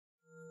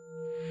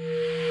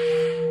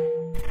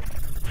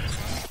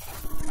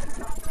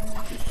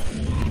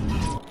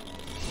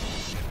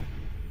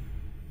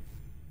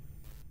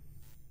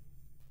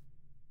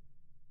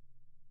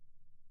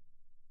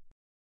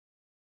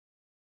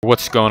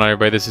What's going on,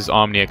 everybody? This is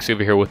OmniX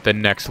over here with the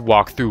next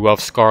walkthrough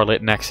of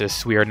Scarlet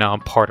Nexus. We are now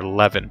in part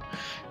 11.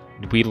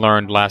 We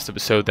learned last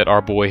episode that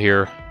our boy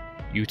here,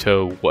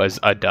 Yuito, was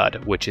a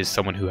dud, which is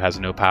someone who has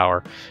no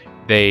power.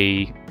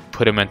 They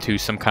put him into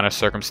some kind of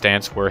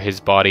circumstance where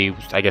his body,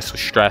 I guess, was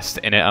stressed,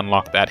 and it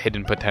unlocked that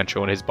hidden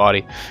potential in his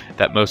body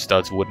that most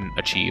duds wouldn't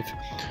achieve.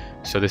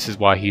 So this is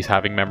why he's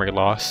having memory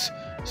loss.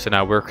 So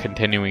now we're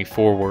continuing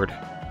forward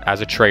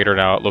as a traitor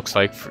now, it looks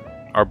like.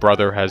 Our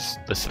brother has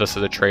listed us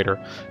as a traitor,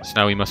 so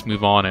now we must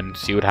move on and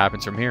see what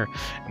happens from here.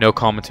 No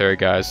commentary,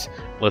 guys.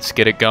 Let's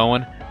get it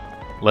going.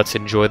 Let's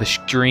enjoy the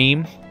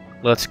stream.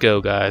 Let's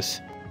go,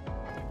 guys.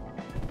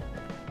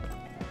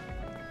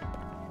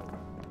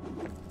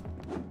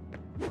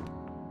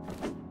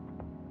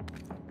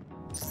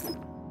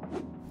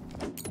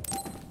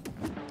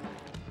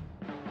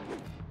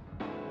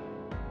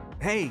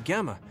 Hey,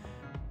 Gamma.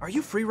 Are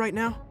you free right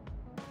now?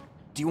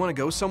 Do you want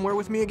to go somewhere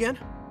with me again?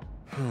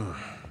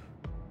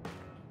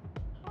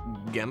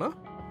 Gamma?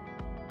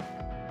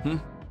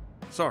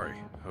 Sorry,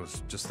 I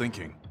was just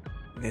thinking.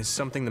 Is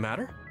something the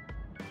matter?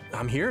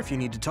 I'm here if you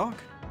need to talk.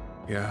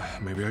 Yeah,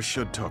 maybe I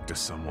should talk to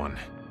someone.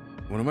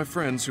 One of my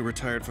friends who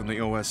retired from the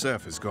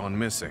OSF has gone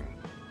missing.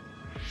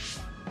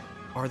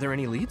 Are there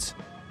any leads?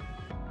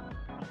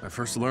 I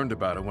first learned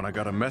about it when I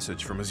got a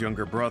message from his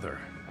younger brother.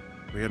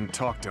 We hadn't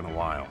talked in a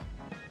while.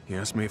 He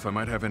asked me if I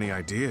might have any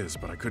ideas,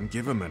 but I couldn't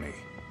give him any.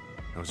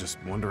 I was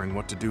just wondering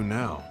what to do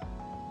now.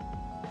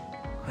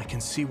 I can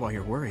see why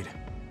you're worried.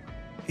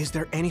 Is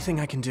there anything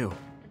I can do?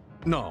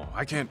 No,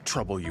 I can't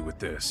trouble you with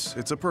this.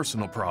 It's a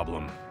personal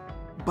problem.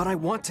 But I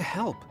want to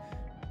help.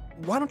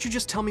 Why don't you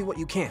just tell me what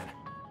you can?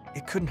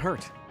 It couldn't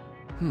hurt.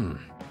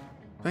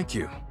 Thank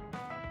you.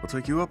 I'll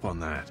take you up on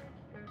that.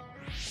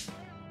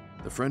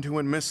 The friend who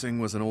went missing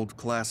was an old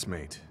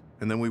classmate,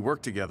 and then we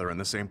worked together in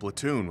the same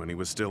platoon when he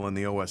was still in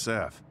the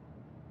OSF.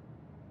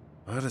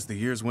 But as the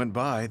years went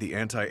by, the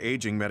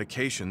anti-aging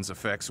medication's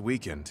effects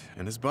weakened,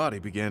 and his body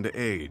began to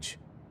age.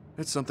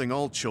 It's something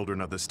all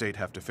children of the state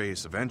have to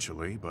face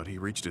eventually, but he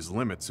reached his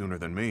limit sooner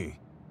than me.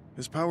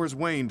 His powers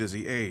waned as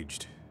he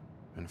aged,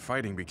 and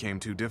fighting became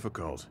too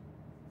difficult.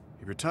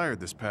 He retired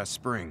this past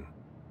spring.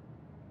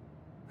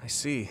 I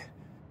see.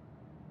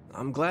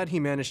 I'm glad he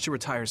managed to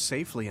retire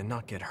safely and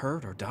not get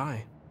hurt or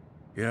die.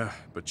 Yeah,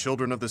 but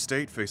children of the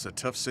state face a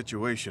tough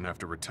situation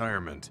after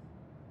retirement.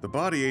 The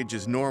body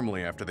ages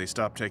normally after they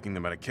stop taking the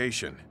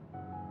medication,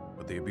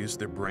 but the abuse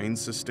their brains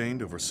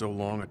sustained over so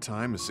long a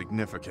time is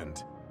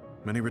significant.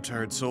 Many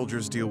retired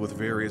soldiers deal with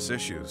various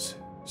issues,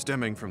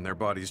 stemming from their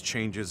body's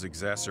changes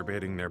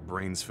exacerbating their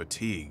brain's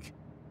fatigue.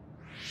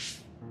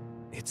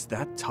 It's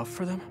that tough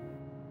for them?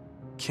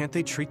 Can't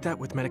they treat that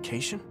with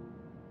medication?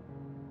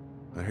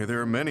 I hear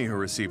there are many who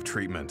receive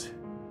treatment,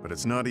 but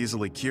it's not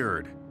easily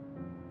cured.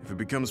 If it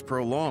becomes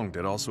prolonged,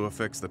 it also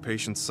affects the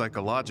patient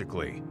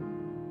psychologically.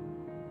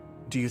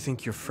 Do you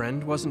think your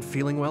friend wasn't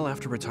feeling well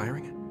after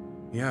retiring?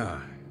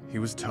 Yeah, he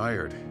was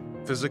tired,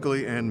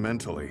 physically and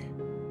mentally.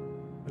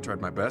 I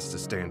tried my best to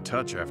stay in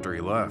touch after he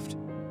left,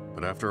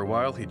 but after a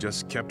while he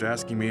just kept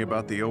asking me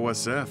about the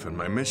OSF and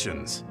my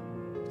missions.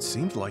 It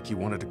seemed like he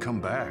wanted to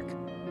come back.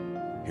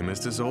 He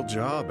missed his old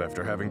job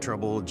after having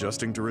trouble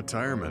adjusting to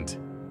retirement.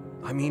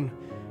 I mean,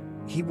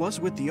 he was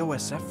with the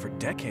OSF for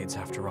decades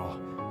after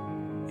all.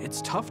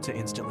 It's tough to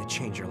instantly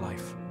change your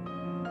life.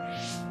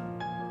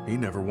 He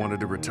never wanted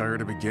to retire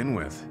to begin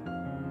with.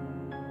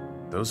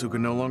 Those who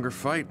can no longer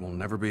fight will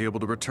never be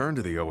able to return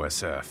to the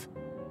OSF.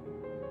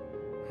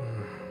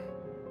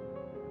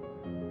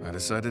 I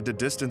decided to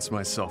distance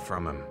myself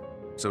from him,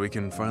 so he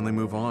can finally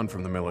move on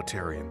from the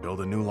military and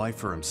build a new life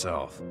for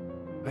himself.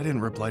 I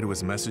didn't reply to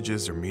his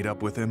messages or meet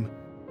up with him.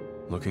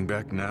 Looking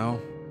back now,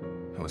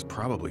 I was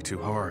probably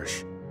too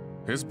harsh.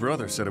 His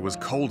brother said it was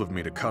cold of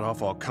me to cut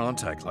off all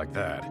contact like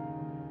that.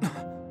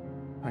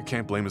 I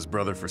can't blame his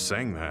brother for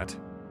saying that.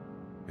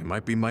 It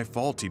might be my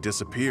fault he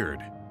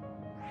disappeared.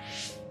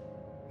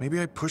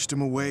 Maybe I pushed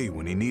him away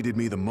when he needed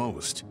me the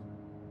most.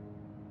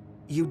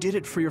 You did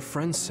it for your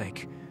friend's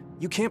sake.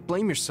 You can't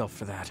blame yourself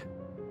for that.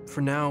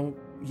 For now,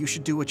 you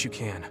should do what you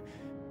can.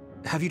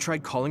 Have you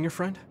tried calling your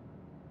friend?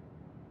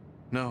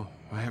 No,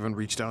 I haven't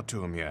reached out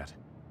to him yet.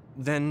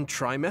 Then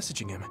try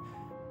messaging him.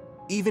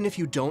 Even if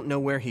you don't know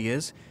where he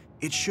is,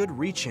 it should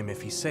reach him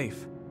if he's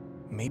safe.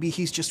 Maybe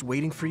he's just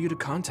waiting for you to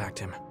contact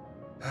him.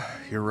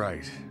 You're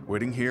right.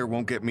 Waiting here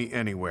won't get me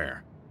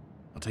anywhere.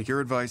 I'll take your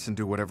advice and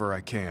do whatever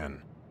I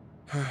can.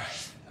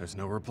 There's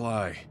no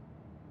reply.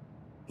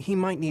 He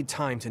might need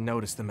time to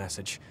notice the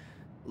message.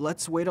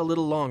 Let's wait a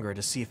little longer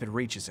to see if it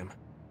reaches him.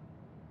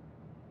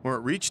 Or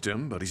it reached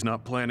him, but he's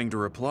not planning to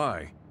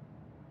reply.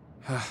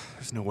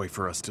 There's no way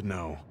for us to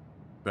know.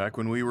 Back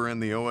when we were in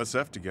the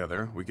OSF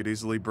together, we could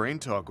easily brain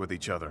talk with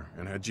each other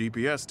and had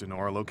GPS to know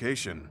our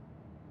location.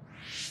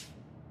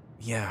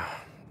 Yeah,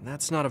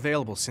 that's not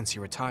available since he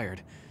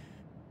retired.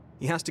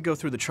 He has to go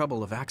through the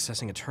trouble of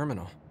accessing a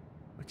terminal.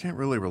 I can't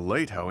really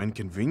relate how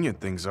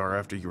inconvenient things are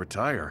after you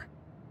retire.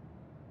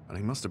 But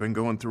he must have been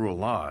going through a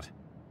lot.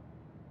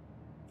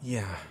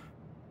 Yeah.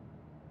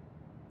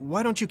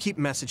 Why don't you keep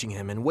messaging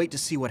him and wait to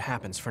see what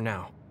happens for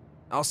now?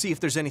 I'll see if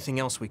there's anything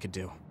else we could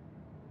do.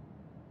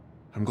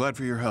 I'm glad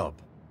for your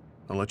help.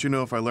 I'll let you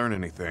know if I learn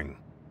anything.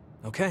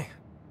 Okay.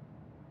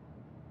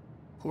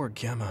 Poor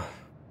Gemma.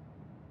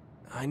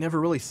 I never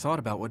really thought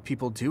about what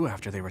people do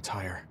after they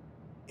retire.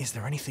 Is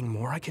there anything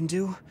more I can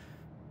do?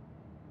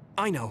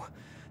 I know.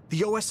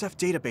 The OSF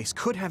database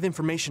could have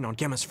information on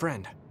Gemma's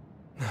friend.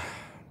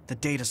 The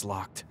data's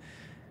locked.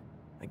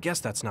 I guess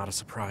that's not a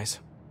surprise.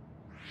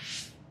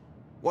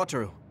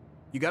 Wataru,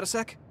 you got a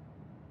sec?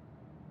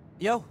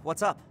 Yo,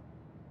 what's up?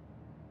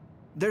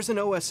 There's an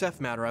OSF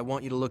matter I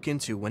want you to look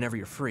into whenever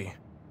you're free.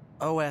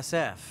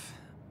 OSF.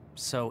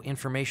 So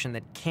information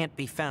that can't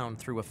be found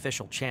through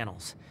official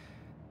channels.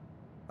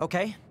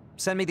 Okay,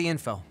 send me the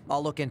info.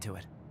 I'll look into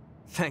it.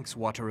 Thanks,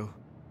 Wataru.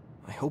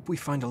 I hope we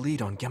find a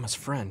lead on Gemma's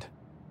friend.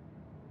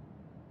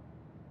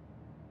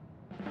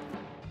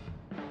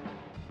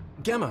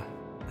 Gemma,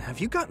 have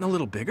you gotten a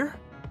little bigger?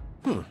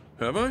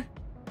 Have I?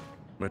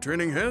 My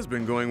training has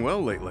been going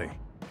well lately.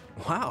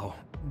 Wow.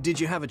 Did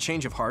you have a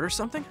change of heart or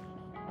something?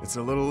 It's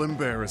a little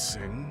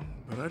embarrassing,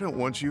 but I don't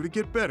want you to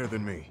get better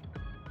than me.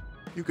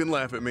 You can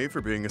laugh at me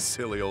for being a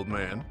silly old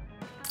man.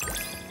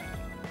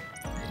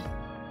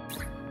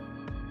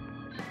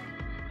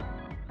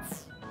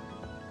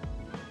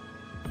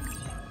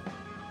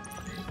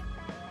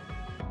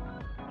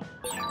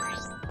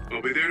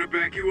 I'll be there to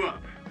back you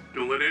up.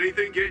 Don't let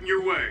anything get in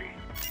your way.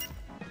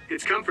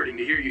 It's comforting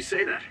to hear you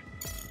say that.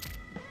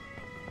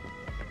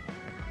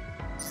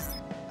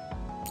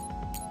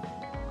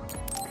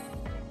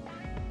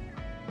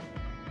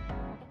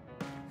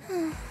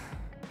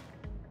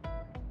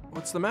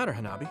 What's the matter,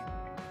 Hanabi?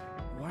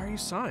 Why are you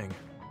sighing?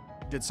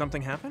 Did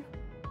something happen?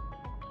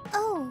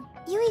 Oh,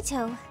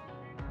 Yuito.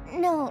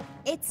 No,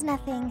 it's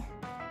nothing.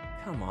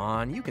 Come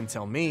on, you can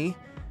tell me.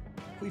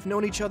 We've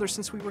known each other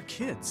since we were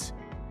kids.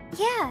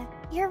 Yeah,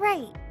 you're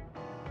right.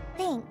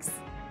 Thanks.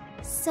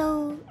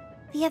 So,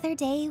 the other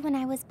day when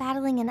I was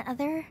battling an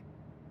other,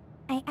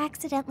 I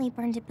accidentally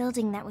burned a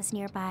building that was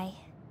nearby,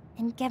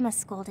 and Gemma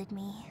scolded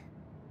me.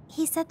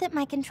 He said that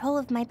my control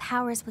of my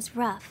powers was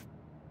rough,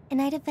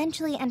 and I'd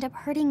eventually end up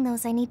hurting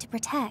those I need to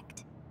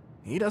protect.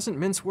 He doesn't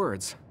mince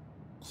words.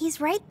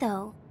 He's right,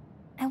 though.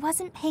 I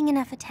wasn't paying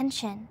enough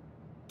attention.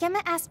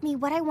 Gemma asked me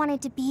what I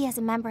wanted to be as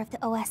a member of the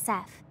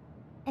OSF,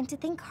 and to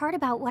think hard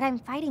about what I'm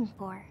fighting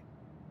for.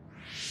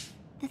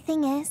 The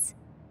thing is,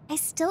 I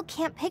still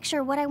can't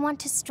picture what I want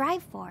to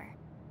strive for.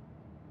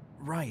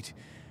 Right.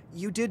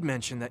 You did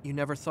mention that you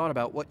never thought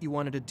about what you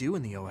wanted to do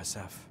in the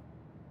OSF.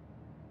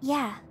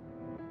 Yeah.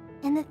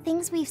 And the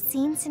things we've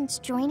seen since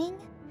joining?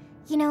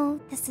 You know,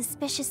 the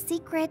suspicious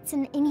secrets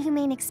and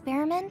inhumane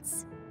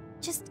experiments?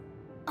 Just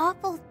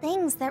awful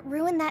things that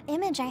ruined that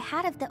image I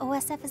had of the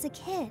OSF as a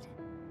kid.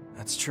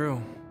 That's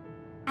true.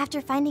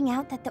 After finding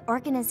out that the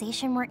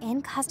organization we're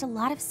in caused a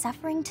lot of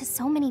suffering to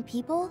so many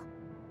people,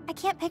 I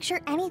can't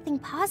picture anything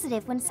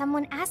positive when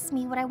someone asks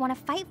me what I want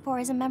to fight for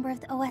as a member of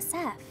the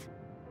OSF.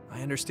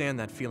 I understand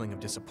that feeling of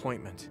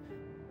disappointment.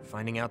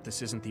 Finding out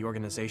this isn't the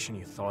organization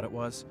you thought it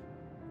was.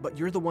 But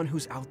you're the one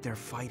who's out there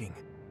fighting.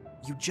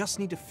 You just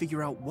need to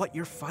figure out what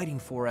you're fighting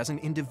for as an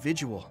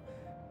individual,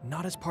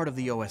 not as part of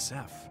the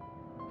OSF.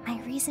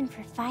 My reason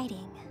for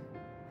fighting...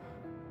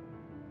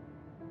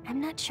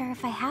 I'm not sure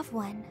if I have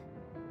one.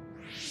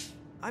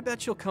 I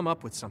bet you'll come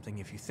up with something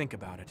if you think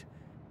about it.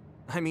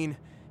 I mean,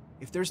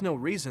 if there's no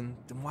reason,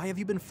 then why have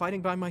you been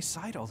fighting by my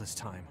side all this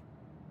time?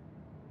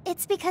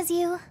 It's because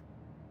you...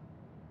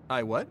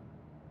 I what?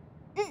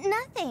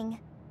 Nothing.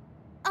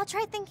 I'll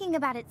try thinking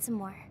about it some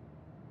more.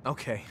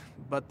 Okay,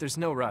 but there's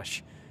no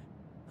rush.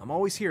 I'm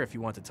always here if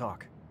you want to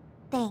talk.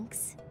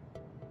 Thanks.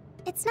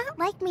 It's not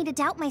like me to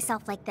doubt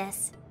myself like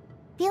this.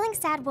 Feeling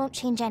sad won't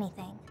change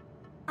anything.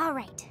 All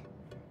right.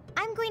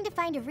 I'm going to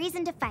find a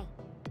reason to fight.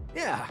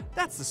 Yeah,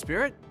 that's the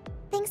spirit.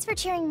 Thanks for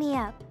cheering me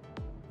up.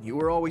 You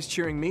were always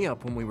cheering me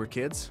up when we were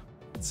kids,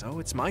 so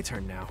it's my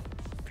turn now.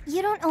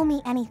 You don't owe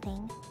me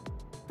anything,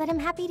 but I'm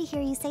happy to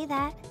hear you say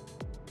that.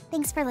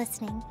 Thanks for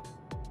listening.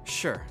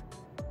 Sure.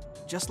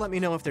 Just let me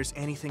know if there's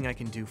anything I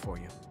can do for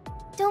you.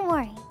 Don't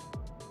worry.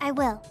 I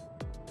will.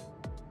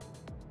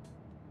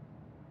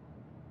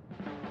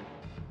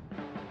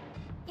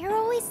 You're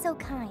always so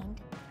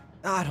kind.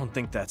 I don't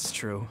think that's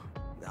true.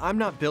 I'm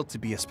not built to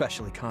be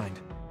especially kind.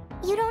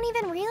 You don't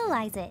even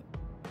realize it.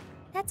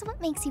 That's what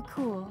makes you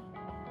cool.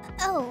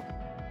 Oh,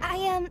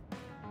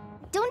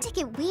 don't take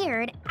it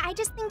weird. I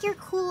just think you're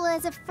cool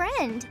as a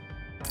friend.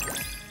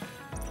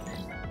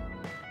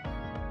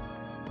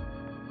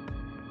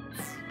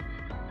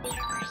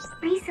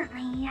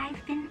 Recently,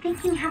 I've been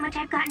thinking how much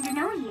I've gotten to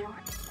know you.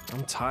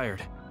 I'm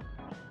tired.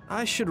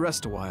 I should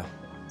rest a while.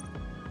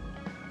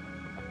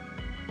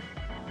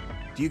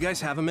 Do you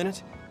guys have a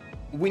minute?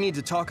 We need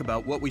to talk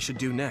about what we should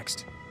do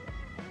next.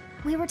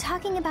 We were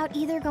talking about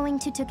either going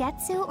to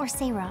Togetsu or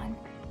Seiron.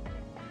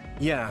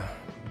 Yeah,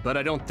 but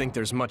I don't think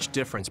there's much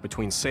difference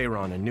between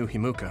Seiron and New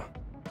Himuka.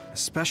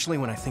 Especially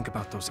when I think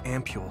about those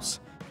ampules.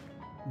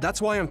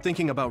 That's why I'm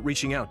thinking about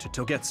reaching out to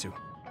Togetsu.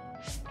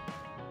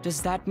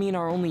 Does that mean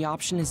our only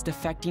option is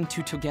defecting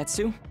to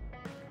Togetsu?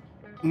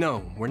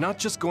 No, we're not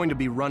just going to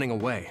be running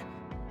away.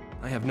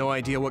 I have no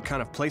idea what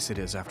kind of place it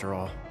is, after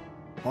all.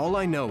 All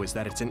I know is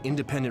that it's an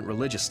independent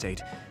religious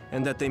state,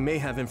 and that they may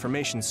have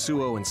information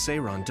Suo and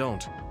Seiran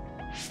don't.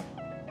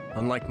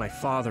 Unlike my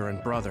father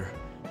and brother,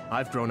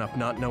 I've grown up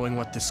not knowing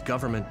what this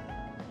government,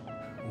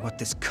 what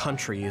this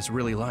country is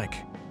really like.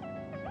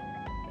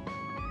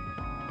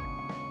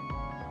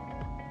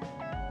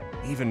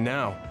 Even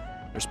now,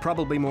 there's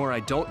probably more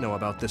I don't know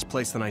about this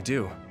place than I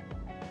do.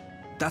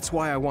 That's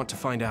why I want to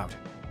find out.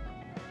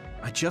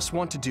 I just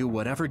want to do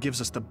whatever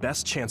gives us the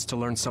best chance to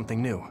learn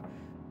something new.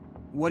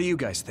 What do you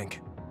guys think?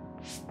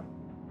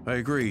 I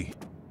agree.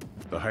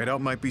 The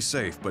hideout might be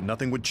safe, but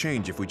nothing would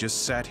change if we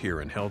just sat here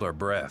and held our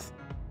breath.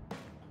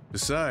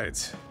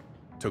 Besides,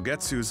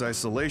 Togetsu's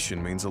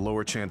isolation means a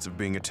lower chance of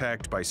being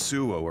attacked by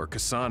Suo or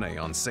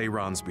Kasane on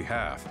Seiran's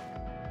behalf.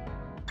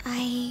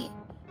 I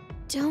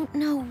don't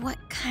know what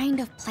kind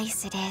of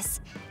place it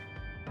is,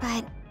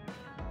 but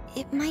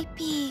it might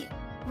be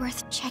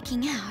worth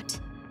checking out.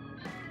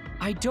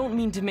 I don't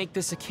mean to make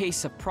this a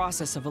case of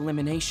process of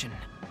elimination,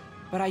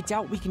 but I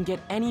doubt we can get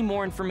any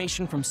more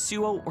information from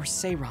Suo or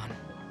Seiran.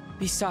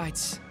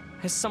 Besides,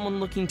 as someone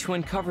looking to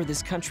uncover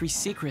this country's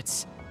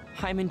secrets,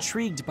 I'm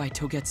intrigued by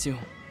Togetsu.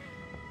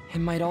 It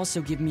might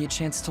also give me a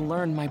chance to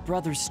learn my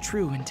brother's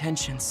true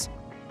intentions.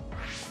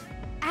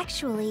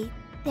 Actually,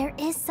 there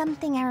is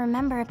something I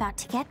remember about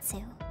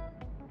Togetsu.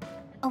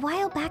 A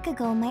while back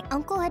ago, my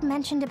uncle had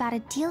mentioned about a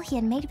deal he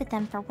had made with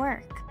them for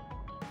work.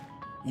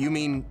 You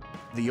mean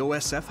the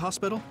OSF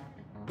hospital?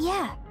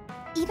 Yeah.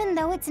 Even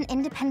though it's an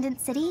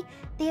independent city,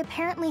 they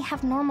apparently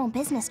have normal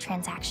business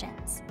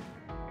transactions.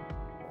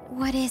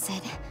 What is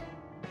it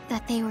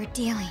that they were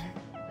dealing?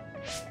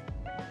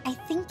 I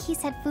think he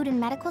said food and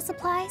medical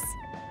supplies,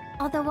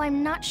 although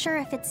I'm not sure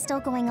if it's still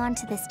going on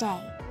to this day.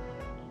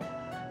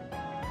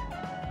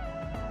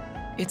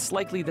 It's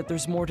likely that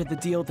there's more to the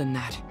deal than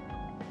that.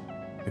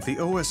 If the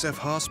OSF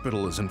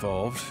hospital is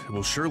involved, it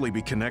will surely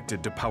be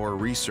connected to power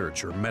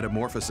research or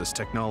metamorphosis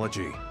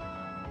technology.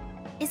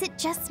 Is it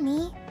just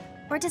me,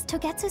 or does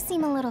Togetsu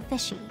seem a little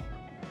fishy?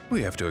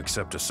 We have to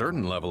accept a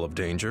certain level of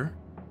danger.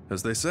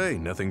 As they say,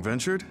 nothing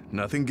ventured,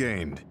 nothing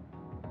gained.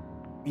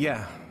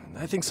 Yeah,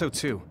 I think so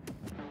too.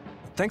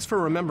 Thanks for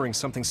remembering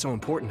something so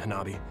important,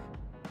 Hanabi.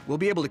 We'll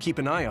be able to keep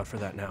an eye out for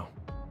that now.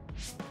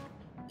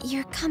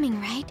 You're coming,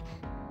 right?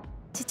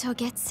 To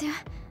Togetsu?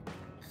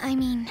 I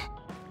mean...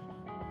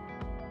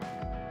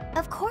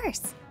 Of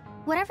course.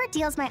 Whatever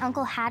deals my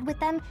uncle had with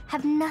them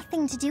have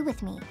nothing to do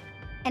with me.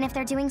 And if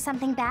they're doing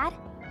something bad,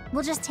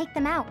 we'll just take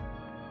them out.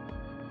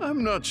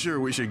 I'm not sure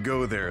we should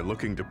go there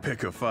looking to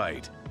pick a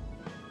fight.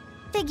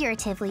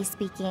 Figuratively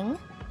speaking.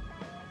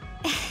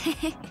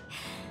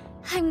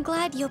 I'm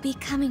glad you'll be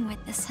coming with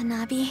us,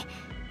 Hanabi.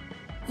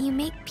 You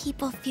make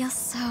people feel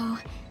so...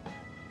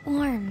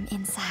 warm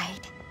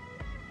inside.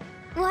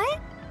 What?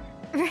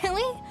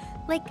 Really?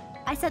 Like,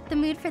 I set the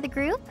mood for the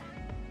group?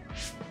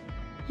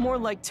 More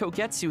like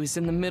Togetsu is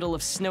in the middle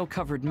of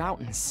snow-covered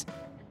mountains.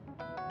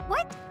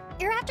 What?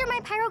 You're after my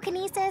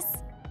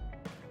pyrokinesis?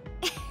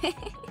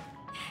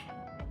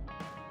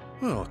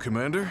 Well,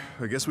 Commander,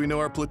 I guess we know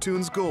our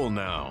platoon's goal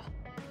now.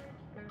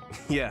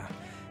 Yeah,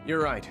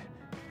 you're right.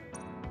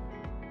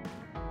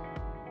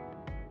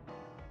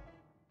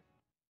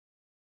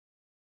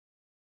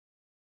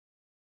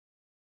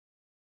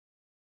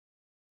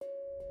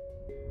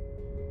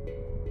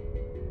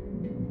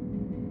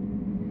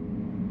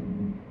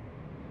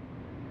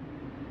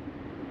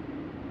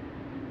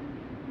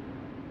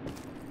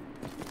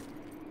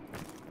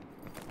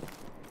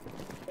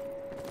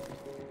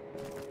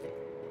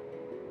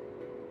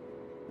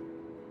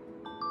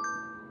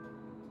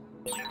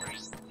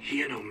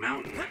 Yuito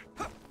Mountain.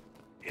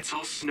 It's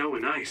all snow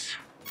and ice.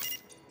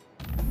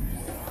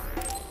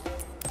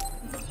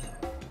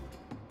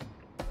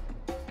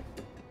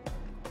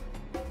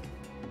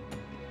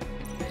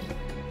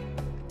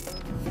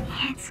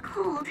 It's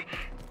cold.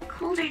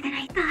 Colder than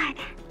I thought.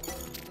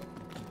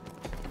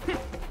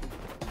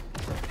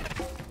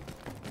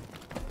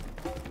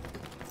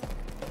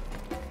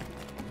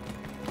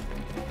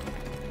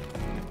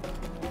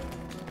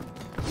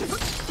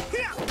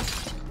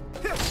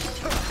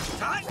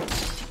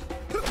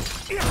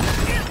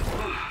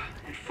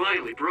 It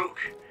finally broke.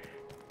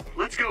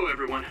 Let's go,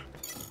 everyone.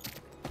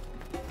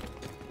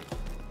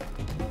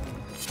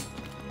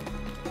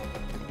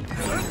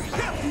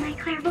 My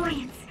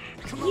clairvoyance.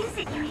 Use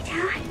it,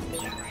 Yuito.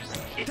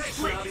 It's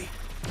split.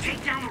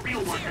 Take down the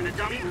real one and the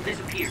dummy will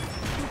disappear.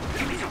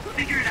 Yuito,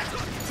 figure it out.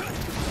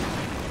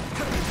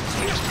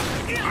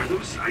 Are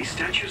those ice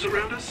statues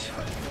around us?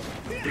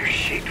 They're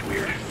shaped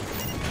weird.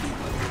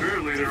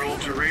 Apparently they're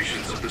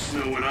alterations of the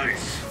snow and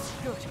ice.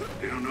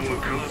 They don't know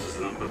what causes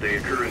them, but they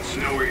occur in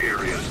snowy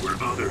areas where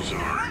others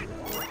are.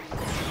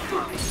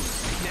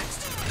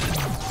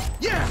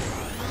 Yeah!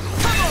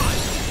 Come on!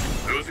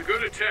 That was a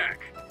good attack.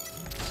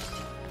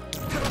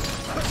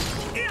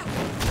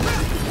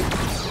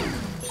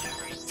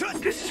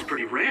 This is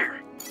pretty rare.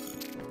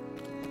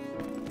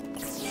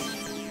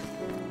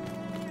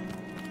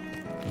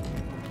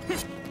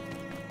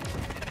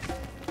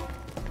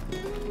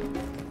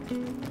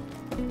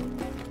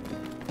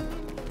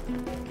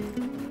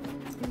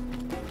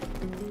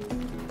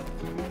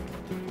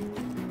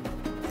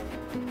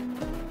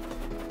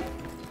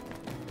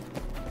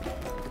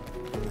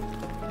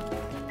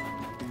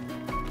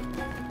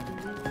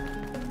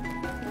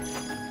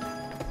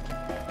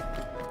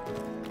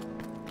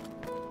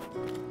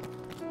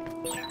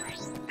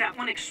 That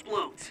one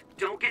explodes.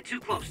 Don't get too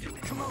close to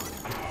it. Come on.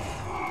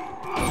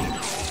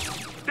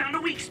 Found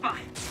a weak spot.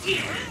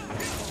 Yeah.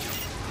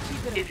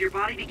 If your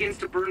body begins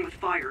to burn with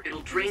fire, it'll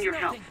drain your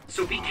health,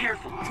 so be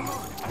careful.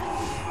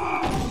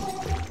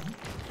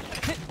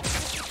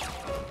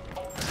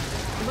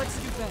 Let's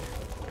do better.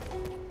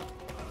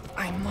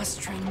 I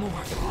must train more.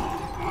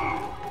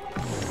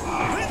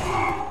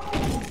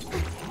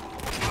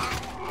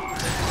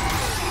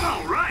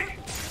 All right.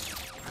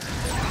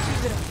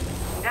 Keep it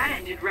up. That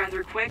ended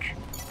rather quick.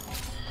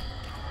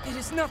 It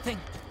is nothing.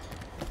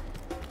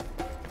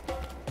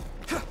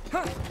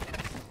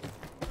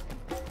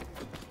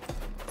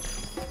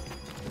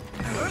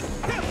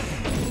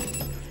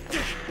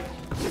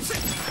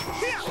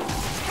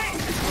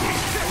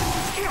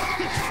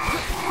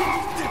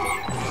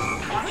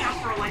 Watch out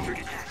for electric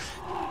attacks.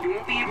 You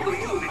won't be able to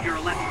move if you're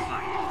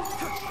electrified.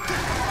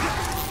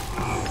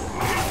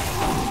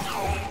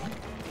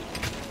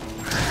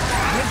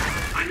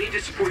 I need to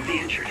support the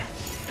injured. I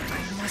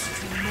must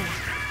train more.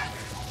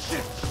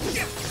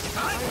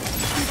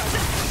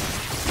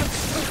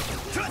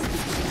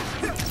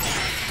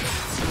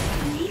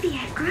 Maybe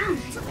I've grown.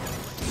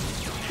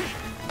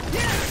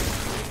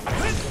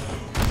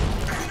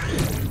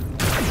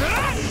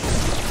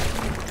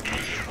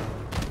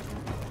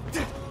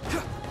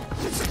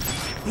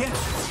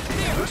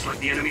 Looks like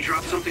the enemy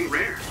dropped something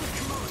rare.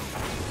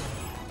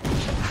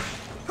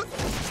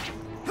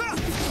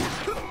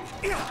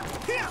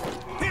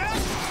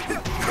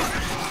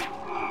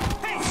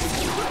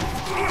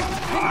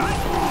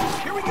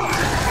 Here we go!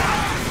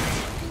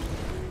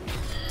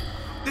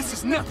 This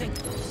is nothing.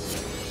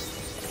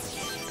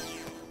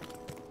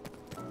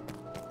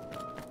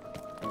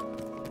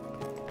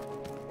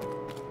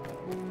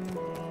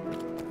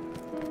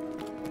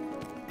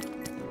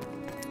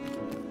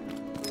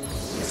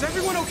 Is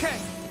everyone okay?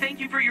 Thank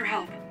you for your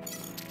help.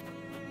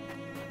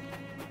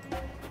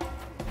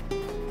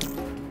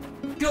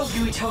 Go,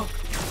 Yuito.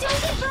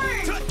 Don't get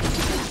burned!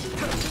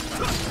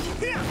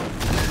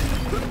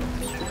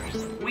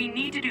 We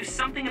need to do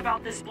something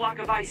about this block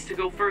of ice to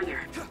go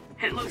further.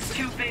 It looks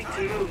too big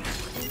to move.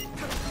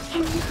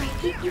 Can you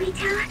break it,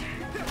 Yuito?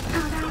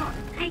 Although,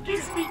 I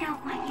guess we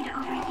don't want you to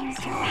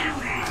overuse your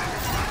power.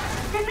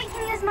 Then we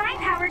can use my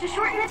power to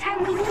shorten the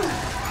time we need.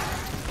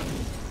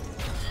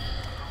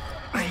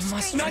 I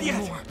must Not train yet.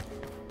 more.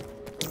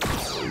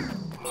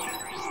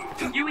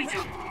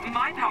 Yuito,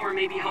 my power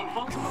may be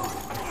helpful.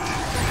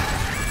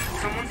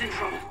 Someone's in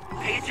trouble.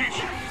 Pay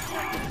attention.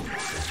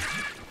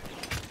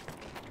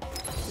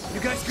 You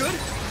guys good?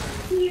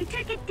 You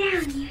took it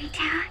down,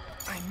 Yuito.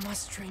 I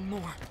must train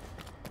more.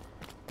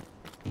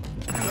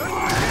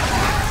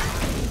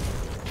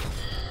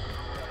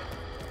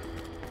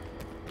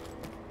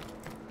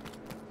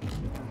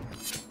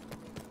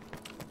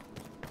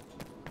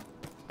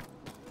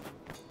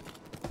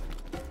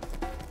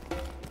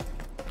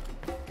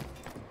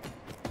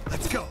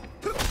 Let's go.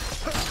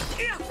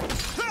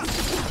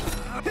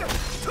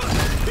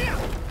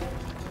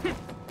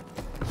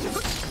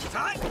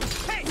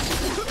 Hey!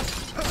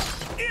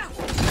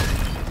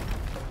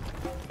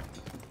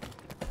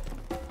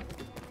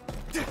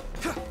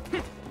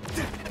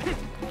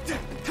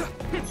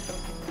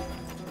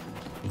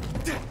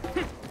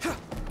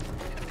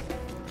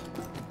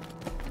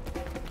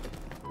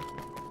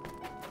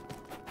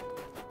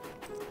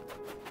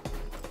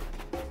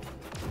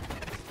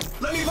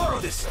 Let me borrow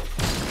this.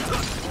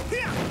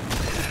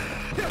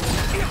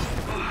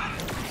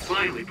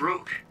 Finally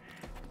broke.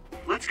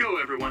 Let's go,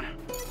 everyone.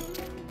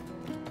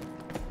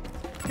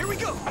 Here we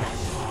go.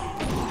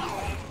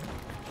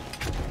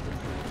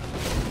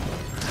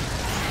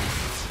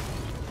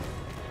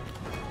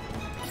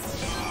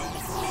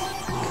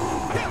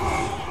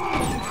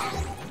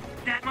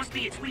 That must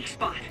be its weak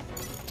spot.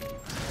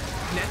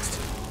 Next.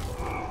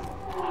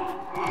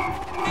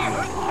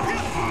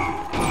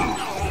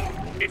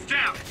 It's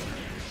down.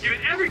 Give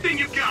it everything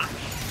you've got.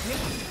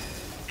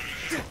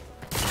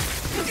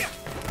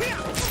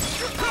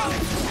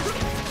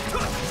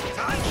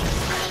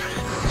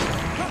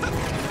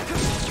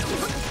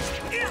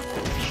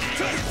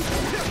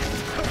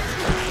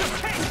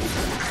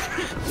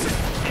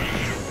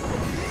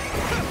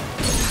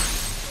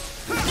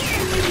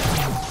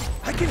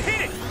 I can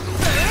hit it.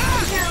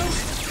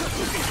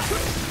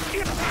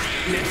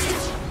 Next.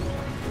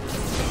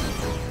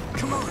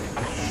 Come on.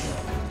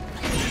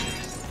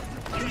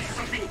 Use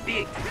something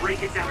big to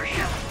break its outer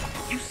shell.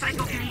 Use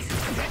psychokinesis.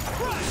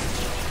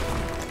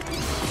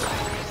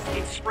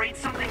 It sprayed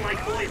something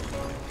like oil.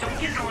 Don't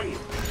get it on you.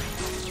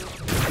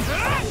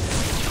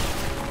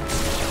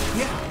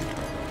 Yeah.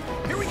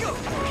 Here we go.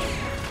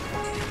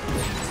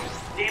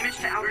 Damage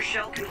to outer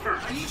shell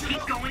confirmed.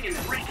 Keep going and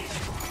break it.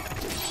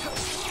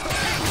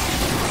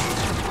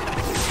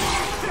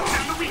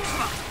 Found the weak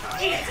spot.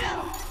 Yeah.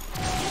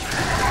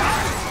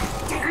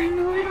 I'm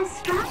a little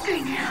stronger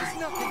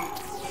now.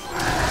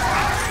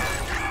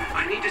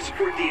 I need to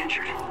support the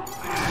injured.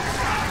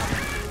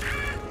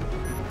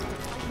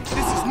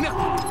 This is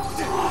nothing.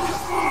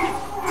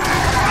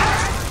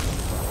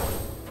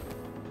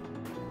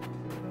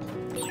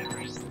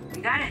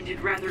 That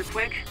ended rather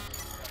quick.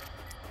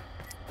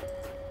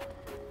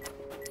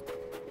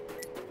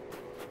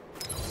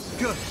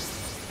 Good.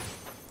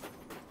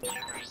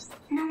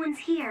 No one's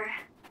here.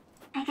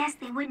 I guess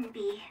they wouldn't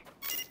be.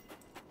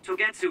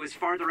 Togetsu is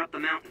farther up the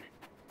mountain.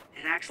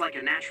 It acts like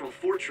a natural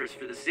fortress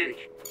for the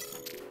city.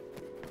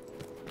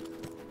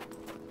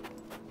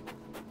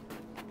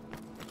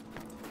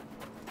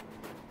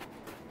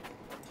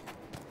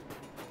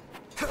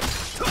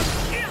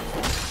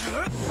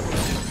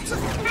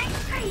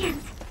 Nice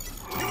brilliant!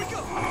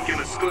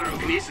 Gamma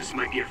sclerokinesis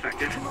might be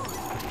effective.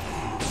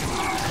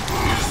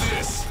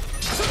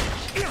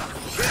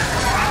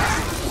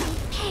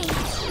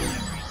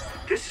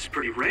 This is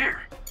pretty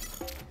rare.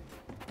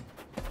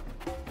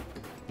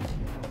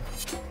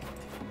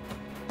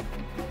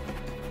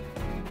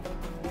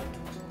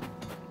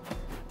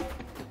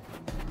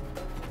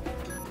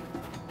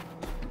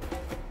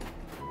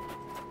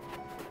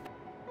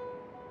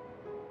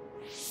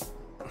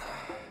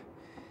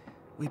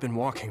 We've been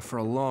walking for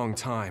a long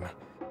time.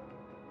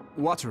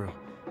 Wataru,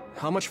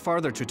 how much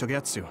farther to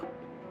Togetsu?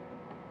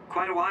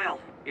 Quite a while.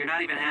 You're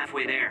not even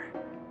halfway there.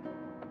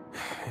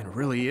 It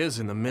really is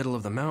in the middle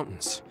of the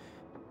mountains.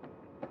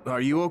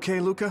 Are you okay,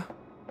 Luca?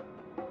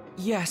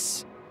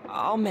 Yes,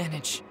 I'll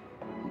manage.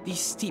 These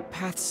steep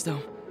paths,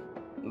 though,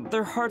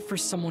 they're hard for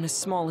someone as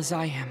small as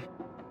I am.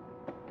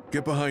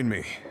 Get behind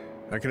me.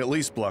 I can at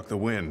least block the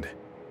wind.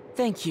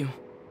 Thank you.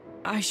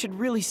 I should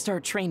really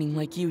start training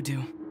like you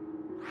do.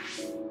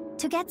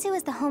 Togetsu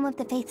is the home of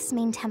the Faith's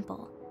main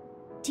temple.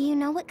 Do you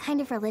know what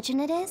kind of religion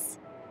it is?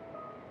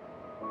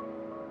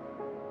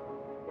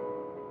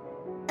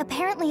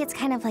 Apparently it's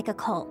kind of like a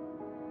cult.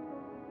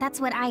 That's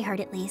what I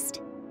heard, at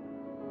least.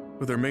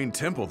 With their main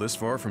temple this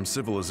far from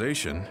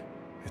civilization,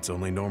 it's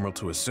only normal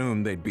to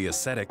assume they'd be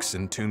ascetics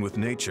in tune with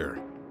nature.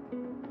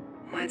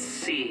 Let's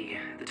see.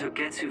 The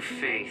Togetsu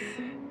faith.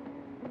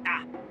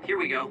 Ah, here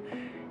we go.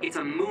 It's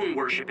a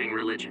moon-worshipping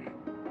religion.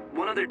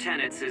 One of their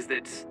tenets is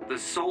that the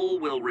soul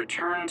will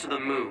return to the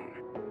moon.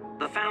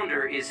 The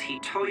founder is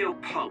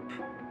Hitoyo Pope.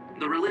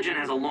 The religion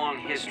has a long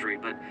history,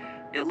 but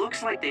it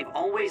looks like they've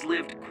always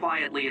lived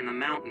quietly in the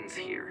mountains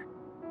here.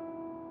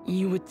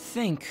 You would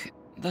think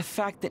the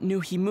fact that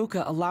New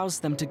Himuka allows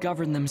them to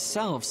govern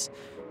themselves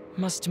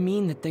must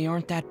mean that they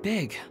aren't that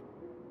big.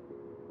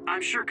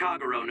 I'm sure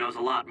Kagero knows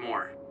a lot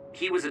more.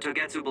 He was a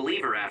Togetsu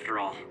believer, after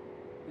all.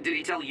 Did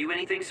he tell you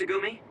anything,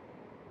 Sugumi?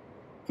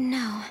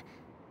 No.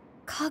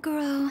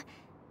 Kagero...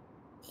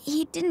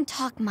 he didn't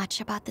talk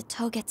much about the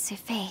Togetsu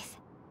faith.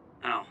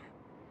 Oh.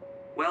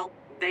 Well,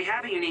 they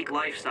have a unique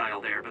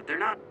lifestyle there, but they're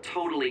not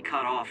totally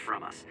cut off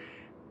from us.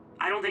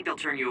 I don't think they'll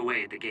turn you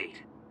away at the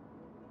gate.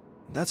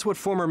 That's what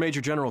former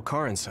Major General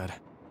Karin said.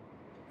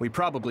 We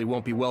probably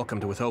won't be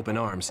welcomed with open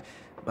arms,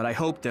 but I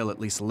hope they'll at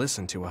least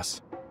listen to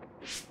us.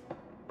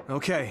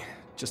 Okay,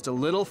 just a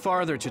little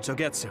farther to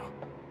Togetsu.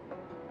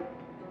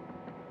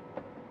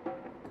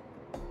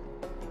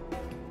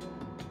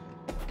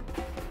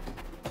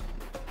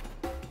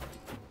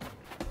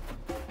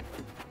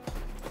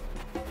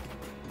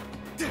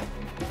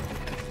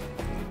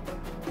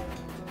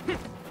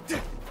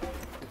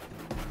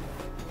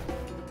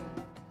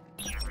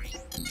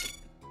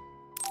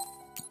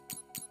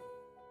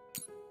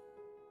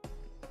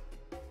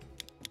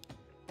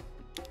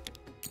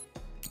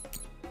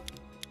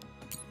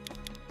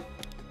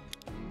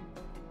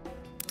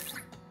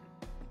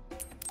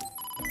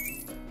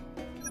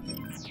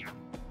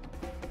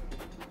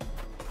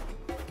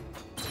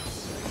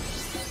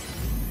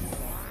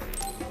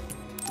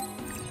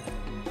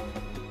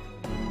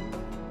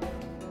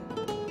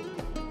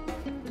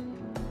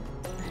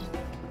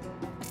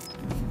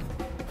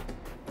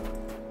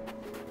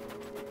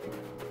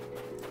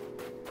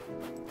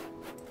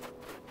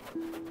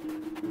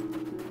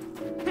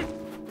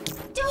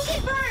 Don't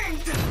get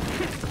burned!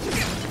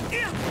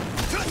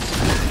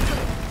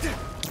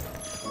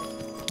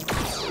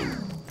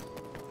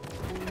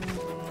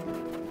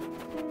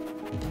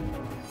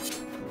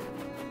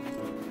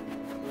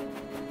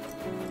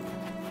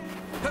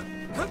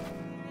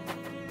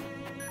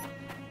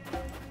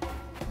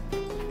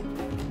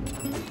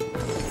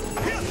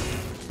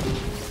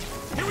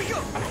 Here we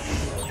go!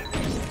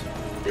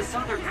 This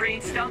other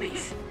creates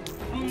dummies.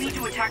 We'll need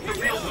to attack the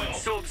real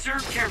ones, so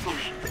observe carefully.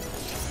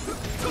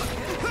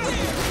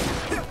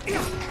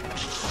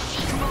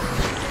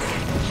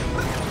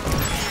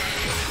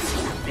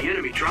 The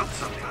enemy dropped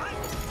something.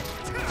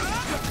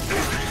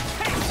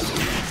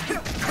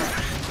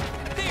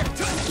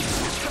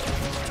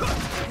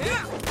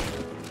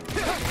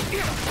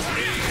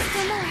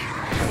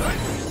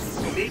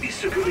 Maybe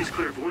Sugumi's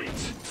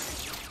clairvoyance.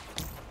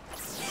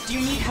 Do you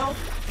need help?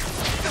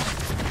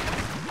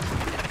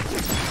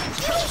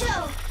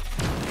 Yuito!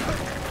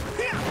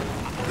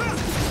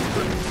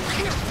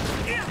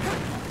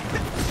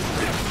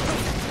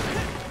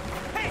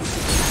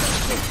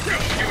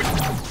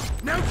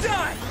 Now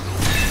die!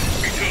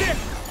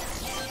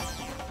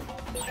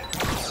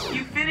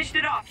 You finished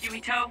it off,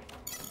 Yuito.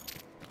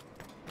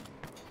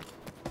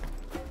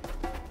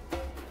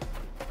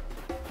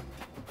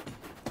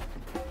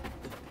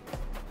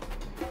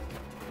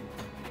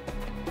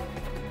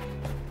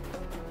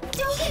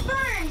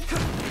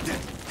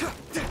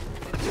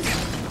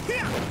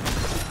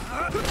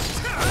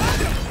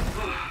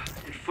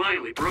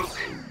 finally broke.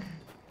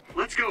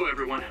 Let's go,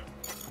 everyone.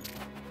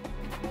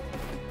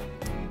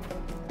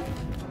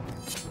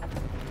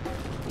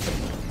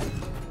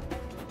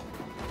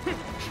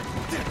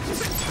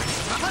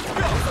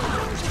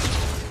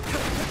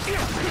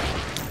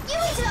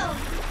 Yuito!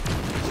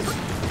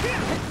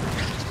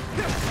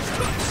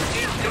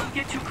 Don't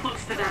get too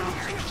close to that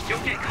armor.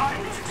 You'll get caught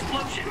in this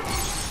explosion.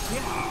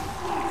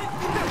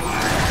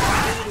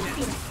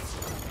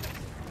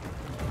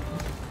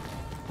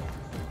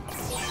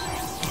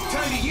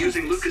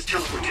 Using Luca's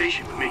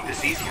teleportation would make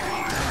this easier.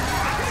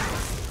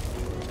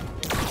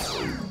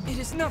 It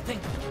is nothing.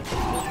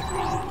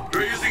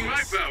 We're using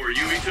my power,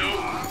 Yuito.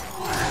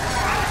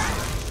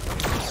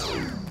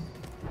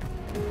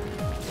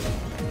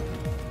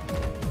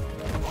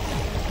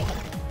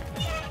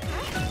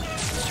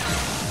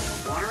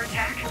 Water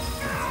attack?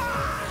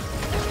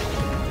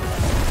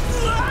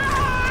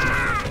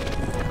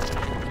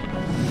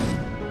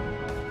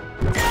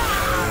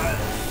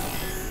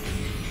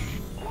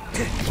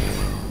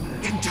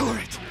 Endure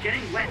it!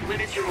 Getting wet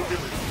limits your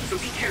mobility, so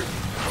be careful.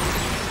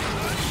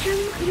 Show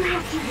me what you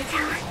have,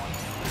 Yuito.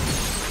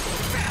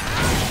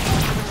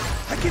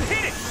 I can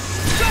hit it!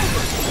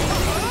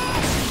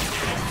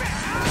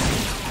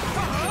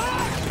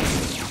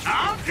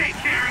 I'll take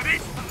care of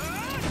it!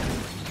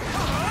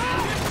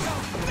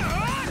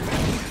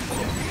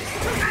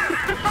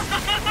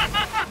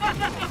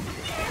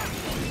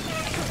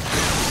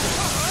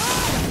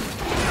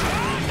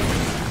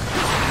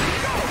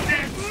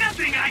 There's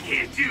nothing I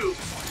can't do!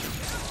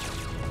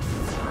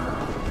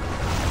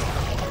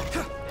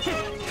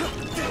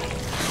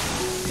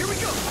 Here we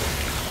go!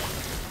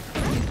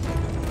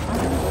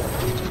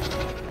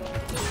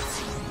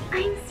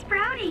 I'm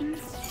sprouting.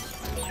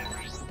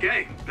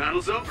 Okay,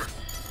 battle's over.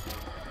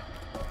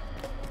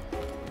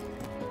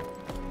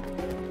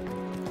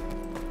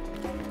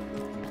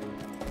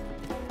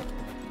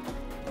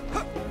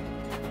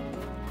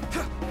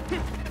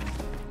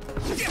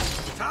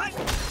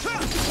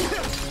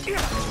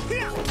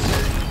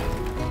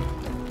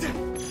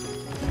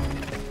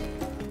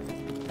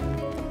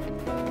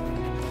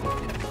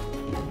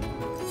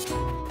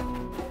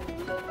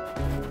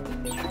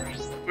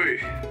 Wait,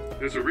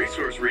 there's a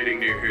resource reading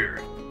near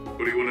here.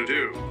 What do you want to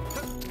do?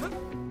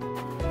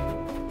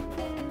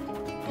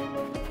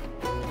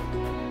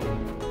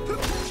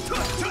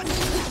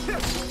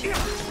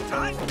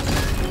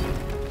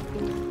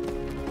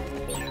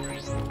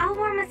 I'll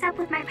warm us up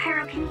with my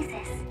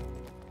pyrokinesis.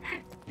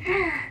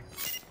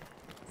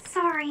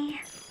 Sorry.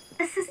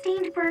 The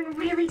sustained burn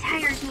really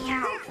tires me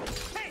out.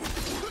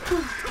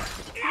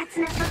 That's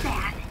enough of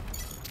that.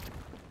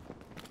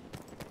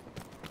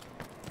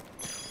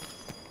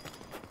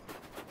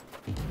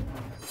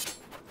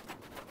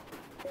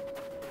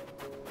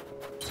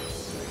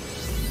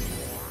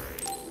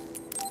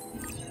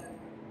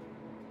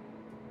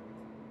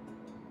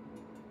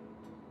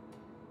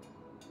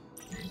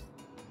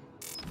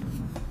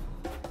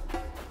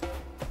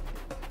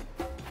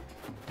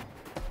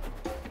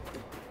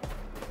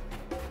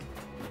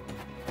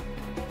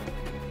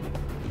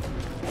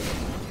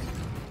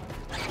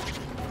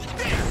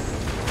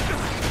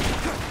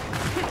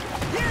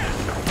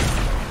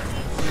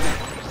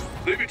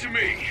 Leave it to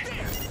me.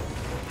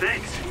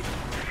 Thanks.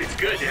 It's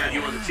good to have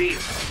you on the team.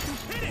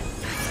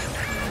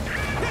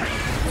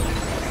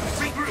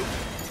 Regroup.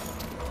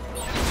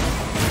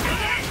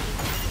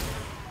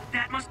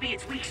 That must be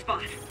its weak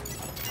spot.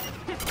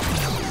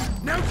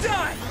 Now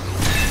die!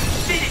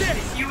 Finish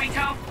this,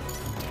 Yuito!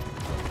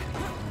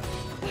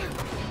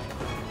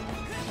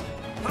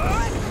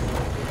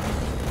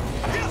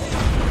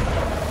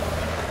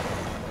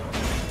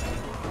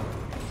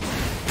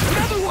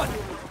 Another one!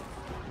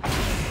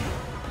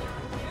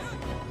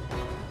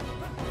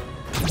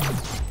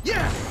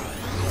 Yeah!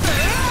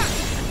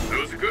 That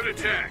was a good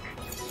attack.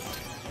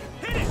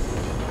 Hit it!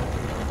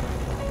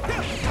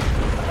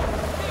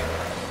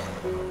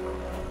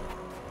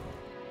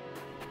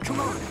 Come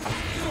on!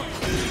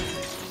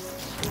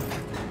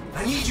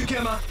 I need you,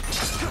 Gemma!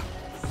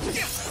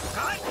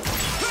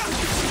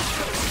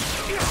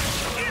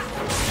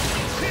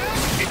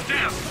 It's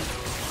down.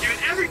 Give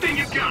it everything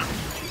you've got.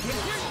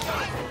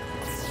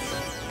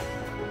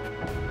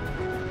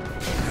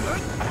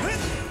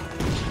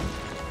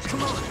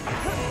 Come on!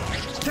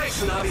 Thanks,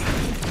 Tsunami!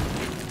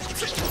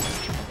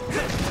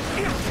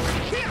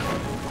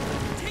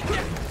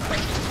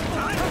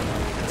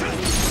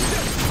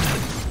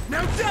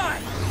 Now die!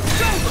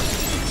 It's over!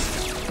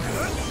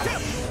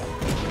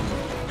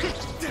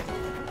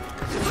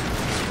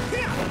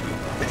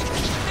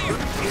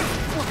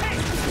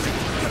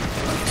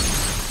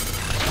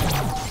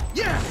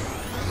 Yeah!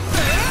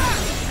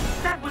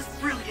 That was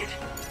brilliant.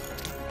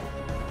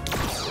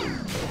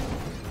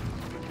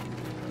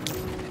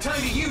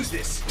 Time to use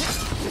this!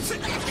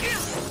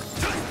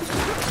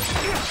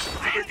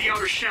 I hit the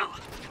outer shell.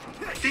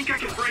 I think I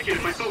can break it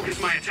if I focus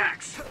my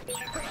attacks.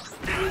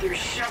 That other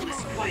shell is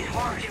quite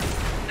hard.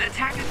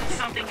 Attack it with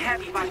something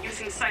heavy by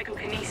using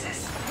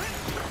psychokinesis.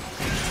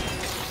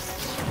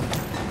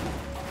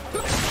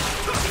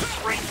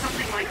 Spray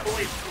something like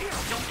oil.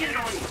 Don't get it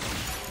on you.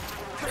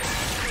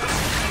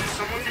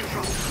 Someone's in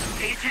trouble.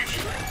 Pay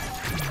attention.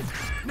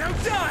 Now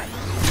die!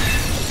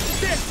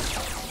 This!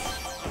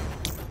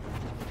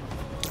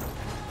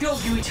 Go,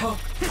 Yuito!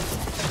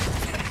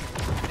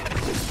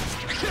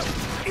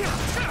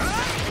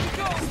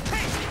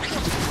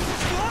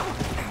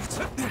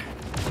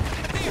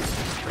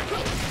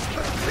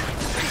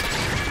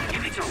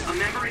 Yuito, a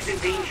member is in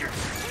danger.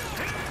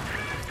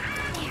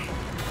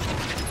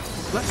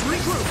 Let's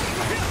regroup!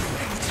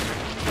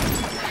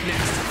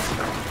 Next.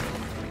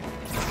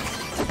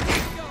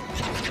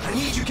 I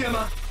need you,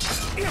 Gemma!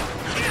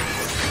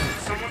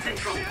 Someone's in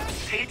trouble.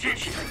 Pay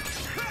attention.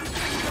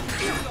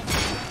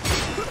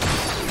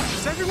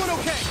 Is everyone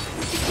okay?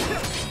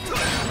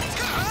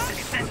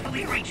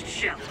 Successfully reached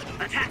shell.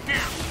 Attack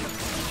now.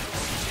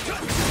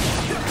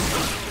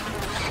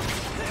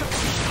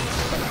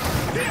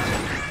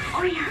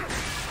 Are you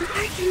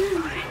protecting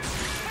me?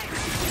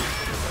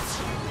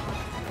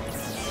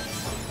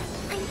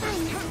 I'm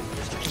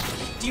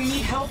fine. Do you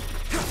need help?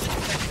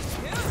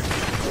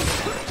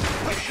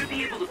 You should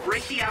be able to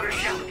break the outer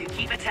shell if you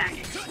keep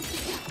attacking.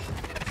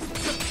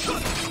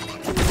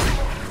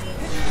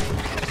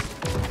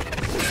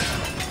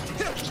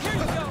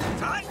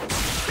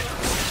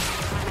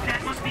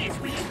 That must be its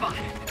weak spot.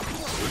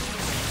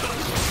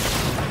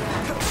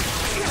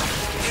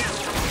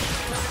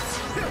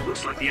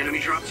 Looks like the enemy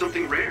dropped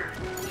something rare.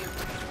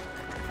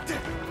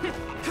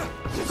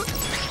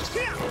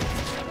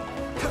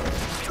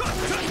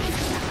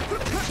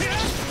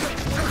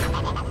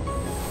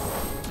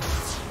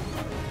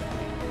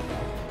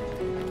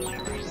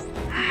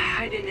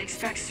 I didn't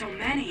expect so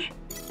many.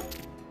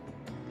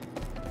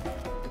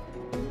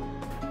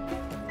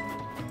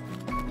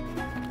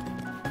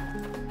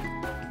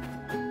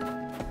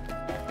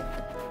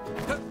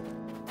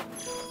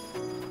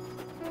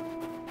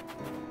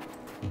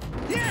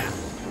 Yeah!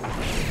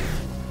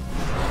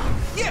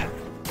 Yeah!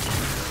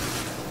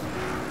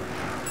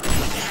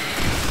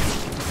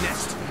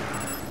 Next.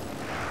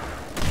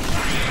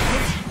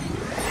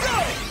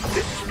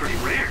 This is pretty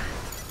rare.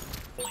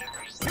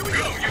 Here we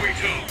go!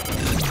 Yuito!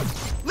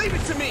 Leave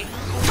it to me!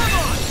 Come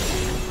on!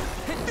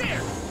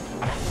 There!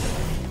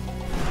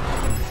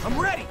 I'm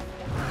ready!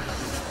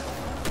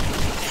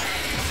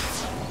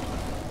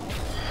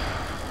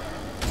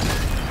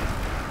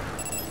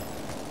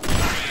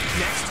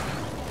 Next.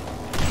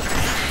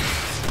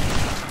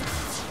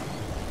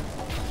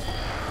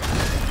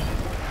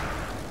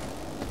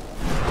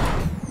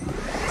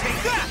 Take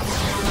that!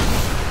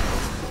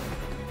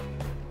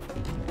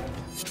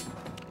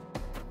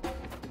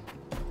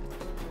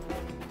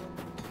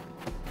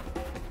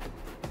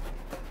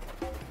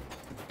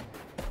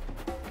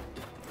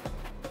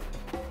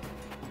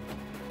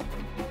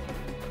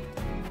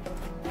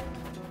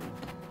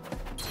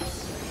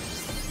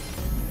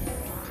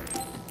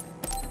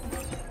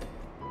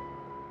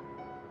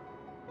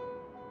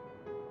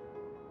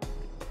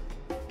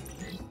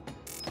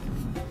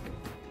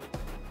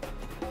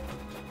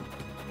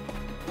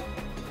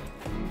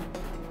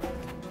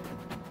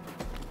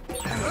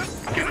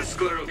 Guess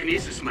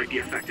sclerokinesis might be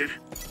effective.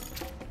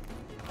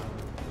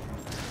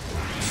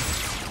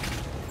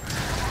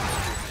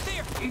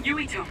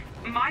 Yuito,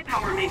 my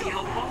power may be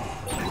helpful.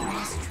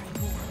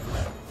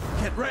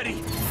 Get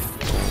ready!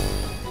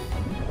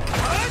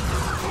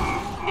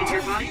 If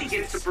your body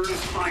begins to burn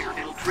with fire,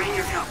 it'll drain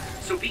your health,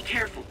 so be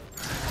careful.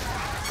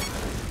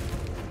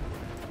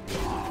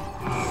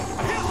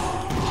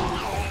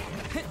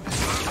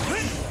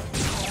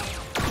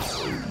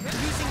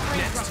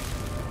 Next.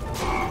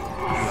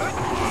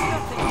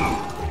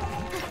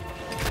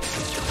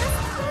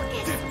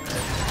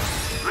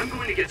 I'm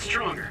going to get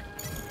stronger.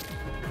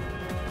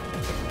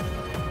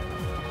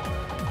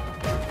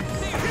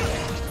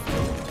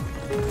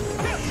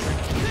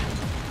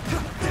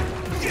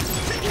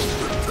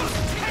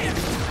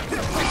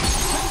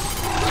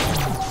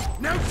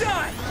 Now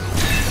die!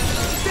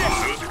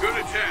 That was a good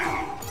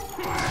attack.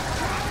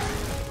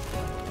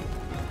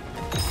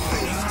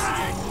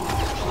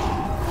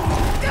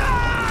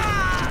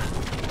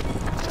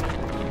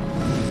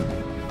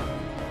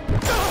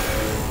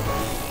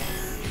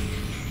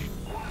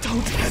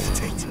 Don't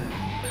hesitate!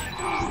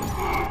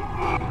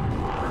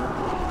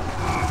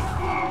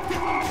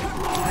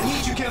 I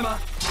need you, Gemma!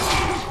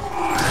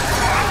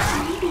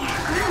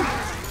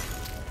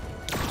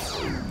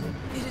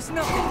 It is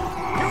nothing.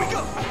 Here we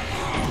go!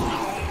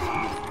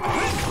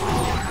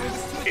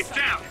 It's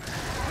down.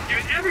 Give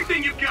it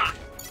everything you've got.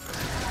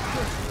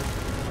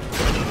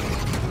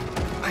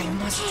 I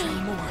must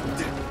train more.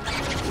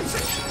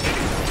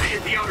 I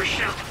hit the outer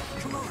shell.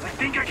 I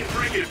think I can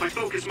break it if I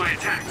focus my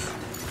attacks.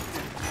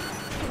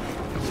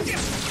 Use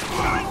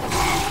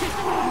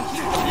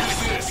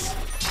this.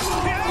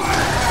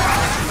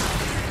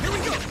 Here we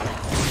go!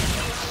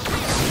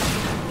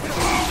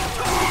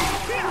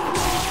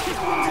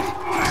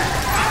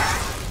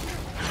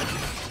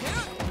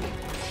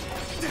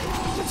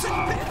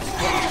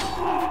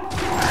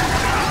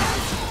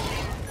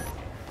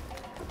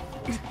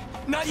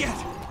 Not yet!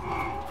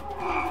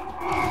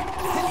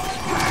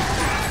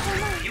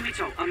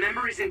 Yuito, a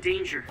member is in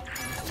danger.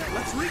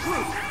 Let's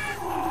regroup!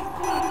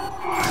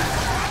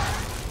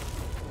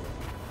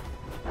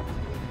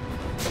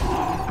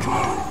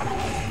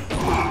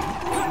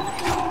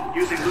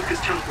 Using Luca's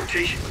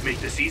teleportation would make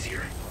this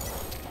easier.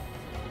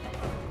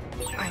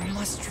 I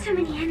must... So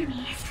many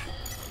enemies.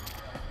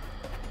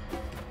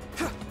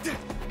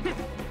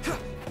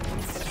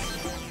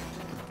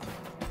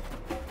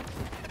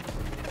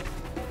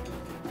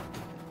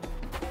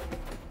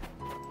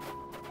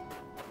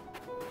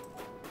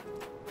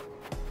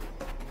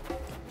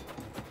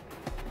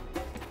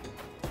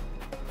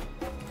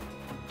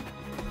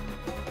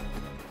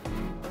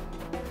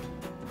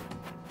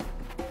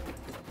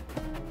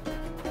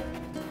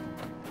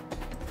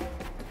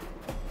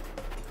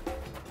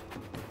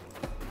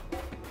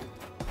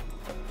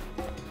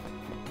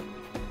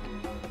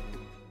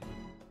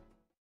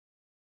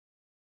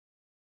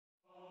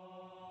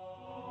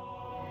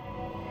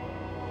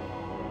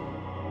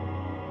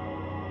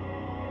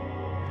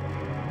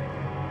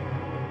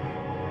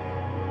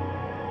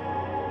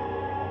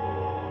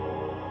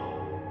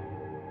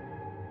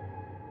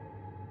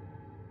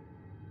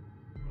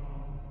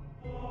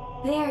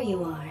 There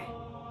you are.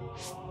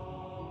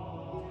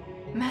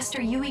 Master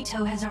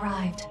Yuito has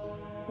arrived.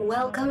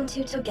 Welcome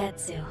to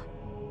Togetsu.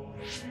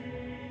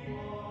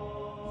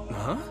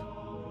 Huh?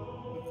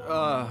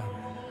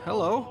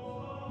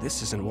 Hello?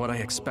 This isn't what I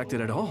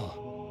expected at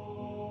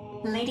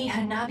all. Lady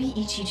Hanabi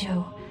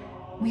Ichijo,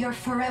 we are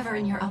forever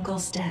in your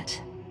uncle's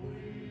debt.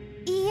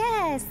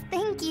 Yes,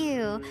 thank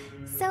you.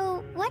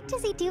 So, what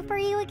does he do for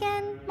you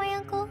again, my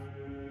uncle?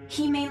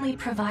 He mainly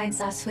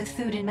provides us with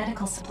food and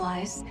medical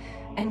supplies,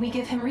 and we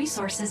give him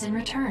resources in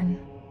return.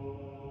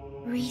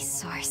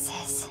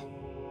 Resources.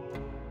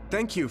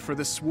 Thank you for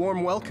this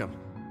warm welcome.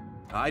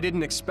 I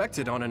didn't expect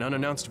it on an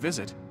unannounced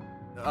visit.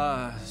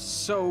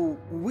 So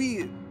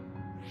we...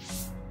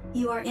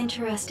 You are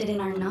interested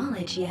in our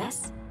knowledge,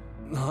 yes?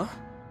 Huh?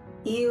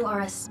 You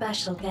are a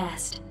special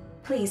guest.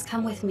 Please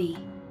come with me.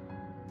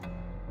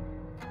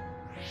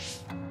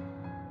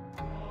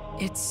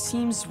 It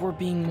seems we're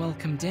being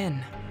welcomed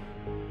in,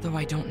 though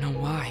I don't know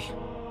why.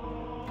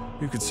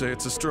 You could say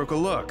it's a stroke of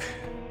luck,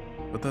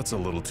 but that's a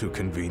little too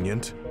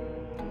convenient.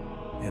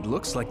 It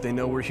looks like they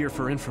know we're here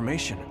for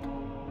information.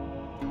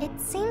 It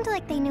seemed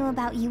like they knew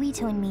about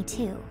Yuito and me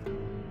too.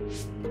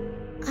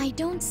 I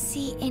don't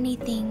see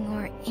anything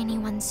or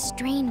anyone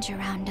strange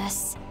around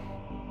us,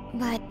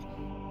 but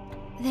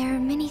there are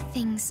many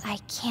things I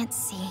can't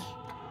see.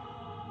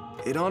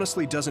 It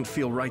honestly doesn't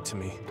feel right to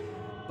me,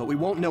 but we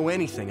won't know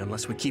anything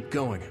unless we keep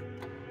going.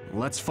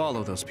 Let's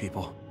follow those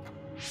people.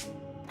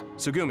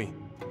 Tsugumi,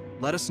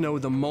 let us know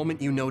the moment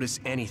you notice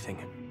anything.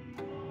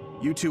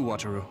 You too,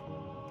 Wataru.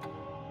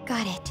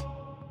 Got it.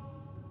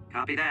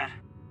 Copy that.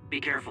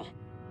 Be careful.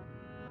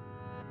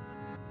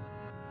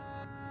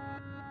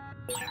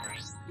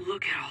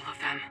 Look at all of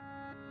them.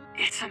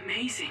 It's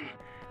amazing.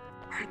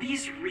 Are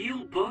these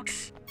real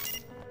books?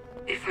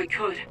 If I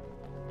could,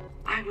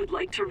 I would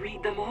like to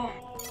read them all.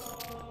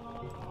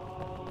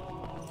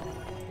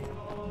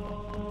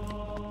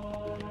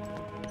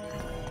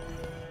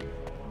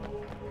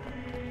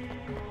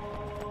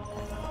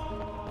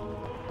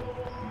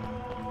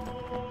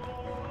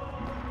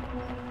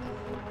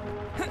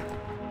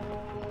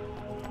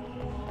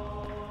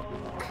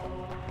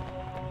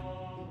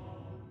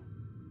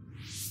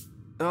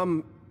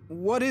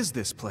 What is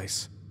this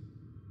place?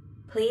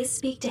 Please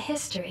speak to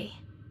history.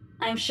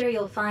 I'm sure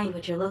you'll find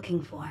what you're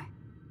looking for.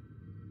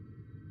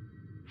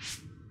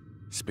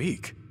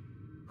 Speak?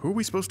 Who are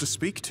we supposed to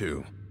speak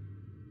to?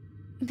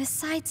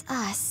 Besides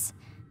us,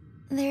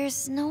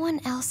 there's no one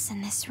else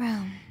in this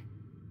room.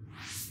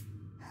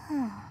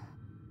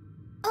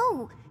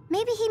 Oh,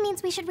 maybe he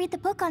means we should read the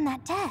book on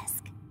that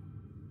desk.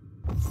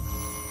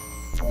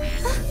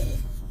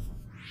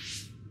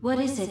 What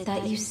is it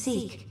that you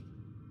seek?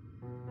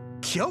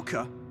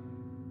 Kyoka?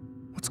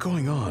 What's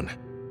going on?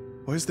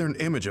 Why is there an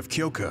image of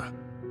Kyoka?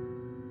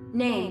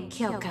 Name,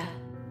 Kyoka.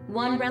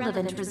 One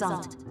relevant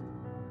result.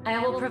 I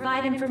will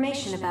provide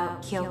information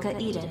about Kyoka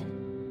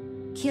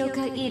Eden.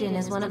 Kyoka Eden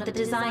is one of the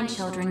design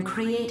children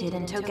created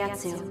in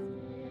Togetsu.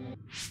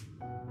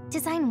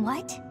 Design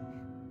what?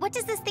 What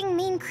does this thing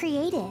mean,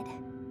 created?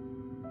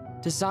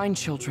 Design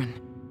children.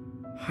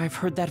 I've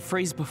heard that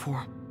phrase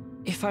before.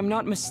 If I'm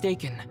not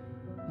mistaken,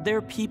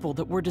 they're people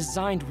that were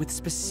designed with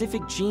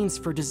specific genes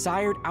for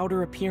desired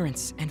outer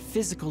appearance and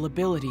physical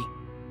ability.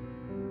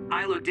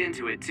 I looked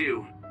into it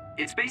too.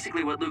 It's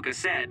basically what Luca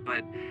said,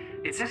 but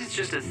it says it's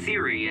just a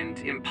theory and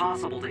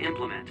impossible to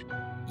implement.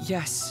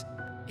 Yes,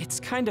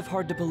 it's kind of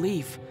hard to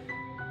believe.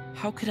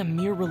 How could a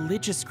mere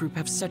religious group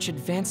have such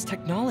advanced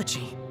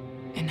technology?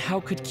 And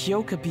how could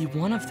Kyoka be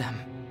one of them?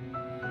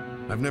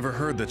 I've never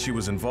heard that she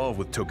was involved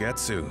with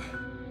Togetsu,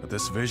 but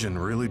this vision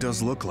really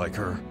does look like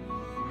her.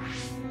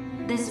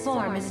 This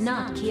form is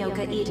not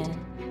Kyoka Eden.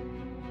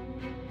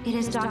 It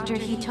is Dr.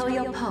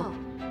 Hitoyo Pope,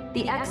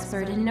 the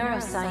expert in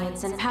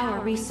neuroscience and power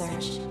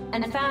research,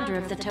 and founder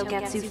of the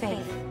Togetsu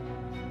faith.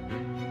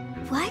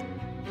 What?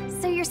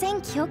 So you're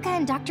saying Kyoka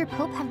and Dr.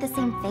 Pope have the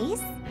same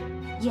face?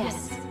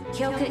 Yes,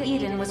 Kyoka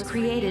Eden was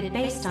created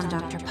based on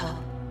Dr. Pope.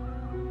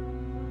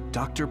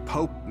 Dr.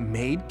 Pope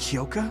made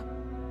Kyoka?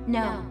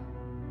 No.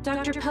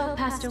 Dr. Pope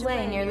passed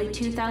away nearly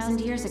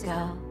 2,000 years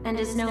ago and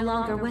is no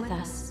longer with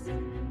us.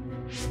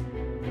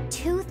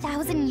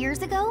 2,000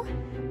 years ago?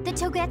 The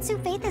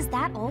Togetsu faith is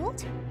that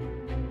old?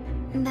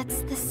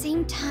 That's the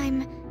same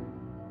time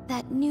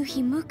that New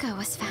Himuka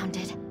was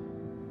founded.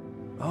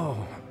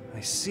 Oh,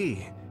 I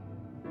see.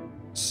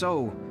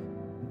 So,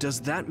 does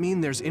that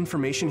mean there's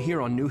information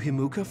here on New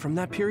Himuka from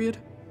that period?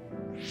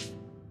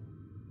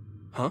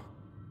 Huh?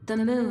 The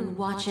moon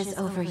watches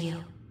over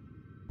you.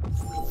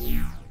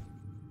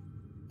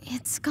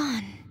 It's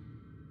gone.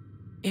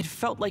 It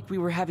felt like we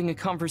were having a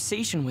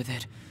conversation with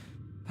it,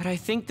 but I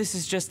think this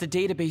is just a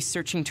database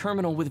searching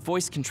terminal with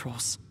voice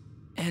controls.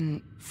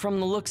 And from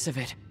the looks of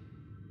it,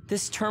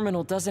 this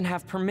terminal doesn't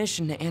have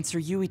permission to answer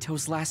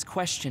Yuito's last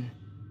question.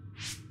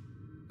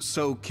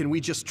 So, can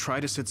we just try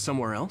to sit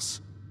somewhere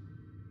else?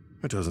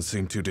 It doesn't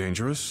seem too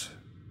dangerous.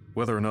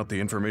 Whether or not the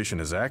information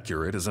is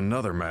accurate is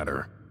another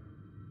matter.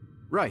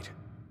 Right.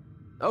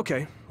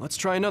 Okay, let's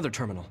try another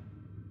terminal.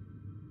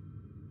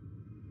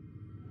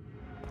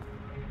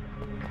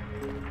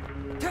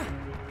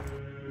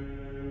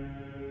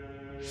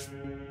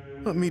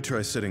 Let me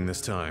try sitting this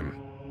time.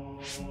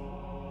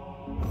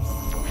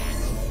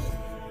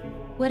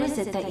 What is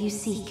it that you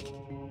seek?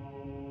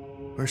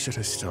 Where should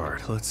I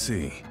start? Let's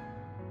see.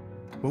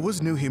 What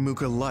was New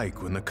Himuka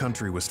like when the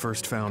country was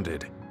first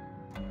founded?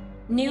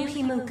 New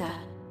Himuka.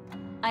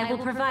 I will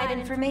provide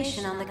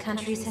information on the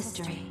country's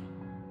history.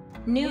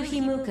 New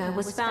Himuka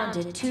was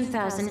founded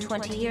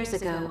 2,020 years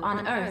ago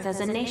on Earth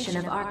as a nation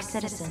of Ark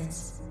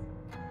citizens.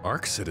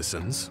 Ark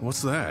citizens?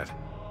 What's that?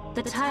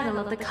 The title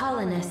of the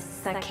colonists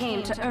that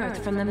came to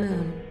Earth from the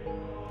moon.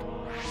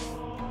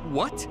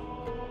 What?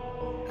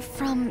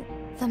 From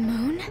the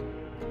moon?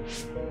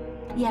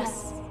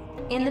 Yes.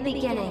 In the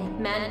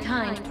beginning,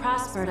 mankind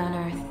prospered on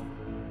Earth.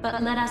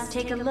 But let us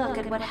take a look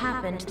at what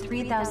happened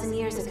 3,000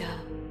 years ago.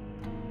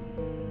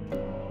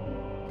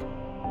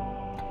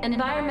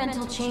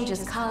 Environmental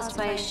changes caused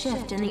by a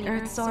shift in the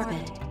Earth's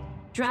orbit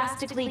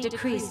drastically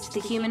decreased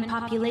the human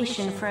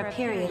population for a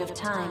period of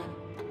time.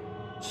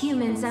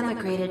 Humans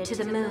emigrated to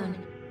the moon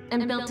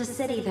and built a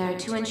city there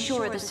to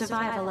ensure the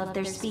survival of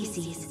their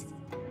species.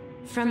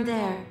 From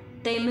there,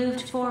 they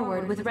moved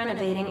forward with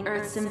renovating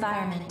Earth's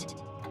environment.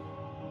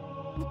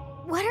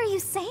 What are you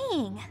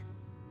saying?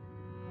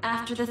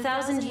 After the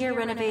 1,000-year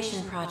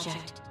renovation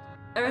project,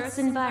 Earth's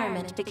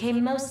environment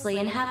became mostly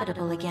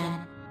inhabitable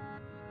again.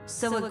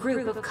 So a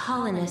group of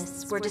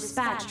colonists were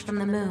dispatched from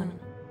the moon.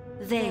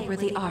 They were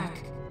the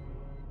Ark.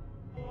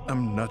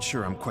 I'm not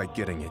sure I'm quite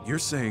getting it. You're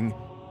saying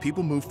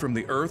people moved from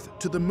the Earth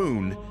to the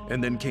moon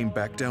and then came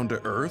back down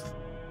to Earth?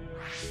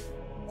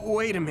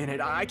 Wait a minute,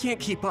 I can't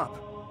keep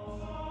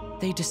up.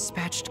 They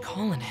dispatched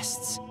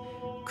colonists.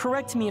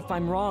 Correct me if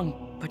I'm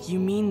wrong, but you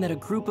mean that a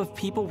group of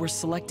people were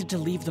selected to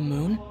leave the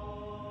moon?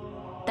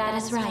 That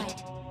is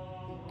right.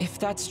 If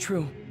that's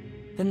true,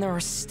 then there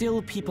are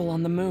still people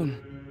on the moon,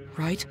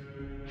 right?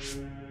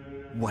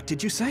 What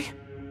did you say?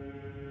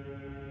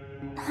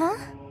 Huh?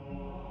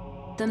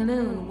 The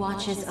moon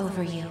watches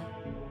over you.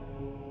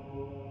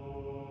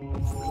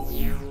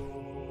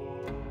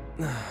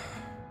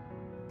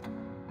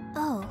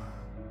 Oh.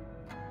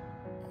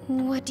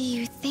 What do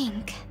you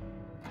think?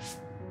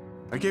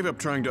 I gave up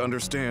trying to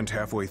understand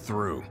halfway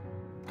through.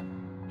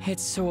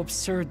 It's so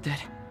absurd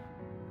that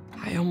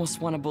I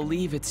almost want to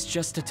believe it's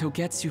just a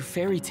Togetsu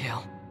fairy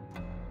tale.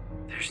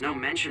 There's no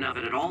mention of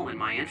it at all in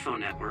my info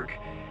network.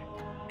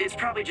 It's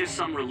probably just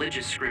some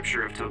religious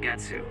scripture of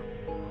Togetsu.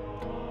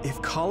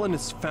 If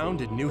colonists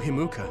founded New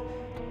Himuka,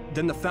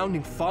 then the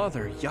founding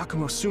father,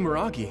 Yakumo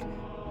Sumeragi,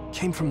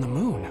 came from the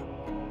moon.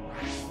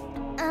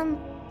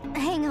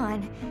 Hang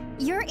on.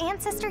 Your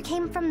ancestor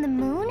came from the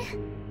moon?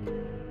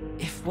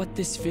 If what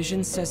this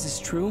vision says is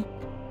true,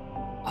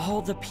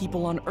 all the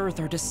people on Earth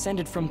are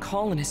descended from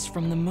colonists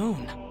from the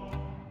moon.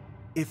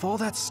 If all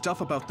that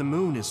stuff about the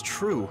moon is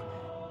true,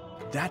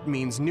 that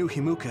means New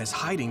Himuka is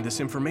hiding this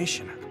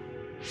information.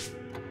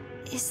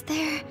 Is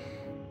there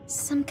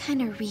some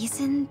kind of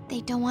reason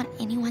they don't want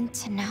anyone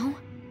to know?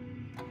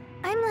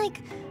 I'm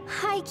like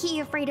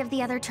high-key afraid of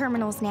the other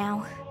terminals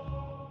now.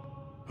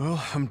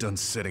 Well, I'm done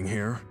sitting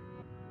here.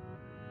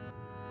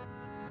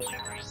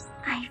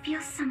 I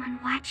feel someone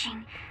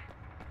watching.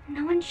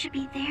 No one should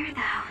be there,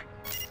 though.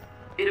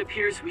 It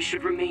appears we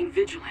should remain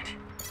vigilant.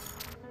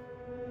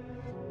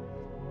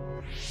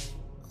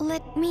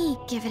 Let me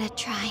give it a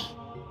try.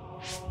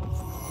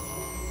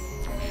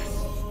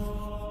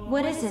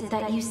 What is it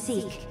that you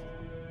seek?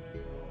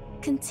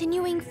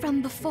 Continuing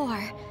from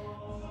before,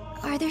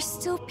 are there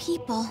still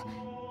people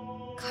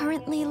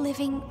currently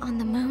living on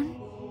the moon?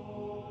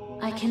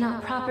 I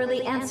cannot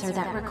properly answer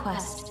that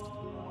request.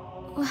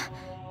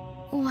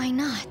 Why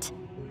not?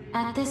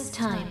 At this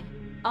time,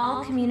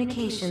 all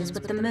communications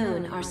with the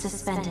moon are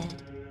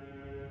suspended.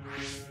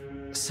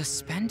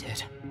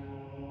 Suspended?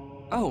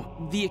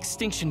 Oh, the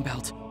extinction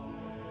belt.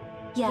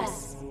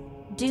 Yes.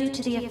 Due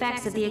to the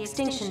effects of the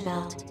extinction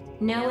belt,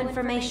 no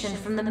information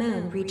from the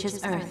moon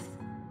reaches Earth.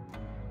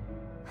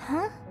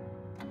 Huh?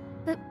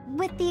 But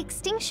with the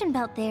extinction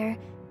belt there,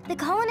 the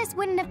colonists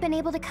wouldn't have been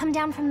able to come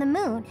down from the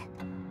moon.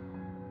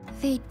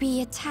 They'd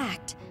be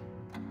attacked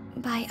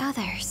by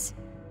others.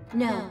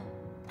 No.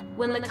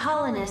 When the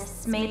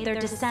colonists made their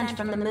descent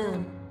from the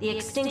moon, the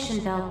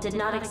extinction belt did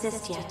not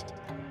exist yet.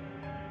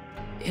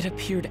 It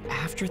appeared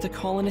after the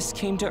colonists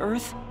came to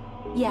Earth?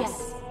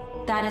 Yes,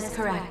 that is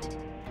correct.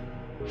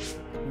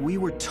 We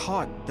were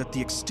taught that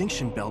the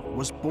extinction belt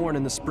was born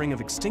in the spring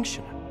of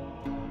extinction.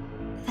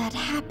 That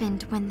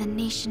happened when the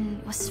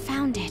nation was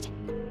founded.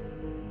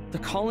 The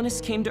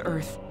colonists came to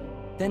Earth,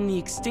 then the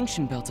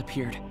extinction belt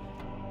appeared,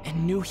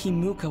 and New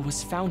Himuka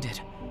was founded.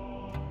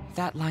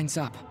 That lines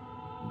up.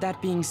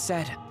 That being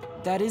said,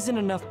 that isn't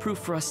enough proof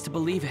for us to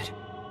believe it.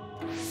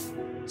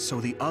 So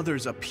the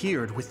others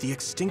appeared with the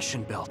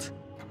extinction belt.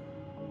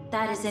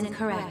 That is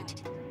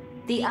incorrect.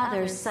 The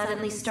others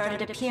suddenly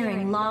started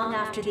appearing long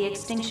after the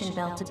extinction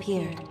belt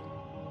appeared.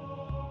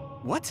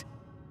 What?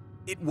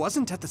 It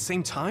wasn't at the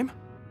same time?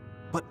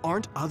 But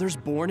aren't others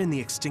born in the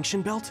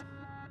extinction belt?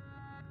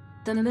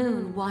 The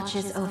moon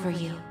watches over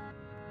you.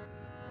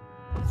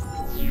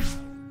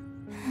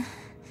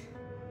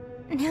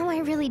 Now I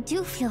really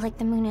do feel like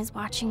the moon is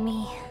watching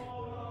me.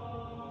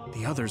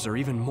 The others are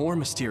even more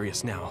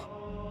mysterious now.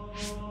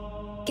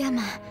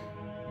 Gemma,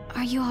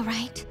 are you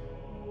alright?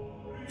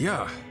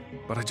 Yeah,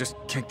 but I just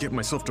can't get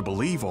myself to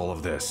believe all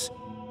of this.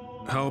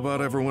 How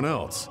about everyone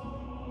else?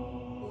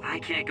 I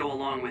can't go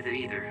along with it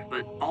either,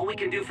 but all we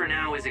can do for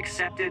now is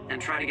accept it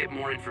and try to get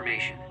more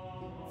information.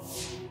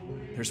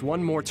 There's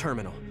one more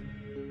terminal.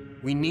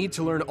 We need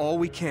to learn all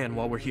we can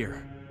while we're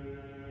here.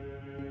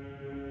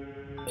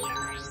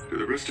 Do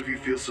the rest of you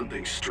feel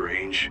something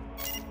strange?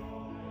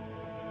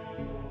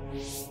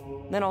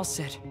 Then I'll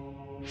sit.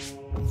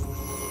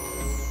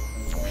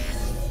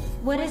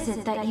 What is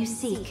it that you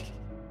seek?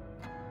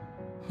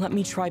 Let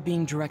me try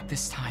being direct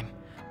this time.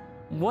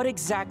 What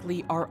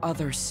exactly are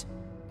others?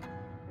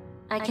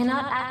 I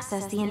cannot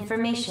access the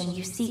information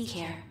you seek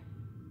here.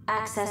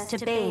 Access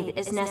to Babe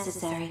is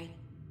necessary.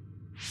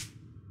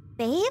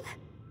 Babe?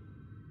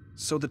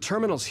 So the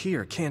terminals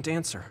here can't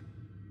answer.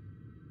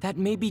 That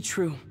may be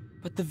true,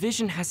 but the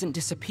vision hasn't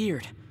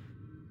disappeared.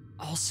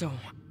 Also,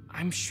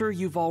 I'm sure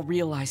you've all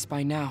realized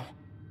by now.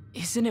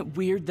 Isn't it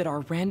weird that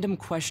our random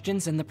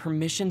questions and the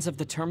permissions of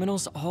the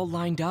terminals all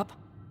lined up?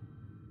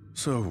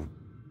 So,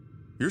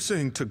 you're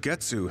saying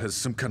Togetsu has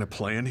some kind of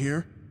plan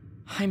here?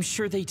 I'm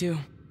sure they do,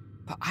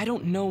 but I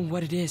don't know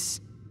what it is.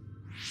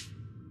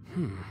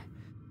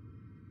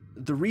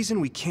 The reason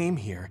we came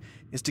here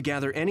is to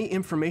gather any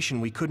information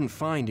we couldn't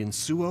find in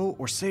Suo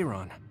or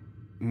Seiran.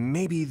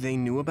 Maybe they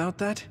knew about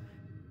that?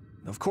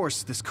 Of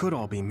course, this could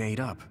all be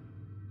made up.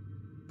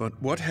 But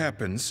what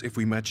happens if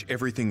we match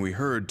everything we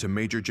heard to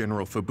Major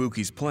General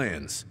Fubuki's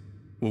plans?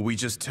 Will we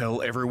just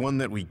tell everyone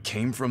that we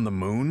came from the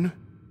moon?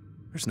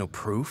 There's no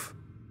proof.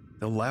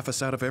 They'll laugh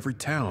us out of every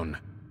town.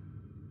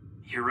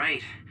 You're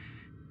right.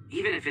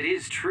 Even if it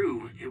is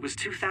true, it was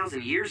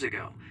 2,000 years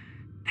ago.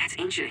 That's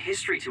ancient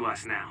history to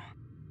us now.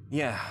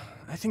 Yeah,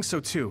 I think so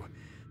too.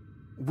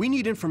 We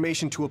need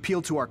information to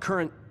appeal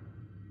to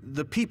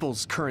the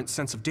people's current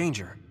sense of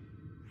danger.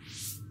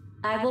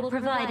 I will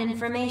provide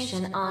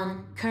information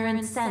on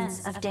current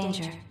sense of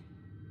danger.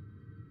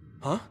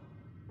 Huh?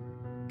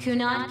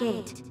 Kunad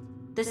Gate,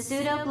 the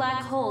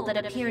pseudo-black hole that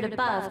appeared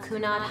above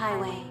Kunad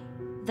Highway.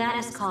 That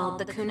is called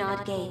the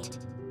Kunad Gate.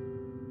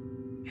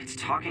 It's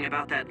talking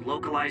about that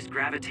localized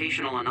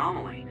gravitational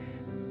anomaly.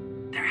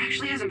 There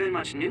actually hasn't been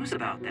much news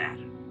about that.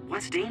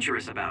 What's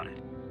dangerous about it?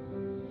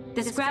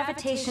 This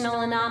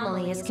gravitational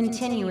anomaly is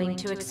continuing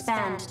to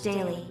expand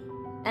daily,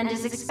 and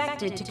is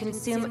expected to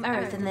consume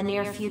Earth in the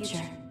near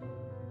future.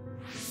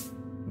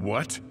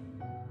 What?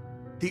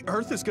 The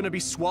Earth is gonna be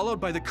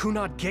swallowed by the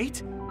Kunad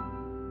Gate?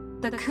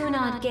 The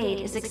Kunad Gate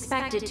is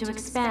expected to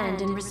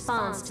expand in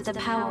response to the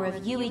power of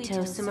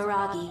Yuito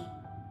Sumeragi.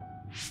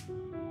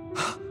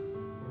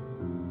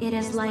 It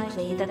is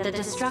likely that the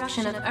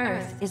destruction of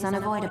Earth is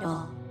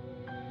unavoidable.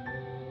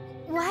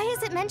 Why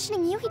is it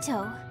mentioning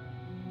Yuito?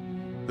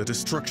 The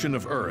destruction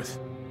of Earth?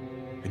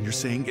 And you're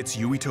saying it's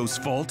Yuito's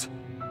fault?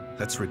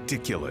 That's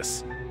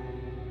ridiculous.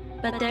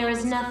 But there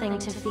is nothing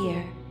to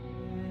fear.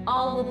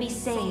 All will be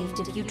saved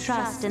if you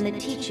trust in the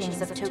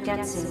teachings of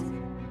Togetsu.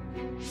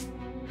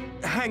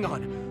 Hang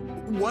on.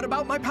 What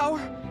about my power?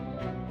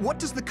 What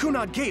does the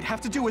Kunad Gate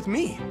have to do with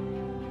me?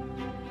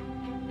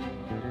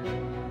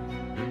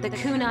 The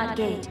Kunad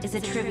Gate is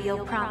a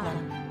trivial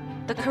problem.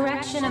 The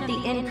correction of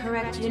the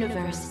incorrect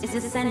universe is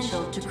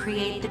essential to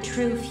create the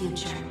true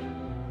future.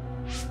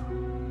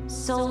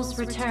 Souls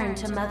return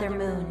to Mother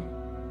Moon.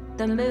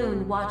 The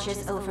moon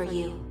watches over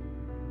you.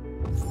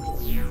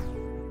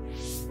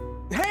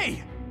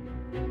 Hey!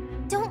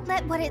 Don't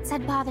let what it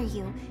said bother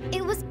you.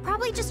 It was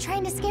probably just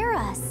trying to scare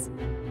us.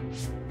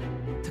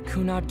 The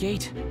Kunad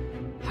Gate.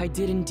 I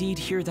did indeed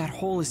hear that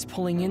hole is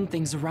pulling in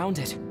things around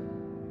it.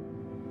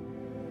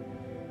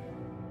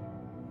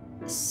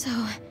 So,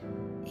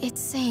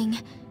 it's saying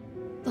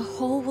the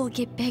hole will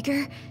get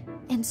bigger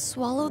and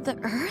swallow the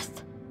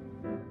Earth?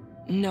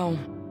 No,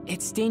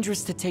 it's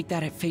dangerous to take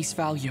that at face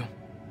value.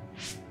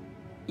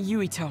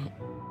 Yuito,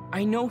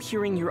 I know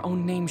hearing your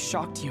own name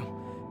shocked you,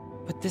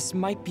 but this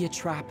might be a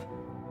trap.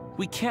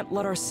 We can't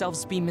let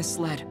ourselves be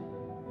misled.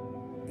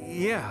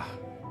 Yeah,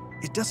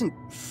 it doesn't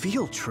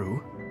feel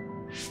true.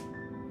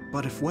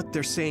 But if what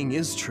they're saying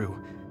is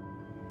true,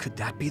 could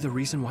that be the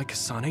reason why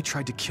Kasane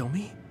tried to kill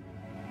me?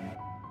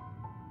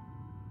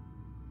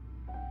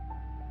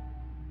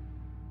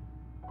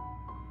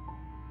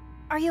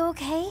 Are you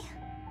okay?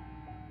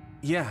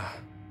 Yeah.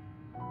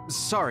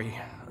 Sorry,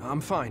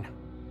 I'm fine.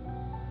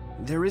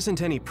 There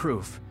isn't any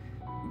proof,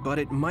 but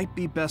it might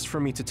be best for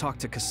me to talk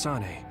to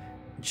Kasane,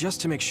 just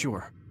to make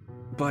sure.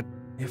 But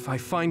if I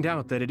find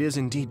out that it is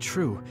indeed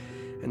true,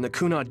 and the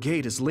Kunad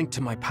Gate is linked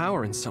to my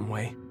power in some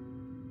way,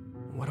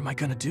 what am I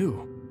gonna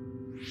do?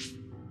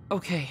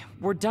 Okay,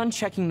 we're done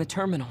checking the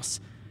terminals.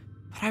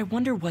 But I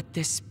wonder what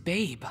this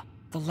Babe,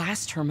 the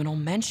last terminal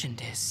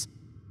mentioned, is.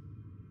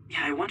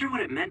 Yeah, I wonder what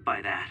it meant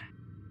by that.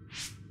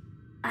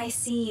 I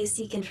see you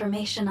seek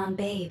information on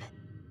Babe.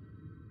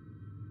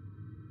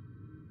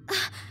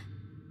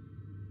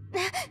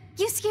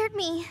 You scared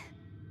me.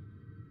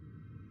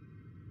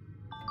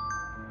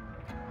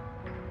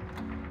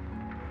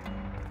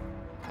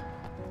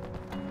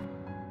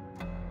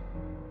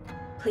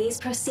 Please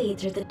proceed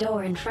through the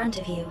door in front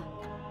of you.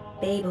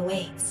 Babe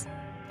awaits.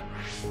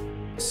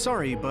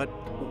 Sorry, but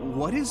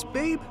what is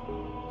Babe?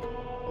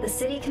 The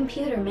city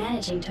computer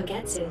managing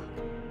Togetsu.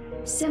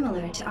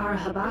 Similar to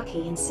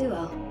Arahabaki and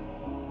Suo.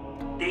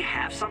 They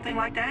have something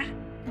like that?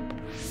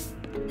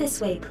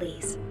 This way,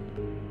 please.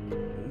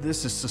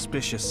 This is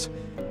suspicious,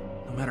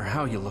 no matter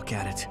how you look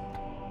at it.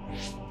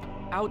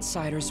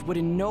 Outsiders would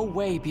in no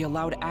way be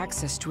allowed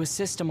access to a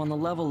system on the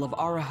level of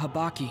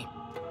Arahabaki.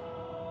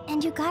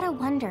 And you gotta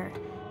wonder,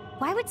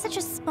 why would such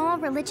a small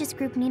religious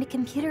group need a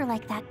computer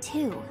like that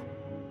too?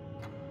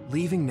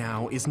 Leaving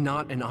now is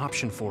not an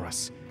option for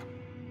us.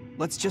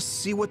 Let's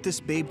just see what this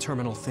Babe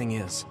terminal thing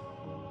is.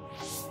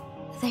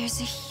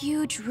 There's a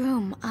huge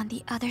room on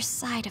the other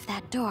side of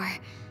that door.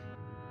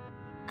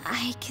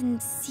 I can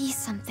see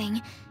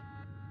something.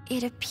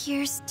 It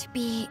appears to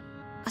be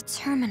a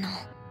terminal.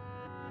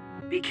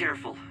 Be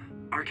careful.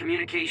 Our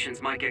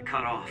communications might get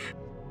cut off.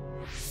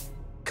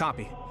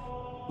 Copy.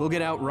 We'll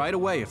get out right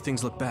away if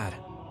things look bad.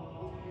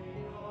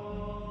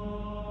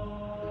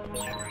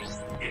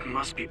 It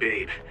must be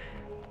Babe.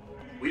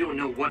 We don't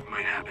know what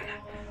might happen.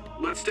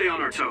 Let's stay on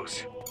our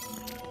toes.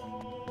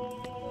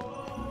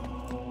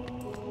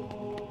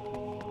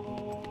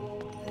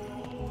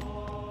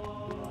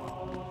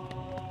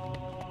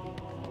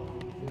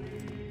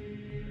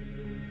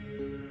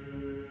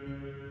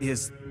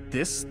 Is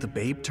this the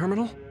Babe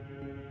terminal?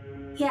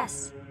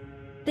 Yes.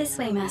 This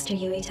way, Master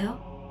Yuito.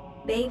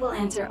 Babe will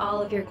answer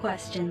all of your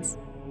questions.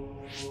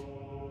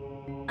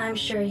 I'm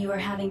sure you are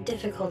having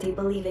difficulty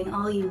believing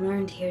all you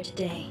learned here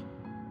today.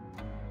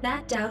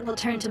 That doubt will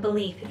turn to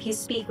belief if you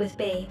speak with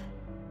Babe.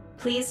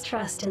 Please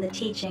trust in the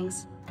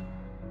teachings.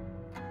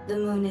 The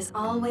moon is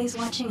always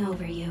watching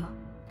over you.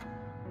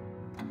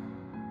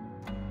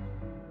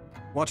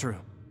 Wataru,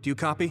 do you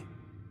copy?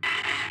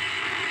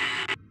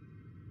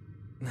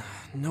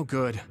 No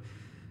good.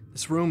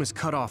 This room is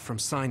cut off from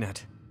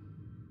Cynet.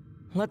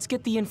 Let's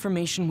get the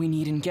information we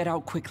need and get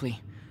out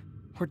quickly.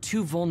 We're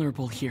too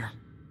vulnerable here.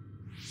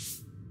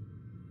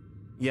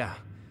 Yeah.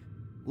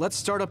 Let's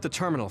start up the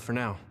terminal for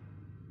now.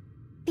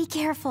 Be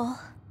careful.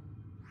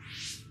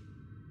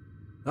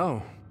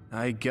 Oh,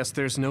 I guess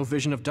there's no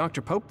vision of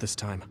Dr. Pope this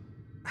time.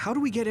 How do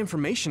we get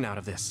information out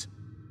of this?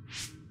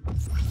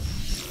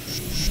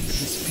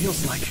 This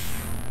feels like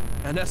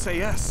an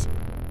SAS.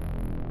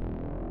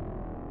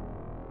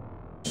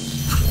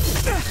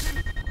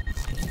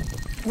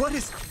 What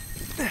is...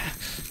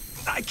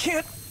 I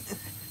can't...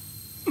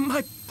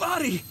 My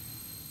body...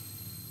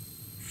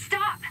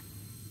 Stop!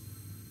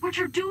 What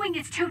you're doing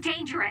is too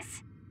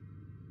dangerous.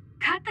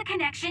 Cut the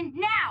connection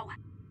now!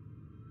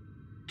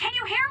 Can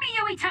you hear me,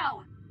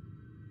 Yuito?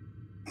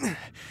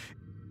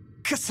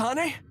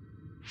 Kasane?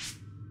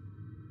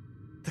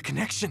 The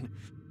connection...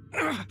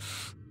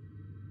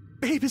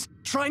 Babe is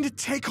trying to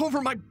take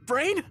over my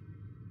brain?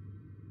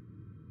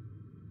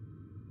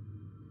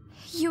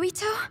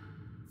 Yuito?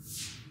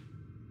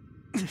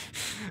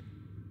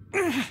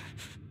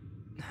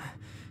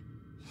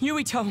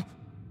 Yuito!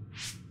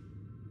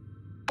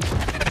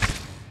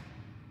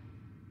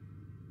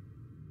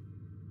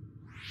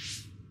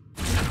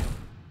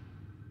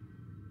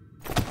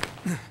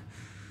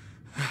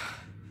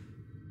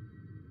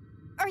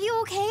 Are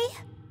you okay?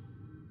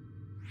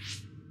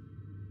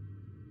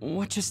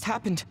 What just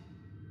happened?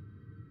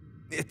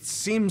 It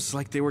seems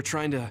like they were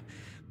trying to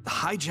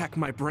hijack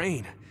my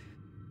brain.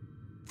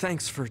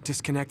 Thanks for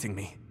disconnecting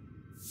me.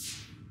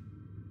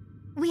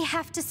 We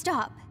have to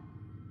stop.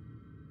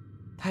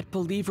 That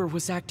believer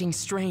was acting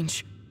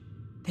strange.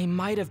 They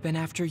might have been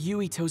after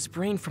Yuito's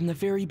brain from the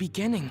very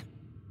beginning.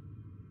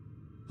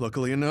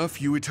 Luckily enough,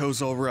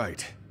 Yuito's all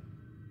right.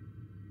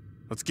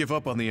 Let's give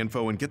up on the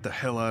info and get the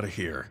hell out of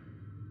here.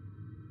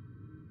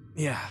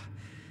 Yeah.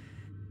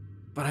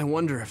 But I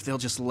wonder if they'll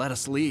just let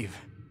us leave.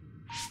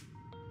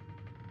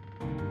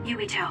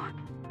 Yuito,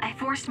 I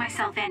forced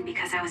myself in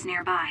because I was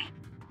nearby.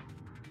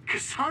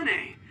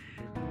 Kasane!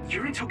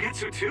 You're in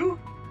Togetsu too?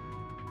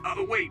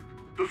 Wait,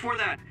 before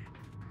that,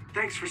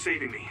 thanks for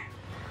saving me.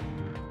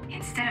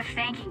 Instead of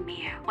thanking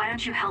me, why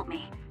don't you help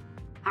me?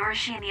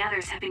 Arashi and the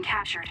others have been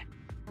captured.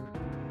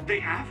 They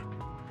have?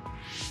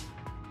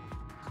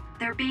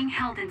 They're being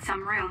held in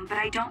some room, but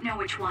I don't know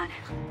which one.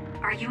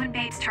 Are you in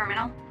Babe's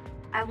terminal?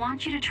 I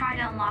want you to try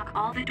to unlock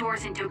all the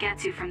doors in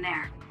Togetsu from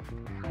there.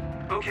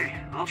 Okay,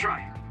 I'll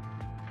try.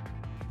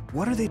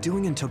 What are they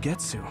doing in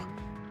Togetsu?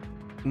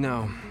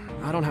 No,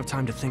 I don't have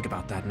time to think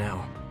about that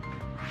now.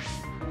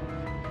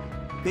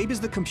 Babe is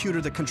the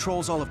computer that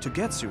controls all of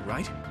Togetsu,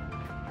 right?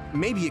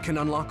 Maybe it can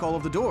unlock all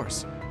of the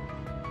doors.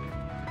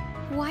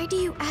 Why do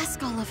you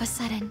ask all of a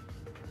sudden?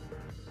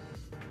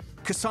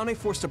 Kasane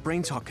forced a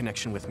brain talk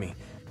connection with me.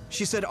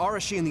 She said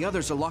Arashi and the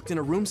others are locked in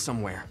a room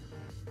somewhere.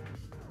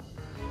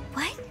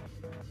 What?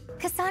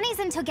 Kasane's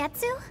in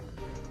Togetsu?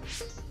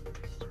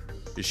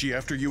 Is she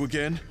after you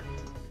again?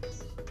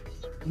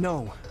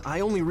 No,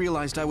 I only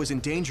realized I was in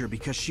danger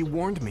because she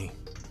warned me.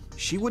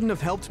 She wouldn't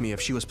have helped me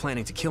if she was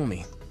planning to kill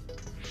me.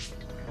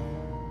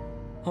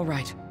 All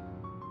right.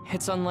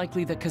 It's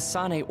unlikely that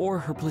Kasane or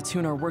her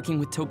platoon are working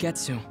with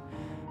Togetsu.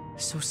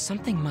 So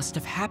something must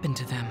have happened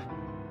to them.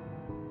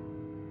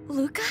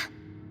 Luca?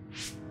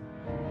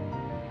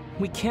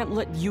 We can't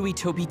let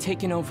Yuito be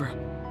taken over.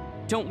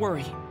 Don't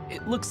worry.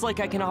 It looks like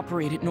I can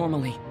operate it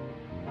normally.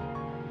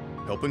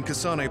 Helping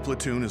Kasane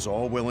platoon is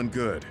all well and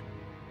good,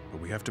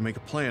 but we have to make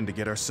a plan to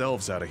get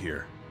ourselves out of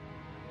here.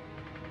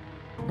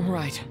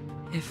 Right.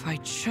 If I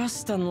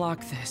just unlock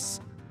this...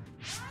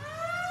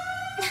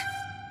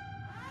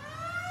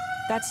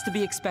 That's to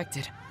be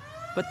expected,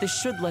 but this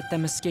should let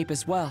them escape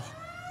as well.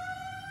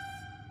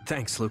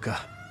 Thanks, Luca.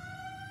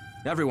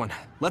 Everyone,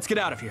 let's get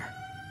out of here.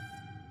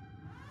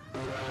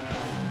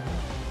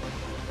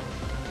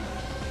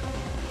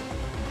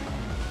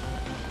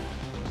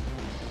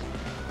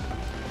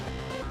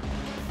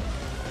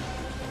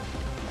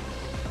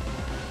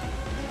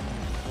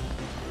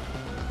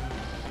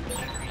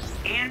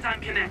 And I'm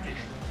connected.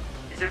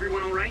 Is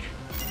everyone all right?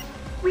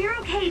 We're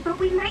okay, but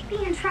we might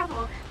be in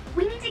trouble.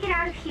 We need to get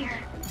out of here.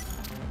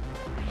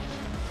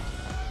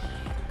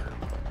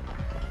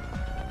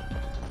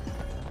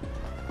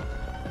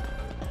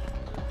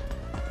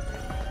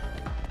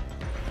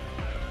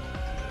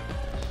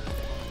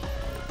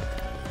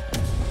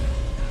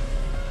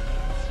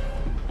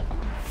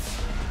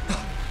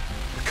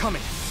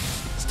 Coming.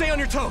 Stay on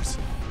your toes.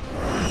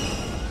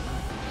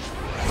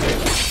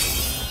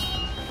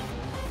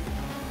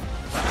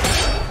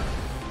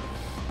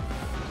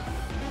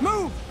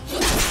 Move!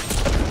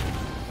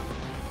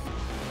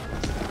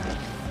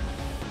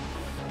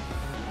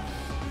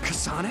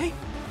 Kasane?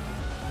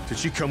 Did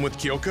she come with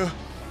Kyoka?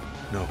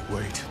 No,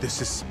 wait,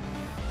 this is...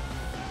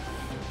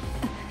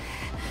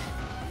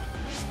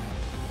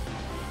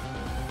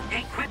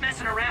 Hey, quit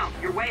messing around.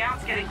 Your way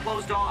out's getting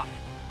closed off.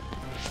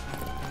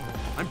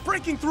 I'm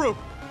breaking through!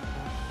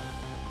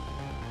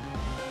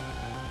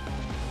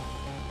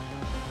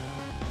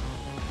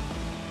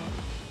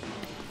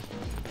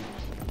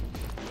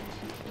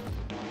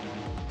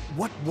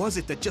 What was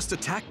it that just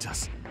attacked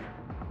us?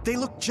 They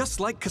look just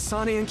like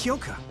Kasane and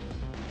Kyoka.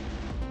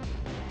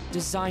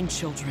 Design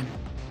children.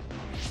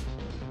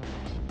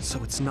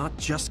 So it's not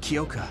just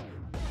Kyoka.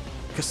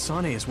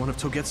 Kasane is one of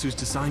Togetsu's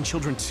design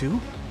children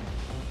too?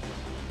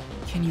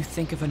 Can you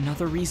think of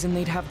another reason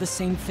they'd have the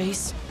same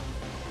face?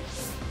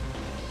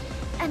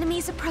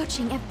 Enemies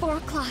approaching at 4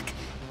 o'clock.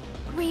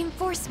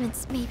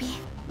 Reinforcements, maybe.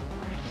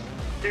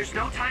 There's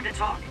no time to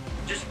talk.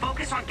 Just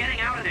focus on getting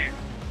out of there.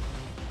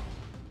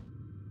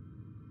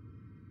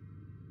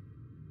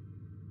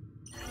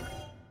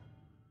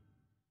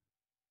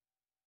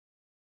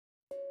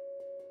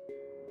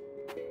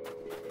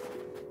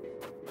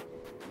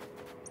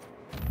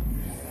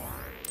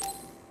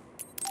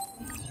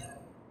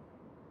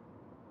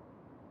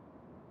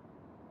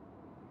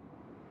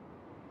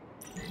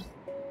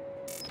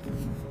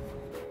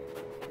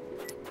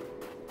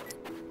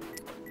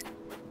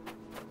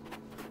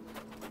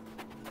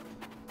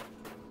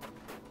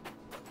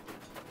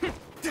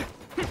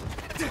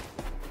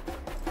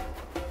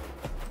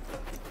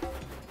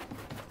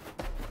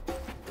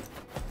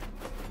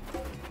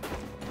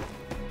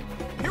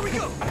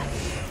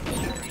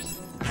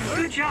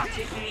 Good job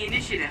taking the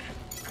initiative.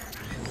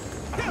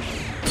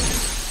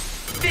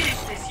 Finish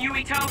this,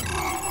 Yuito!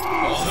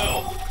 I'll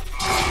help.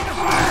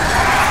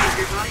 If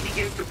your body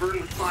begins to burn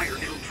with fire,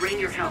 it'll drain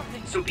your health,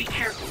 so be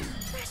careful.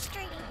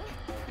 Frustrating.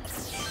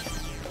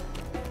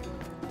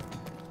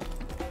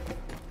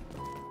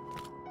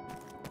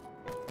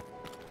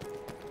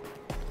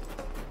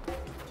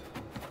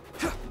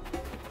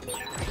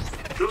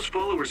 Those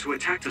followers who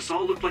attacked us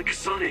all look like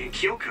Kasane and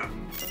Kyoka.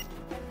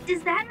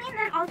 Does that mean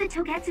that all the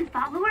Togetsu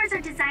followers are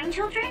design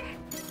children?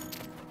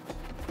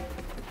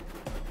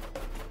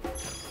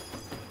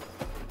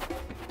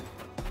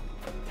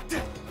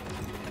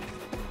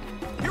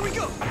 Here we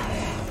go!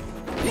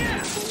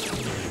 Yeah!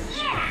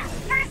 Yeah!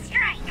 First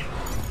strike!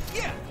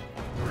 Yeah!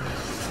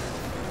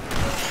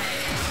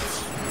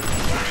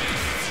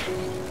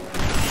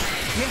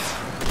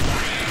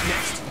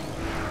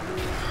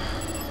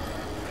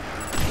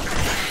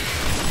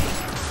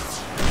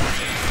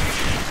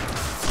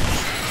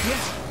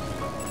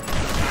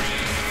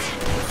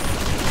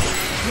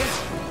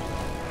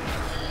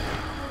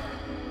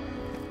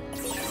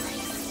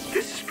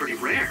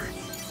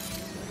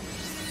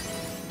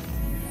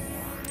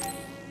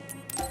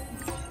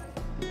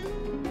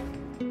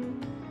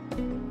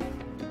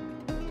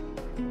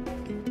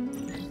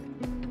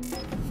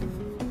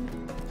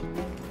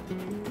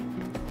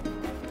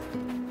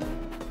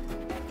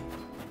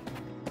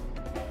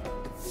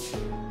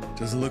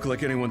 Doesn't look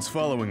like anyone's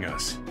following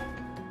us.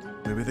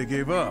 Maybe they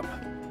gave up.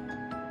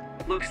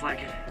 Looks like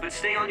it, but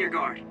stay on your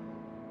guard.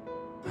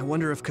 I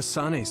wonder if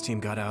Kasane's team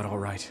got out all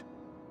right.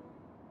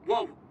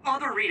 Whoa,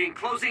 other reading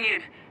closing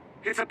in.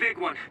 It's a big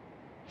one.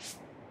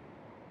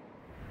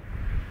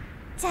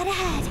 Dead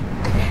ahead.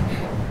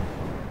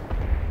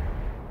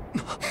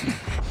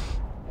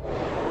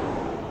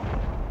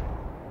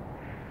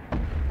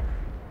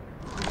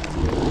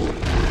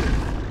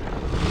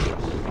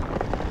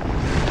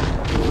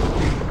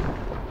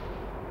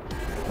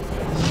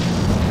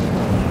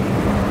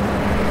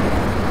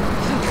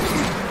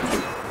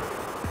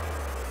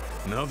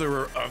 Now there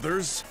are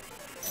others?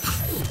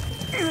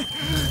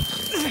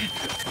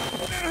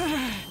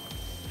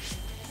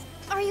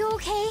 Are you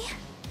okay?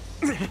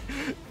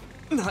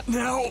 Not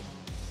now.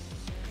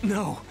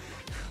 No.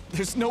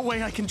 There's no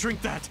way I can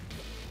drink that.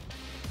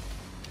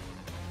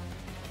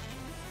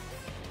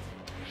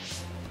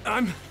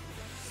 I'm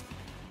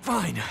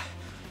fine.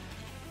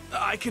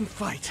 I can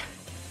fight.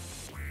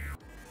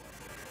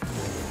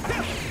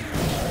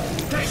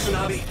 Thanks,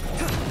 Tsunabi.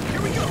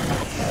 Here we go.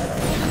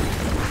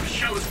 The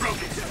shell is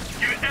broken.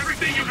 Give it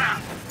everything you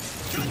have.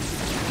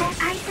 That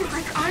ice is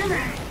like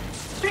armor.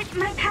 But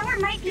my power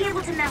might be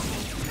able to melt it.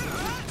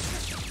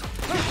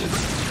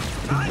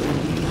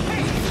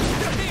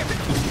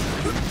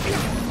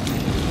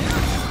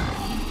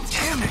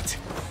 Damn it!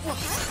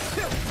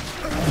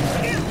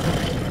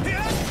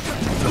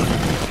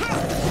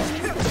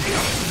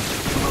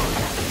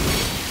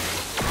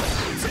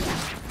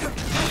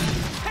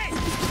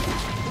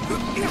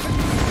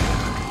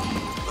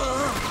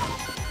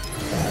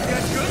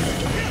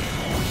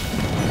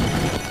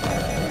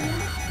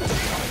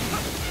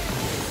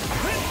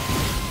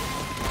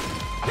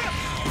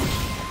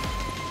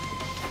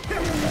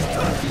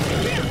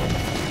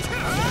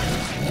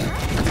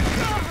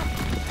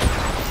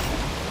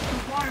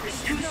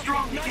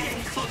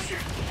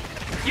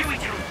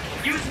 Yuito,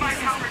 use my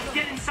power to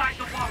get inside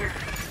the water.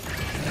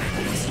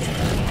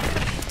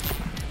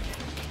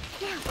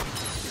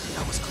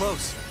 That was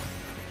close.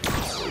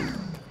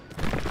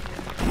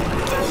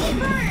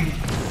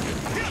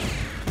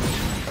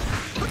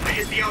 I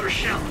hit the outer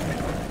shell.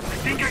 I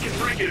think I can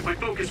break it if I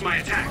focus my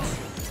attacks.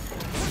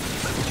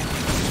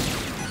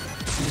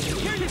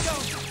 Here you go!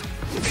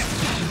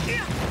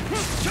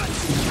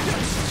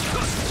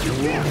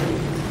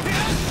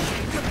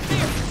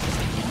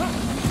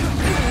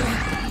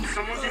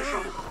 Someone's in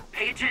trouble.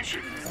 Pay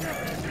attention.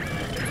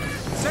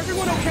 Is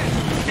everyone okay?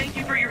 Thank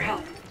you for your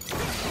help.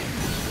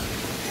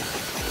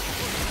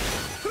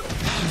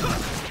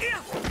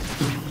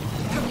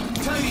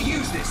 Time to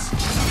use this.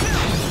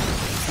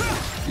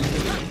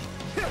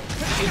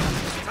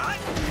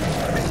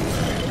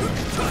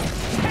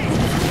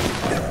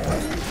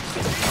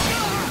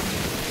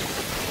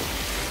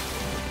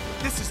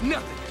 This is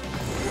nothing.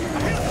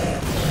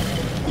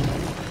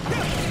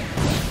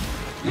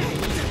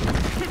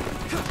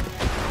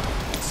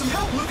 Some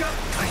help, Luca.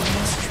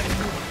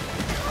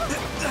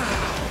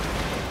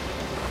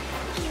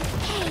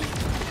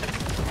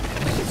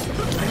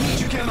 I need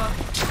you, Gemma.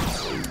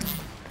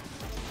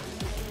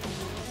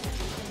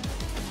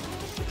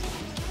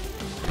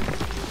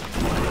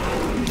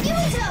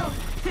 Yuito!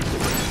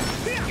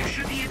 You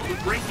should be able to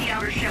break the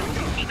outer shell.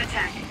 Keep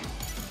attacking.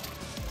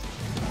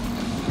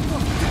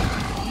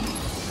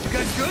 You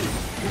guys good?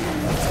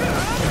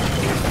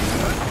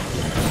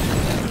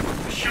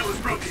 The shell is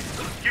broken.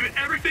 Give it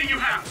everything you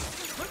have.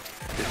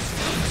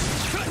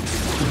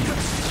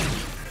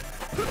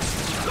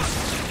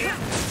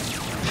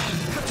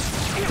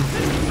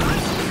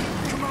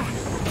 Come on.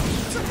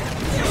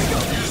 Here we go.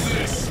 Use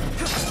this.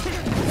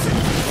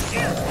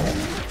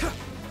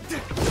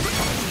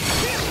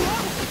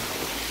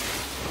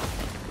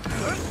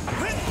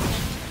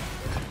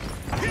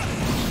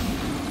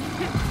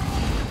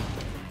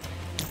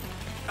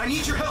 I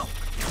need your help.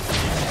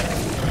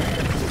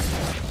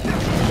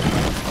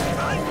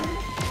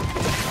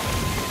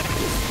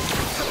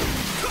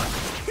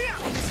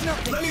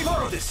 Let me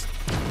borrow this.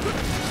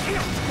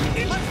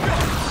 Let's go.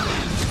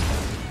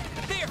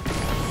 There!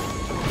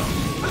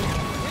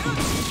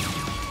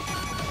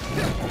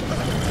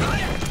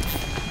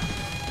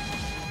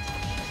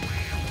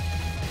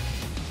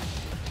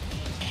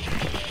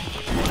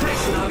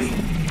 Thanks, Nabi.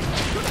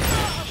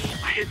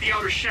 I hit the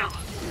outer shell.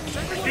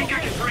 I think I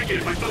can break it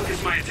if I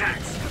focus my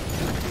attacks.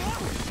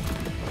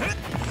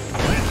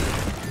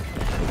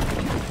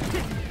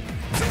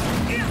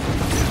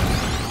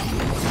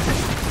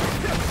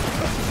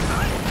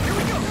 Here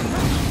we go.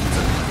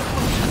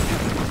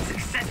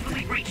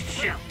 Successfully reached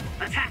shell.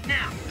 Attack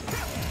now.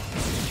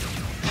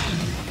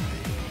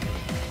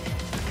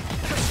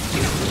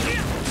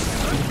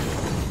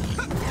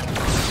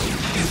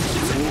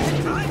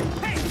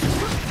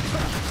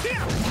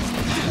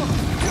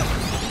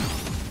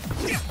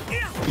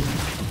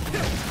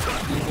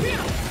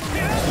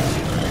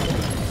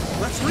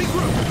 Let's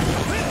regroup.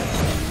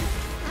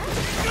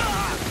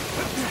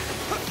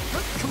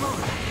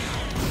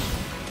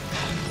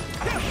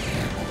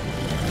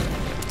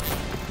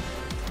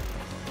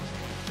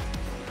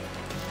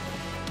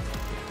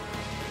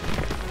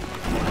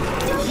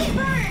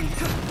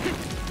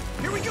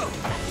 Here we go!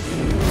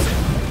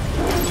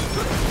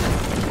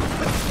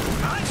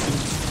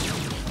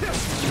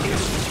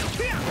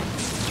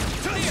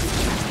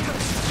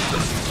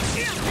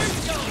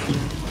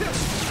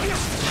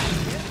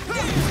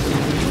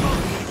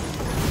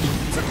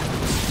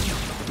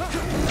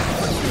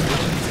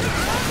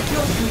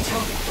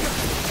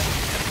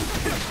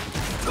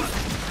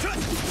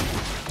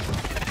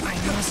 I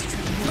must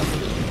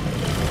remove.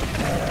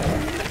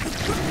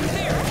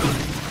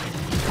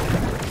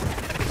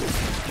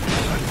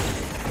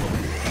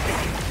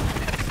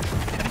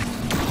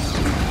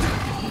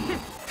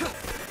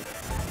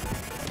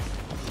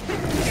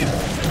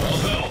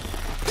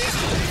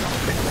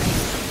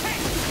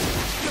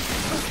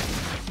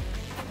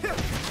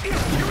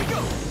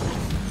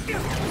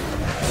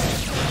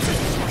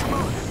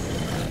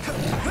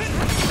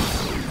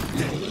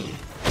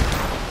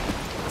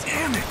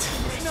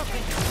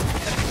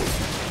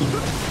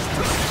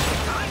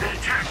 That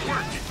attack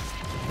worked!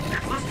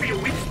 There must be a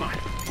weak spot.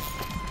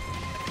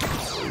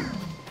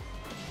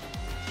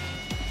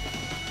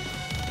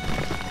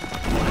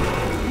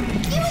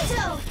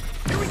 Yuito!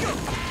 Here we go!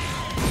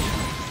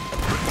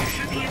 You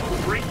should be able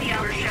to break the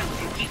outer shell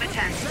if you keep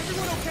attacking. Is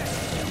everyone okay?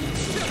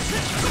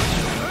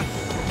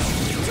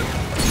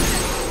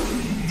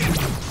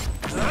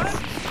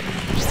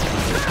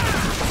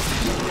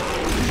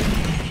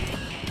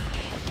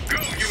 Go,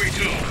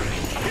 Yuito!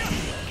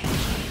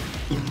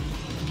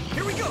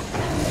 Here we go!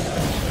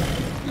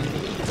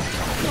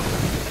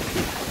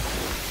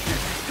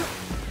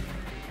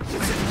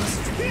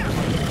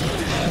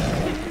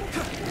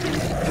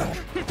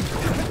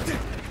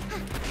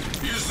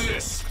 Use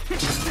this!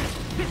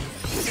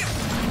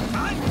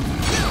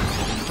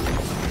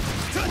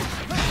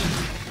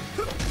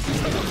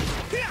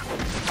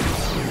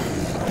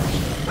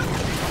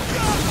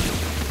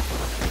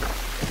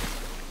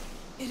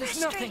 It is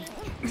nothing.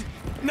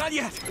 Not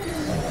yet!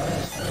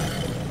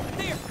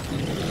 There.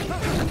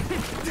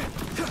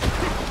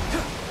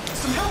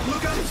 Some help,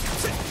 Luca!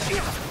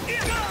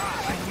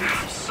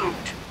 I'm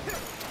soaked.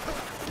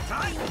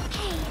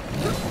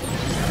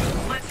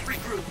 Let's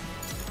regroup.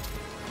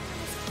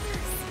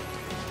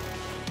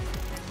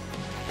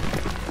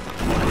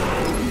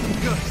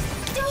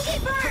 Don't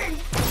get burned!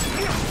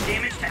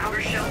 Damage to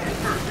outer shell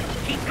confirmed.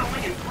 Keep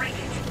going and break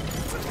it.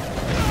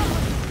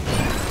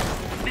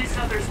 This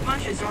other's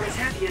punches are as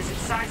heavy as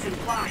its size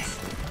implies.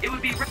 It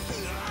would be... reckless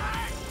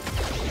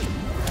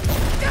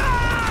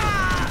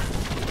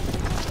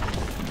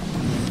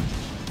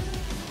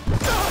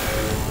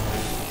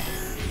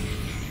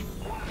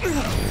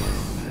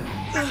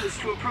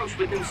to approach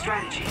with new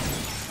strategies.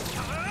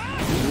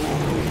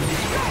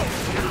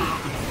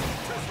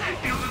 I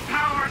feel the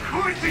power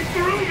coursing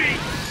through me!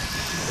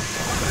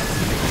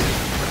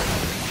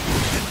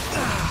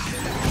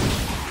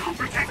 I'll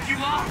protect you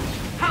all!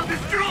 I'll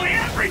destroy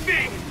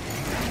everything!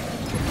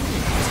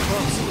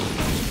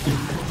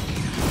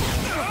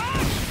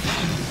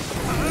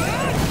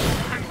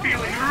 I'm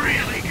feeling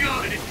really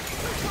good!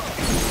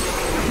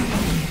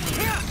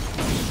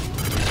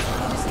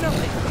 It's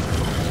nothing.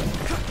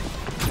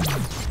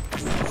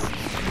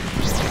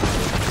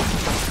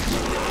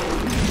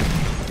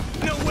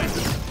 No way!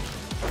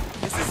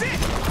 This is it!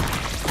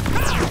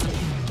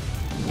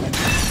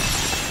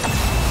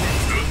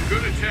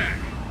 Good attack!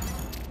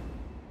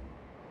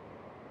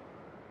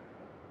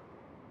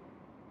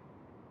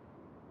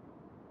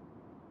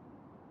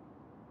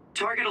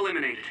 Target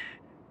eliminated.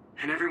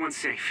 And everyone's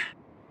safe.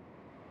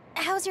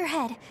 How's your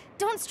head?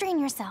 Don't strain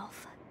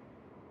yourself.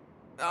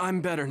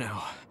 I'm better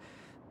now.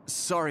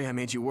 Sorry I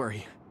made you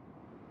worry.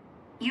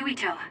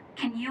 Yuito,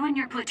 can you and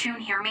your platoon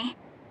hear me?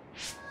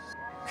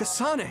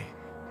 Kasane!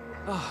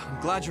 Oh, I'm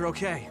glad you're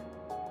okay.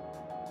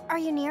 Are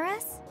you near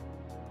us?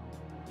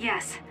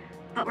 Yes,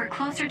 but we're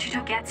closer to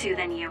Togetsu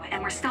than you,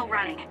 and we're still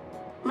running.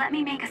 Let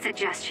me make a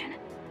suggestion.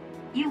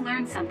 You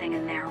learned something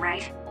in there,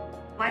 right?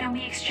 Why don't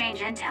we exchange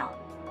intel?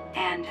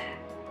 And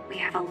we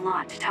have a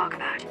lot to talk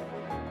about.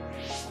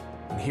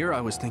 And here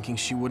I was thinking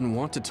she wouldn't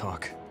want to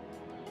talk.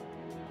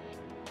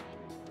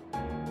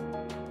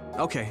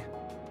 Okay.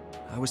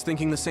 I was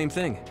thinking the same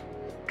thing.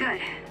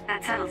 Good,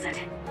 that settles it.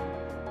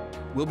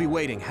 We'll be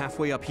waiting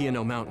halfway up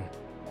Hiano Mountain.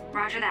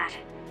 Roger that.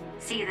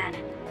 See you then.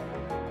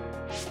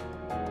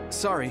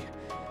 Sorry.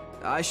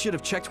 I should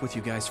have checked with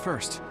you guys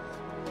first.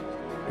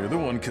 You're the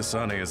one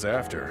Kasane is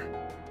after.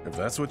 If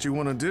that's what you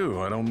want to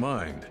do, I don't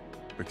mind.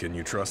 But can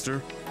you trust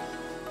her?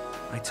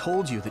 I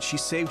told you that she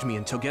saved me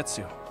in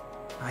Togetsu.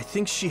 I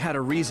think she had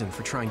a reason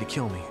for trying to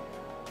kill me.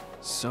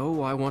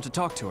 So I want to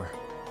talk to her.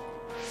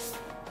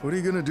 What are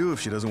you gonna do if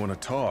she doesn't want to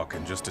talk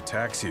and just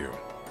attacks you?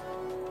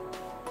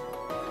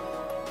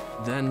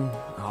 Then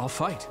I'll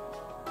fight.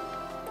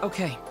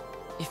 Okay,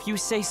 if you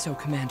say so,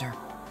 Commander.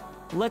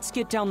 Let's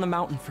get down the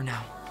mountain for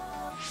now.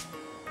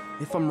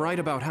 If I'm right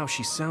about how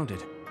she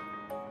sounded,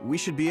 we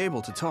should be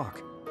able to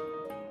talk.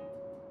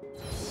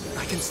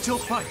 I can still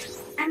fight.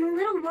 I'm a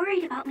little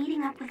worried about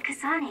meeting up with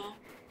Kasane.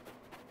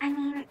 I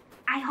mean,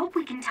 I hope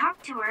we can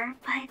talk to her,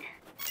 but...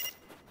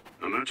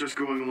 I'm not just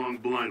going along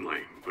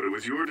blindly, but it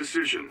was your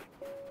decision.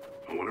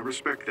 I want to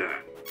respect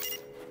that.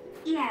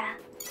 Yeah.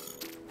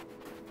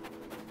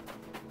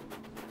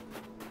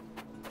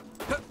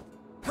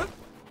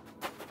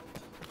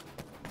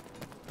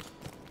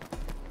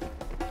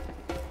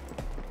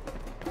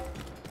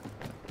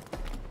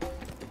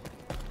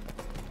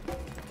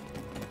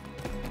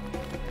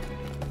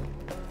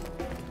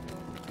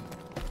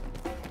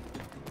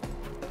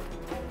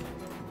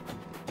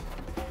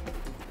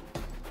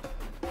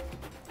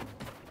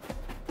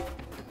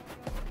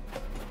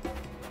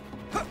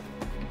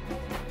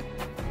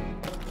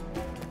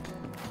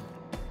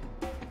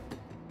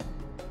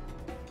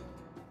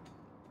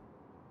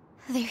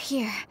 They're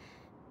here.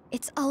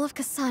 It's all of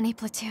Kasane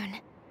platoon.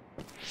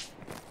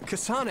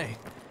 Kasane!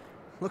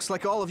 Looks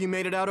like all of you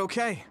made it out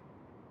okay.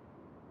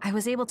 I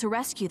was able to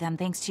rescue them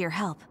thanks to your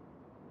help.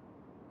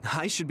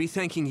 I should be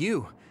thanking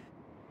you.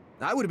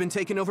 I would have been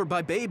taken over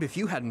by Babe if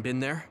you hadn't been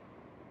there.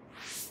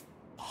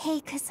 Hey,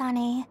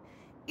 Kasane.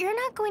 You're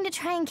not going to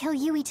try and kill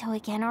Yuito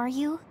again, are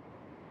you?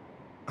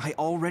 I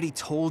already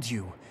told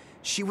you.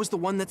 She was the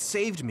one that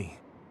saved me.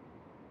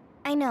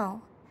 I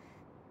know.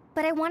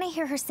 But I want to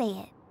hear her say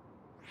it.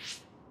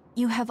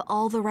 You have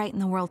all the right in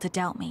the world to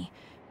doubt me.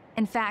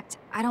 In fact,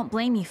 I don't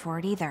blame you for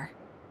it either.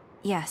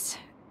 Yes,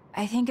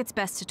 I think it's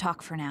best to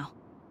talk for now.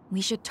 We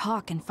should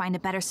talk and find a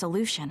better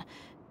solution,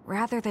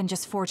 rather than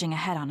just forging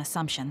ahead on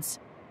assumptions.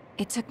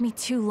 It took me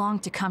too long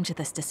to come to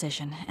this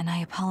decision, and I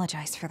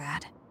apologize for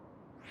that.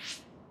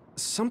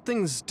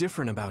 Something's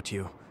different about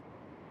you.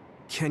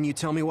 Can you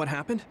tell me what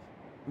happened?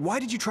 Why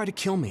did you try to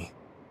kill me?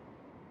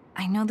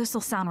 I know this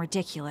will sound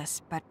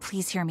ridiculous, but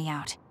please hear me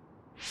out.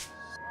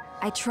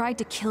 I tried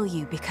to kill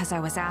you because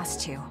I was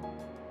asked to.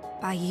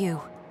 By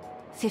you.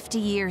 50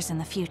 years in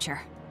the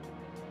future.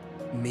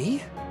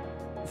 Me?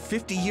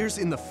 50 years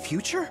in the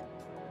future?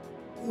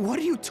 What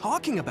are you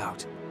talking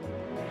about?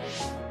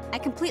 I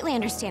completely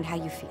understand how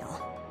you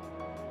feel.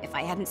 If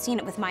I hadn't seen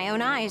it with my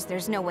own eyes,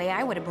 there's no way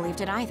I would have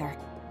believed it either.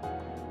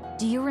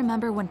 Do you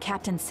remember when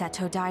Captain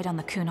Seto died on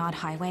the Kunad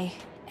Highway,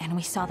 and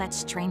we saw that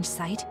strange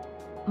sight?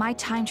 My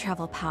time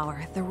travel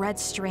power, the red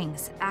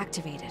strings,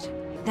 activated.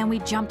 Then we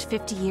jumped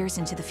 50 years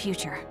into the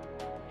future.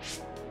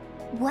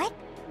 What?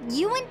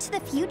 You went to the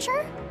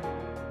future?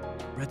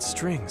 Red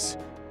strings.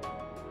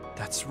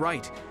 That's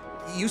right.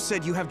 You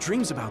said you have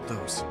dreams about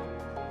those.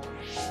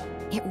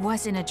 It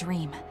wasn't a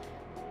dream.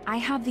 I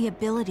have the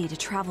ability to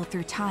travel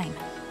through time.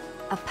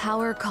 A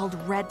power called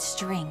red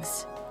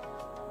strings.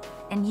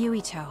 And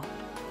Yuito,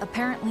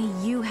 apparently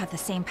you have the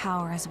same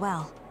power as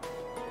well.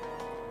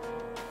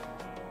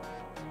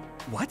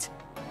 What?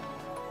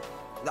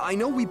 I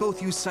know we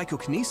both use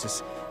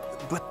psychokinesis,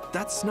 but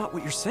that's not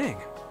what you're saying.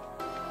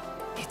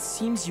 It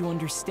seems you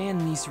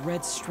understand these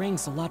red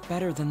strings a lot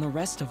better than the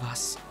rest of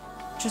us.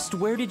 Just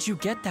where did you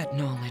get that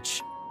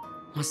knowledge?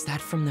 Was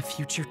that from the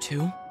future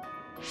too?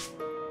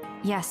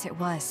 Yes, it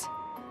was.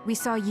 We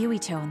saw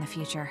Yuito in the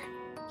future.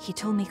 He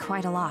told me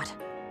quite a lot.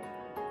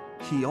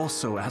 He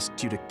also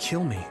asked you to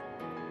kill me.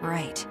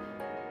 Right.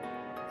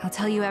 I'll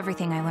tell you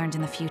everything I learned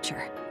in the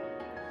future.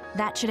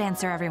 That should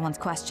answer everyone's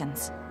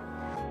questions.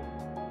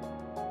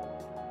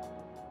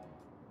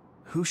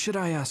 Who should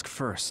I ask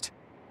first?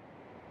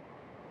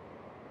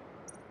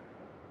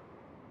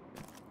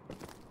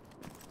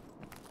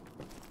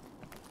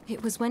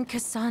 It was when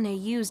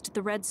Kasane used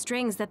the red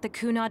strings that the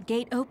Kunad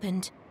Gate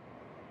opened.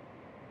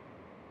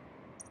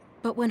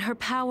 But when her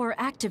power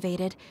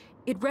activated,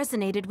 it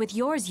resonated with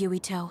yours,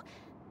 Yuito.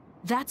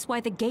 That's why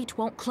the gate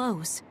won't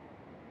close.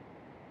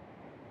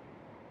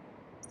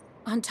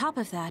 On top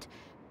of that,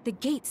 the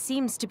gate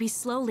seems to be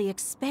slowly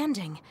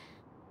expanding.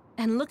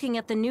 And looking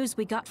at the news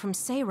we got from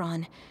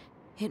Seiron,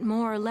 it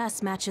more or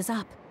less matches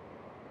up.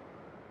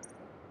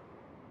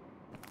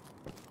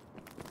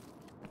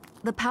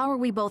 The power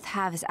we both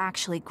have is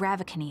actually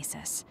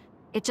gravikinesis.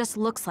 It just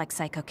looks like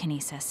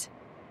psychokinesis.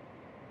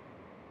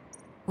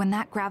 When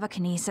that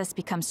gravikinesis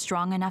becomes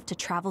strong enough to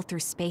travel through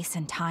space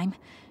and time,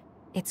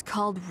 it's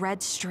called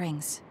red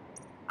strings.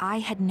 I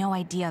had no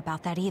idea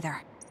about that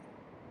either.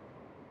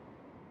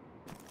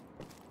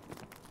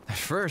 At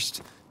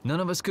first, none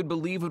of us could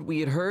believe what we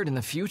had heard in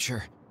the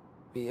future.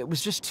 It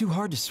was just too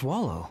hard to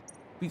swallow.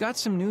 We got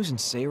some news in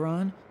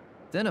Seiron,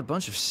 then a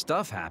bunch of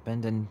stuff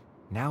happened, and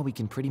now we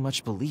can pretty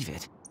much believe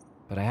it.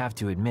 But I have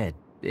to admit,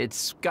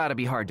 it's gotta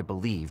be hard to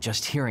believe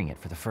just hearing it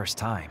for the first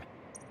time.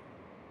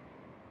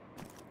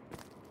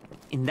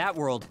 In that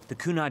world, the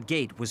Kunad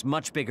Gate was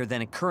much bigger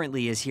than it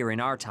currently is here in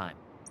our time.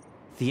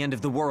 The end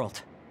of the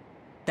world.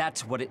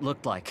 That's what it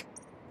looked like.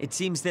 It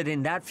seems that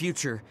in that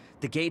future,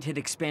 the gate had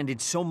expanded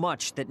so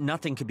much that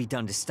nothing could be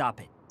done to stop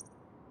it.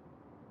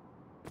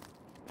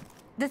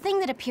 The thing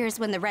that appears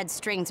when the red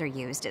strings are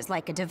used is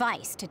like a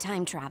device to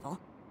time travel.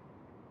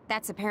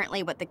 That's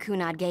apparently what the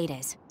Kunad Gate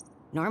is.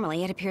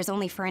 Normally, it appears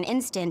only for an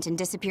instant and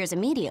disappears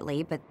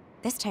immediately, but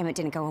this time it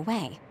didn't go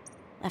away.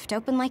 Left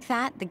open like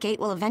that, the gate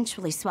will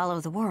eventually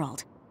swallow the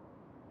world.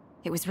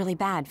 It was really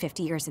bad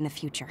 50 years in the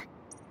future.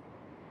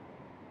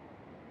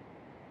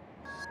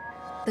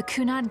 The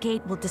Kunad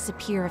Gate will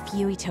disappear if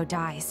Yuito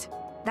dies.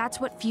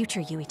 That's what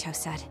future Yuito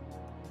said.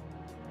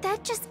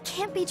 That just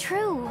can't be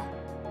true.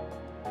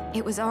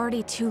 It was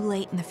already too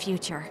late in the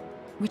future,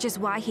 which is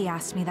why he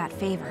asked me that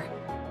favor.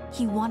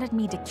 He wanted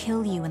me to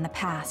kill you in the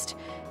past,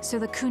 so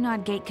the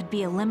Kunad Gate could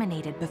be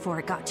eliminated before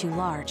it got too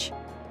large.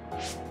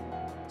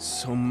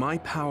 So my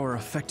power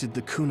affected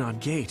the Kunad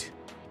Gate.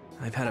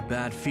 I've had a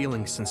bad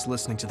feeling since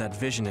listening to that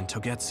vision in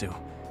Togetsu.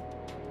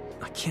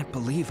 I can't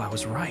believe I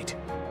was right.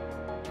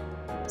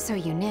 So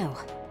you knew?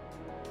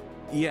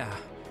 Yeah.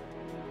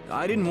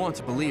 I didn't want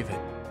to believe it,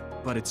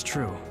 but it's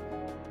true.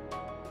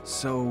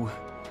 So,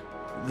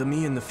 the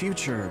me in the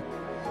future...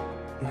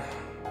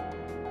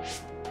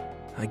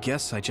 I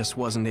guess I just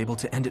wasn't able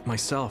to end it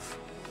myself.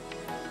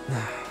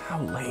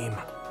 How lame.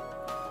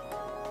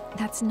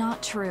 That's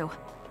not true.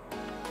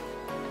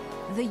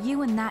 The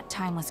you in that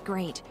time was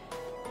great,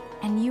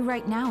 and you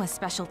right now is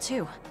special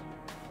too.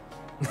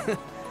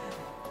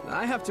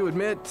 I have to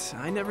admit,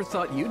 I never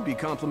thought you'd be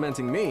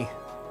complimenting me.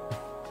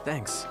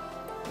 Thanks.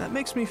 That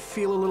makes me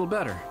feel a little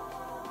better.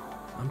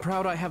 I'm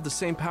proud I have the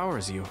same power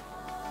as you.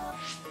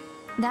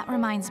 That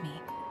reminds me,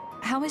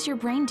 how is your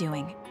brain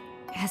doing?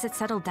 Has it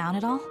settled down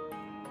at all?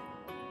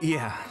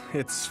 Yeah,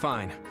 it's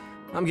fine.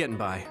 I'm getting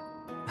by.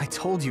 I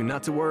told you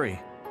not to worry.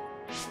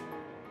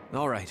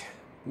 Alright,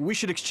 we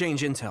should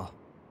exchange intel.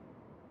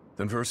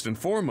 Then first and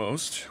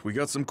foremost, we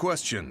got some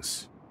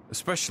questions.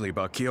 Especially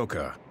about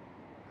Kyoka.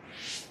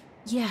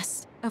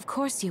 Yes, of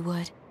course you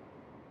would.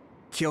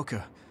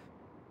 Kyoka,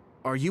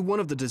 are you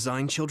one of the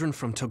design children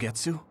from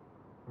Togetsu?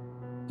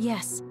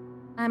 Yes,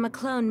 I'm a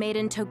clone made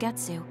in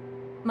Togetsu.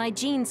 My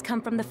genes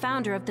come from the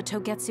founder of the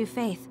Togetsu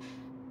faith,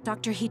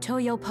 Dr.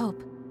 Hitoyo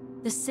Pope.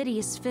 The city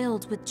is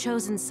filled with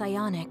chosen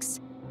psionics,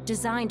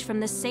 designed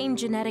from the same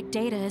genetic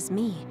data as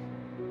me.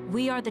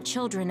 We are the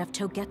children of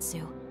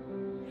Togetsu.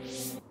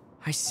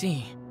 I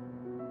see.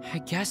 I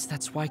guess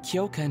that's why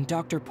Kyoka and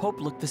Dr. Pope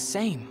look the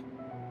same.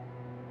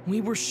 We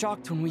were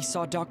shocked when we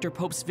saw Dr.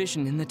 Pope's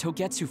vision in the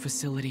Togetsu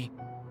facility.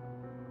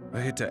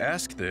 I hate to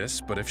ask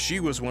this, but if she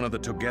was one of the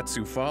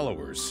Togetsu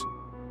followers...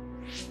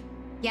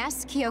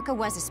 Yes, Kyoka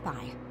was a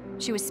spy.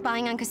 She was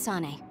spying on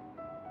Kasane.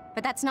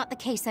 But that's not the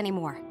case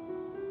anymore.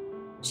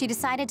 She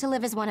decided to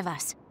live as one of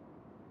us.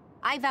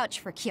 I vouch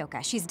for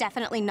Kyoka. She's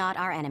definitely not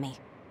our enemy.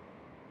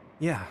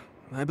 Yeah,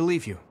 I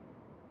believe you.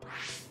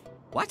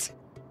 What?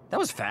 That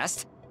was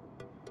fast.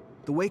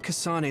 The way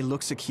Kasane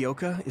looks at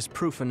Kyoka is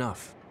proof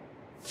enough.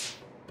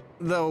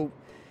 Though,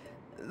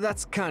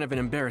 that's kind of an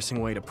embarrassing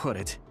way to put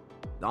it.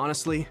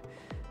 Honestly,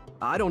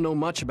 I don't know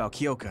much about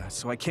Kyoka,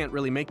 so I can't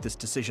really make this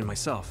decision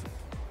myself.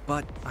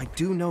 But I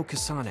do know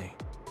Kasane.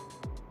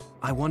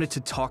 I wanted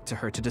to talk to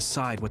her to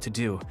decide what to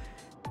do,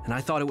 and I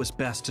thought it was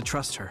best to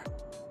trust her.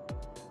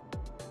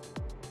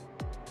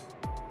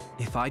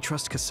 If I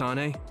trust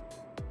Kasane,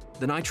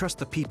 then I trust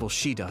the people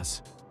she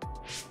does.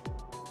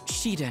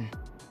 Shiden,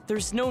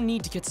 there's no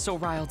need to get so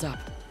riled up.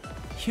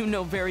 You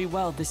know very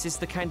well this is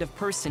the kind of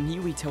person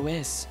Yuito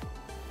is.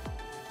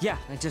 Yeah,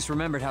 I just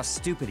remembered how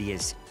stupid he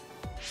is.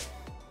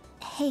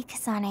 Hey,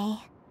 Kasane.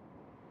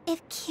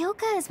 If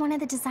Kyoka is one of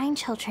the design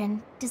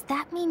children, does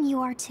that mean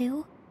you are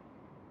too?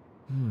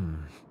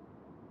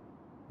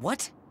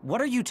 What?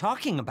 What are you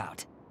talking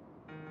about?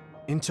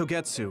 In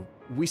Togetsu,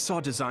 we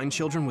saw design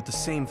children with the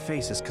same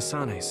face as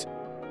Kasane's.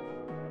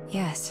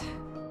 Yes,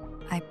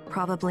 I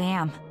probably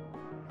am.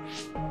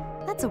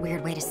 That's a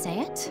weird way to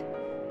say it.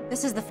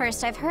 This is the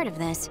first I've heard of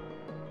this.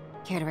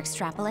 Care to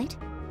extrapolate?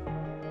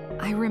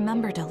 I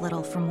remembered a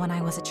little from when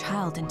I was a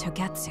child in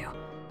Togetsu.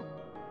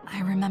 I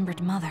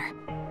remembered Mother.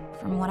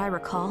 From what I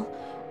recall,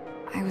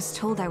 I was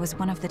told I was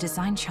one of the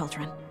design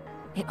children.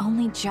 It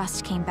only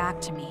just came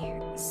back to me,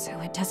 so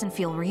it doesn't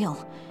feel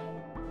real.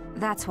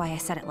 That's why I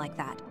said it like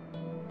that.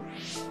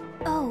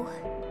 Oh,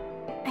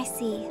 I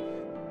see.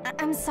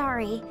 I'm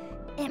sorry.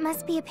 It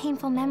must be a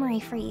painful memory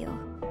for you.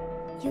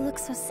 You look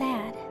so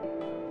sad.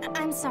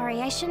 I'm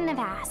sorry, I shouldn't have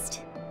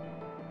asked.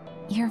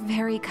 You're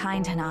very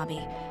kind,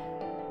 Hanabi.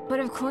 But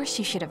of course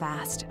you should have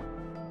asked.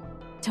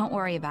 Don't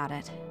worry about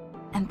it.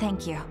 And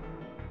thank you.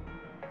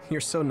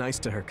 You're so nice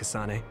to her,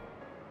 Kasane.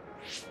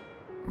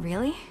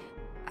 Really?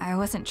 I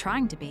wasn't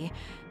trying to be.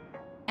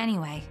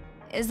 Anyway,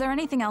 is there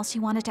anything else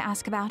you wanted to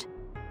ask about?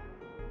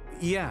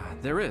 Yeah,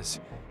 there is.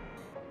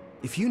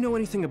 If you know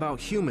anything about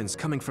humans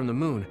coming from the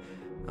moon,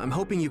 I'm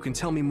hoping you can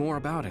tell me more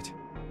about it.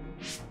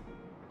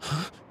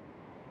 Huh?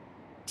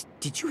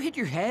 Did you hit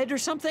your head or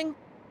something?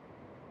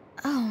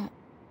 Oh,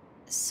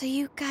 so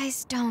you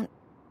guys don't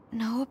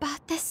know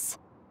about this?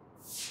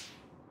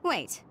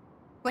 Wait,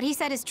 what he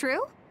said is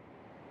true?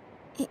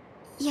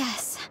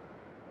 Yes.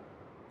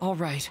 All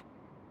right.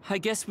 I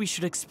guess we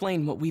should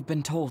explain what we've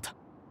been told.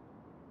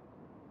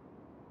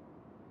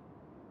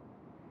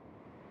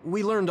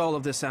 We learned all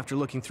of this after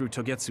looking through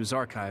Togetsu's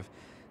archive,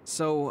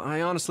 so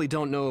I honestly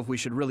don't know if we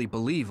should really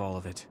believe all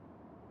of it.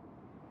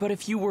 But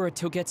if you were a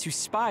Togetsu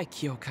spy,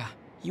 Kyoka,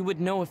 you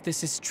would know if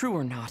this is true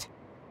or not.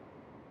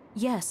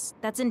 Yes,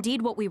 that's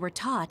indeed what we were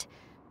taught.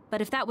 But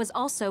if that was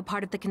also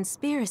part of the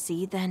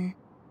conspiracy, then...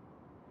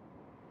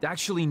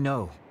 Actually,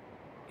 no.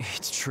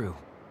 It's true.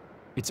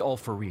 It's all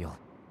for real.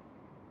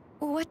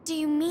 What do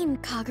you mean,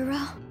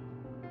 Kagura?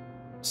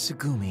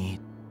 Tsugumi,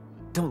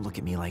 don't look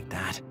at me like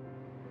that.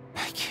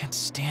 I can't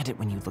stand it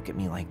when you look at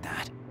me like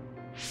that.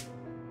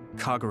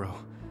 Kagero,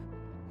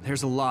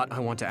 there's a lot I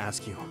want to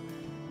ask you.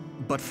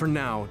 But for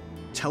now,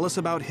 tell us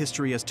about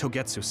history as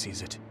Togetsu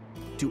sees it.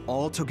 Do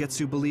all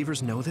Togetsu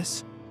believers know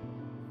this?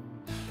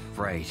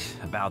 Right,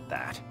 about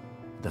that.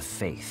 The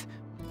faith.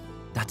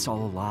 That's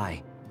all a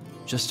lie.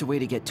 Just a way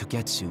to get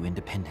Togetsu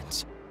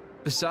independence.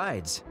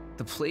 Besides,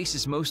 the place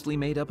is mostly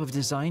made up of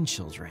design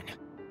children.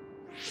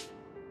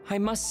 I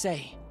must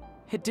say,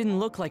 it didn't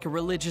look like a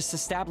religious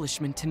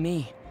establishment to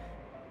me.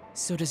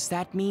 So does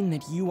that mean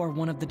that you are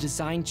one of the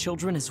design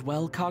children as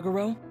well,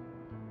 Kagero?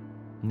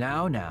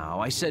 Now,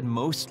 I said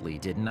mostly,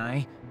 didn't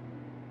I?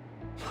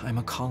 I'm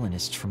a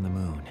colonist from the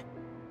moon.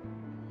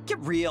 Get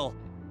real.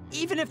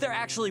 Even if there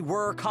actually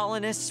were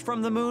colonists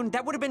from the moon,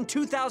 that would have been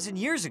 2,000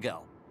 years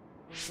ago.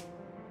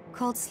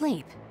 Cold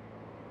sleep.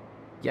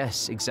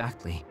 Yes,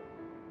 exactly.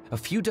 A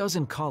few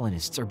dozen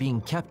colonists are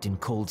being kept in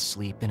cold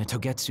sleep in a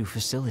Togetsu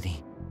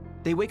facility.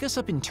 They wake us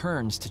up in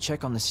turns to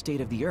check on the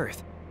state of the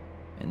Earth,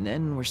 and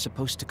then we're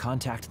supposed to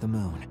contact the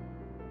moon.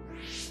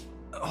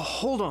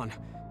 Hold on.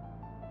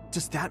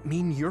 Does that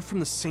mean you're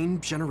from the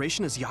same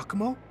generation as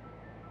Yakumo?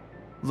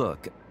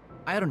 Look,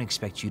 I don't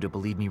expect you to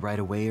believe me right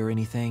away or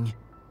anything,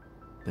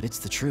 but it's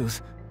the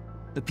truth.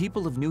 The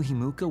people of New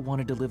Himuka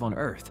wanted to live on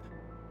Earth,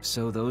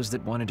 so those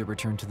that wanted to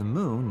return to the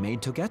moon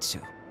made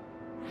Togetsu.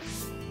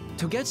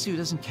 Togetsu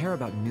doesn't care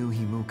about New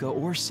Himuka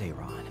or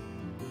Seiran.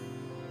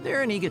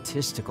 They're an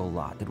egotistical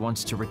lot that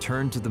wants to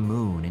return to the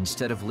moon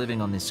instead of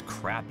living on this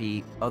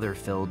crappy,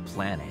 other-filled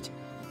planet.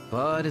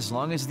 But as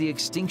long as the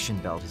extinction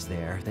belt is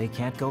there, they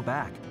can't go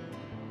back.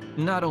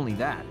 Not only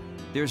that,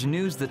 there's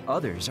news that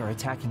others are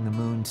attacking the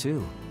moon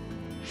too.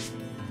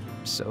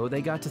 So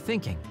they got to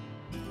thinking,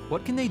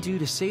 what can they do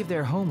to save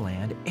their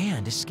homeland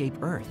and escape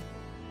Earth?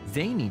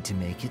 They need to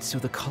make it so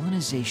the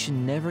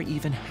colonization never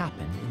even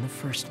happened in the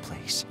first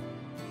place.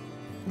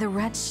 The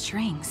red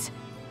strings.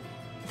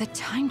 The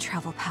time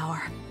travel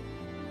power.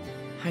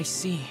 I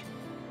see.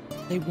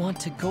 They want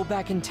to go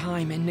back in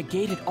time and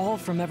negate it all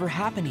from ever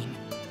happening.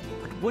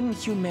 But wouldn't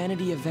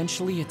humanity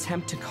eventually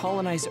attempt to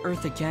colonize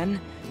Earth again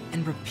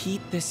and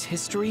repeat this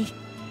history?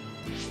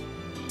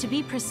 To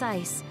be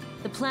precise,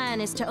 the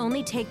plan is to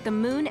only take the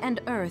moon and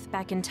Earth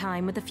back in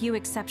time with a few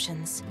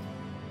exceptions.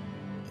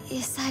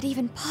 Is that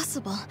even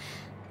possible?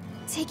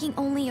 Taking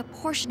only a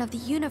portion of the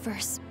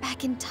universe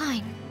back in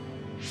time.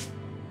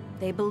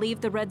 They believe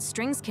the red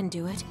strings can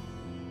do it.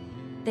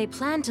 They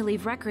plan to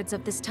leave records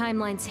of this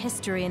timeline's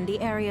history in the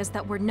areas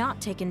that were not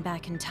taken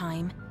back in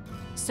time,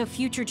 so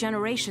future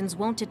generations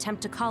won't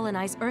attempt to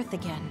colonize Earth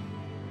again.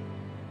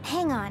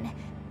 Hang on.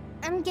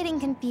 I'm getting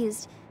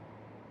confused.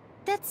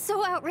 That's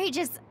so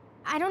outrageous.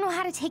 I don't know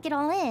how to take it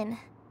all in.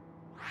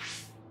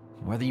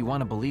 Whether you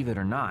want to believe it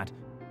or not,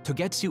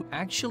 Togetsu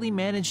actually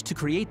managed to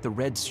create the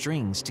red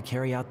strings to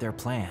carry out their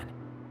plan.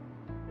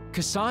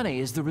 Kasane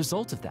is the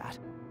result of that,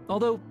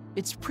 although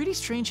it's pretty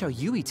strange how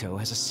Yuito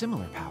has a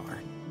similar power.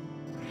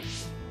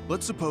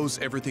 Let's suppose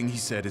everything he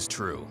said is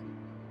true.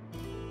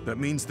 That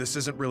means this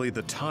isn't really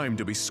the time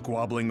to be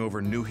squabbling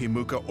over New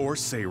Himuka or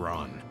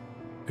Seiran.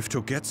 If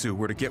Togetsu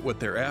were to get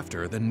what they're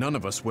after, then none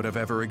of us would have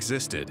ever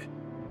existed.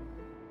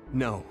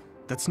 No,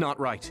 that's not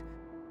right.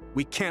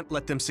 We can't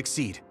let them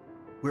succeed.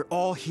 We're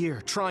all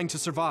here trying to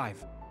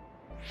survive.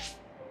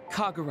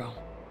 Kagero,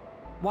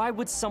 why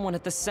would someone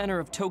at the center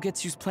of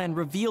Togetsu's plan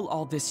reveal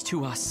all this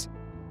to us?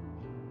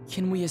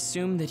 Can we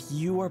assume that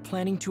you are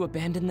planning to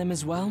abandon them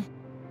as well?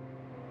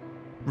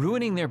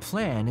 Ruining their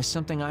plan is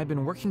something I've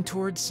been working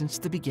towards since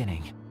the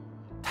beginning.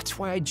 That's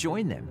why I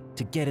joined them,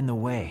 to get in the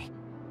way.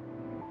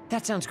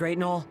 That sounds great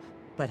and all,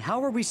 but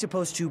how are we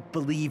supposed to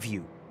believe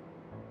you?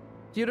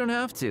 You don't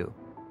have to.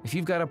 If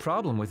you've got a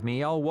problem with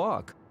me, I'll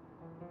walk.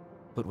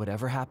 But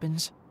whatever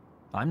happens,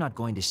 I'm not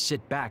going to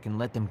sit back and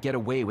let them get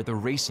away with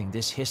erasing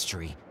this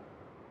history.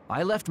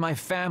 I left my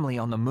family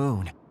on the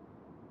moon.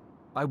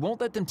 I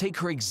won't let them take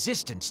her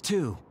existence,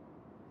 too.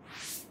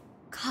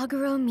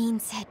 Kagero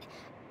means it.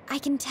 I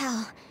can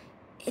tell.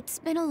 It's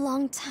been a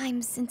long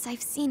time since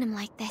I've seen him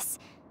like this.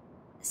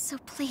 So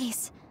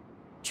please,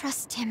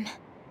 trust him.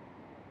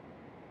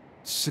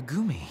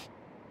 Tsugumi.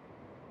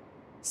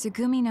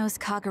 Tsugumi knows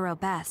Kagero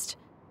best.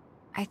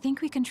 I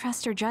think we can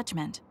trust her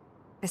judgment.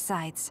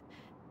 Besides,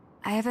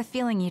 I have a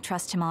feeling you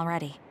trust him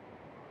already.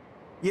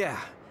 Yeah.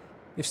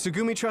 If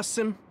Tsugumi trusts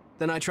him,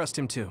 then I trust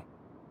him too.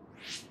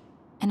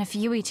 And if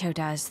Yuito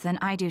does, then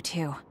I do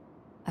too.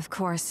 Of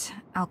course,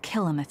 I'll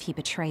kill him if he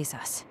betrays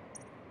us.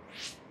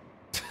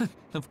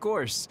 Of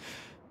course.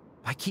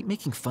 I keep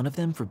making fun of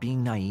them for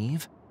being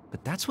naive,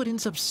 but that's what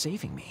ends up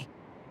saving me.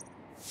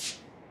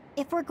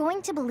 If we're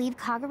going to believe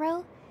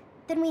Kagero,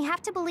 then we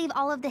have to believe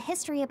all of the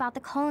history about the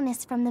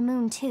colonists from the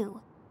moon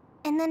too.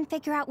 And then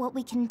figure out what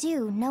we can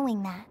do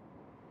knowing that.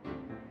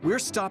 We're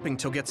stopping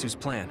Togetsu's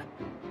plan.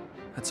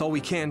 That's all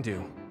we can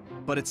do.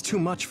 But it's too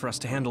much for us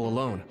to handle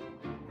alone.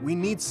 We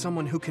need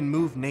someone who can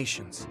move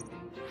nations.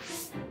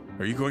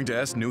 Are you going to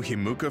ask New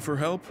Himuka for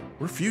help?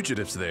 We're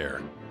fugitives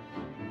there.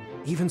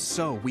 Even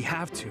so, we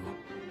have to.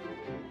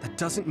 That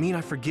doesn't mean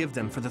I forgive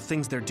them for the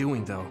things they're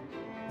doing, though.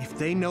 If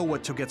they know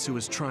what Togetsu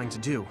is trying to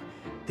do,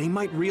 they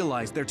might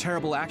realize their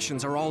terrible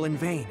actions are all in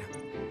vain.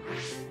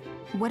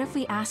 What if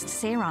we asked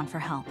Seiran for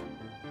help?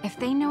 If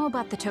they know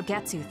about the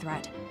Togetsu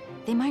threat,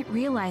 they might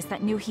realize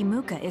that New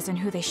Himuka isn't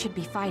who they should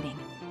be fighting.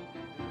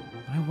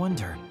 I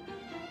wonder.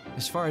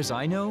 As far as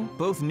I know,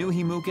 both New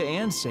Himuka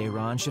and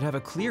Seiran should have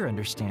a clear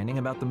understanding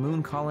about the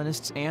Moon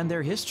Colonists and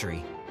their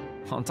history.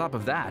 On top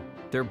of that,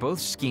 they're both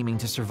scheming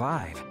to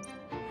survive.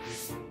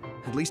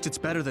 At least it's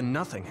better than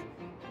nothing.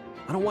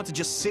 I don't want to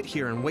just sit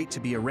here and wait to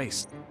be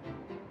erased.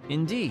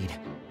 Indeed.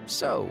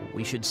 So,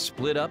 we should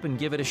split up and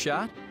give it a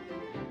shot?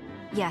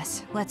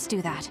 Yes, let's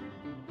do that.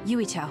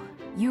 Yuito,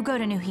 you go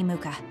to New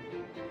Himuka.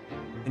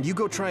 And you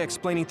go try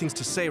explaining things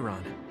to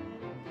Seiran.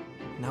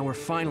 Now we're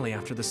finally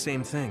after the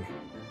same thing.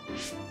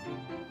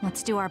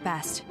 Let's do our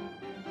best.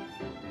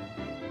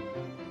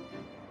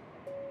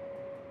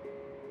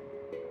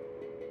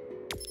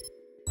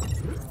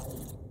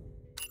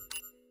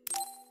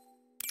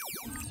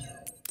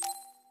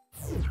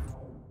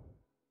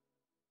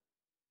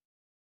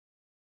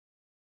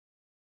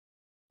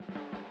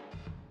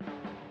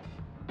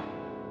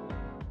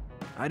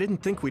 I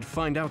didn't think we'd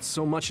find out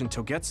so much in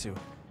Togetsu.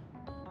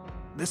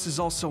 This is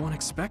all so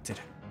unexpected.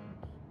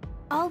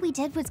 All we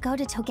did was go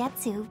to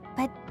Togetsu,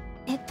 but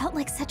it felt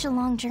like such a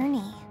long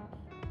journey.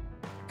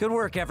 Good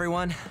work,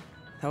 everyone.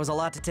 That was a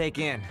lot to take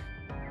in.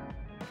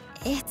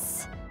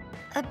 It's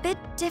a bit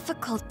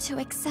difficult to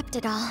accept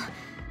it all.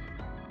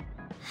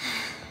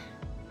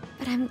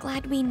 But I'm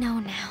glad we know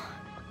now.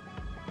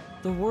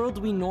 The world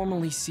we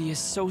normally see is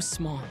so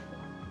small,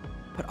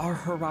 but our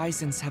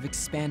horizons have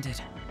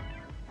expanded.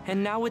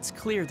 And now it's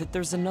clear that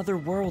there's another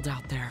world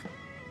out there.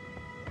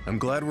 I'm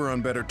glad we're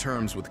on better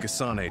terms with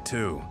Kasane,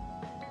 too.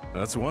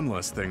 That's one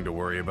less thing to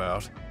worry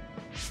about.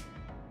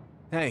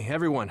 Hey,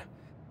 everyone.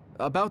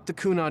 About the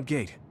Kunad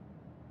Gate.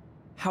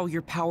 How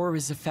your power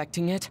is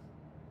affecting it?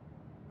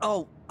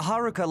 Oh,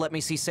 Haruka let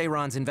me see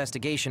Seiran's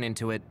investigation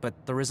into it,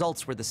 but the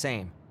results were the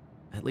same.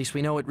 At least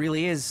we know it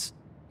really is,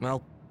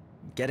 well,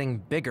 getting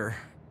bigger.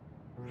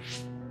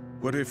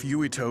 What if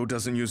Yuito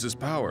doesn't use his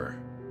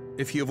power?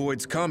 If he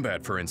avoids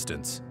combat, for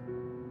instance?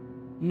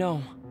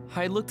 No,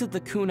 I looked at the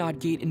Kunad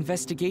Gate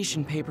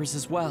investigation papers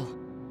as well.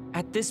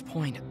 At this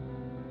point,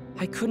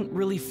 I couldn't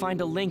really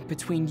find a link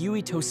between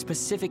Yuito's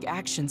specific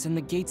actions and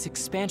the gate's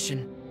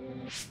expansion.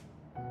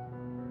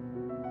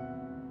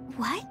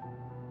 What?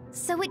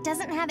 So it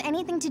doesn't have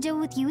anything to do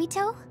with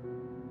Yuito?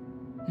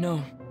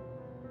 No.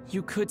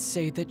 You could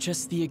say that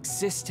just the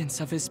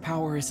existence of his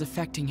power is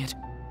affecting it.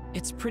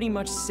 It's pretty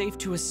much safe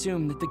to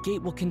assume that the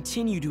gate will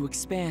continue to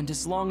expand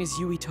as long as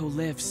Yuito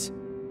lives.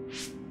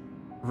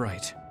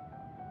 Right.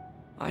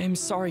 I am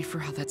sorry for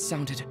how that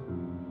sounded,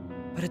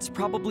 but it's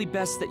probably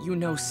best that you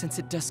know since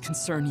it does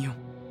concern you.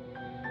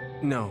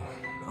 No,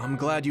 I'm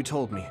glad you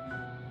told me.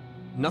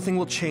 Nothing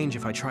will change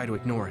if I try to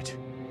ignore it.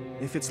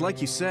 If it's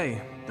like you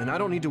say, then I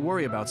don't need to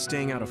worry about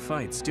staying out of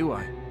fights, do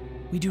I?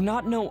 We do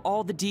not know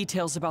all the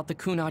details about the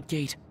Kunad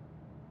Gate,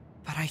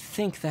 but I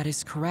think that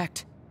is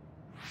correct.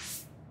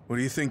 What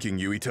are you thinking,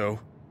 Yuito?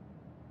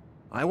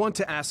 I want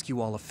to ask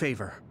you all a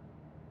favor.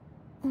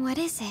 What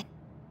is it?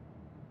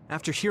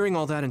 After hearing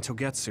all that in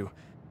Togetsu,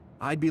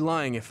 I'd be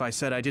lying if I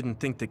said I didn't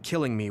think that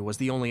killing me was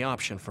the only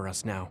option for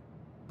us now.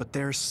 But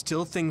there's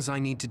still things I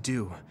need to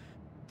do.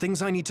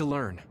 Things I need to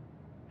learn.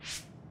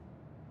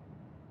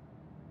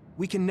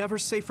 We can never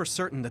say for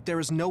certain that there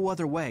is no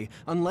other way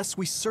unless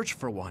we search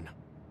for one.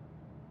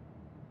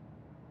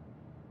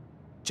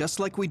 Just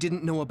like we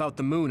didn't know about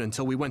the moon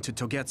until we went to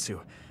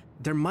Togetsu,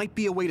 there might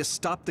be a way to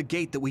stop the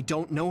gate that we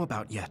don't know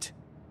about yet.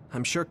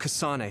 I'm sure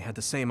Kasane had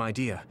the same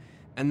idea,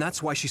 and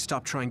that's why she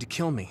stopped trying to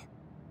kill me.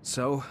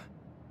 So,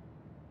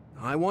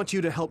 I want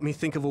you to help me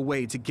think of a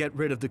way to get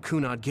rid of the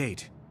Kunad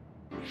Gate.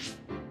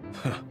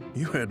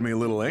 You had me a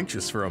little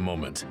anxious for a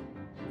moment.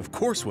 Of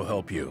course we'll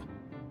help you.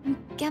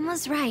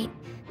 Gemma's right.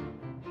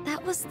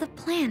 That was the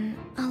plan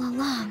all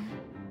along.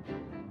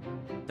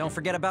 Don't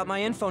forget about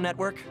my info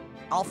network.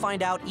 I'll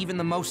find out even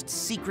the most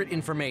secret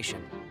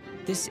information.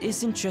 This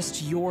isn't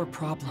just your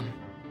problem.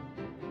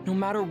 No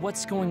matter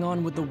what's going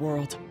on with the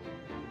world,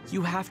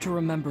 you have to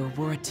remember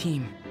we're a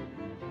team.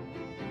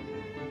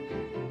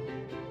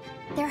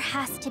 There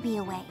has to be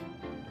a way.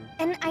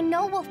 And I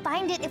know we'll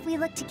find it if we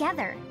look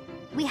together.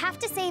 We have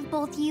to save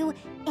both you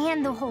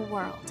and the whole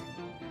world.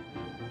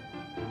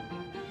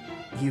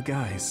 You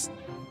guys...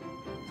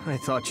 I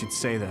thought you'd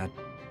say that,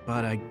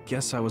 but I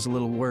guess I was a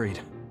little worried.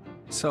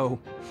 So...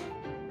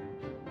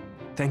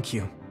 thank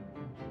you.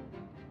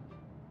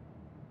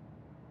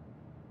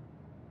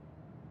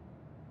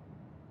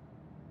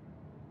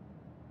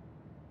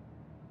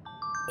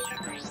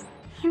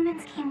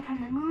 Humans came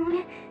from the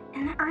moon,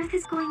 and the Earth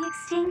is going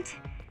extinct.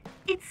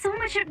 It's so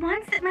much at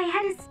once that my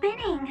head is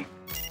spinning.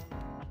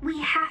 We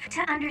have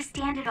to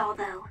understand it all,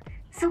 though,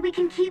 so we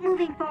can keep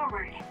moving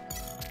forward.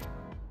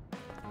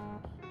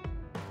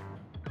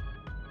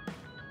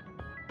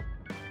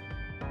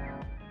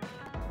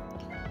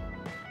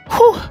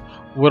 Whew.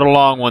 What a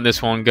long one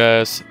this one,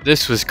 guys.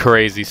 This was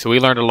crazy. So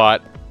we learned a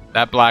lot.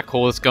 That black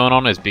hole that's going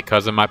on is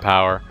because of my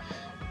power.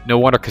 No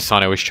wonder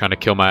Kasane was trying to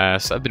kill my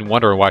ass. I've been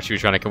wondering why she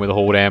was trying to kill me the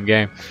whole damn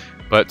game.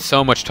 But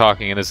so much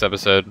talking in this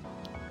episode.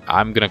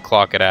 I'm going to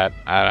clock it at,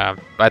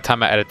 by the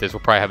time I edit this,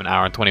 we'll probably have an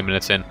hour and 20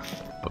 minutes in.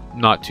 But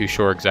not too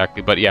sure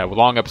exactly. But yeah,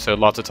 long episode,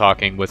 lots of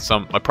talking with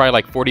some, probably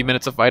like 40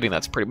 minutes of fighting.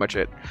 That's pretty much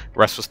it. The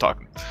rest was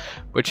talking.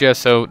 But yeah,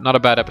 so not a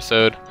bad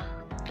episode.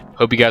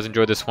 Hope you guys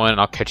enjoyed this one, and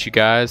I'll catch you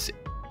guys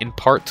in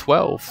part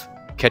 12.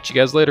 Catch you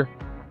guys later.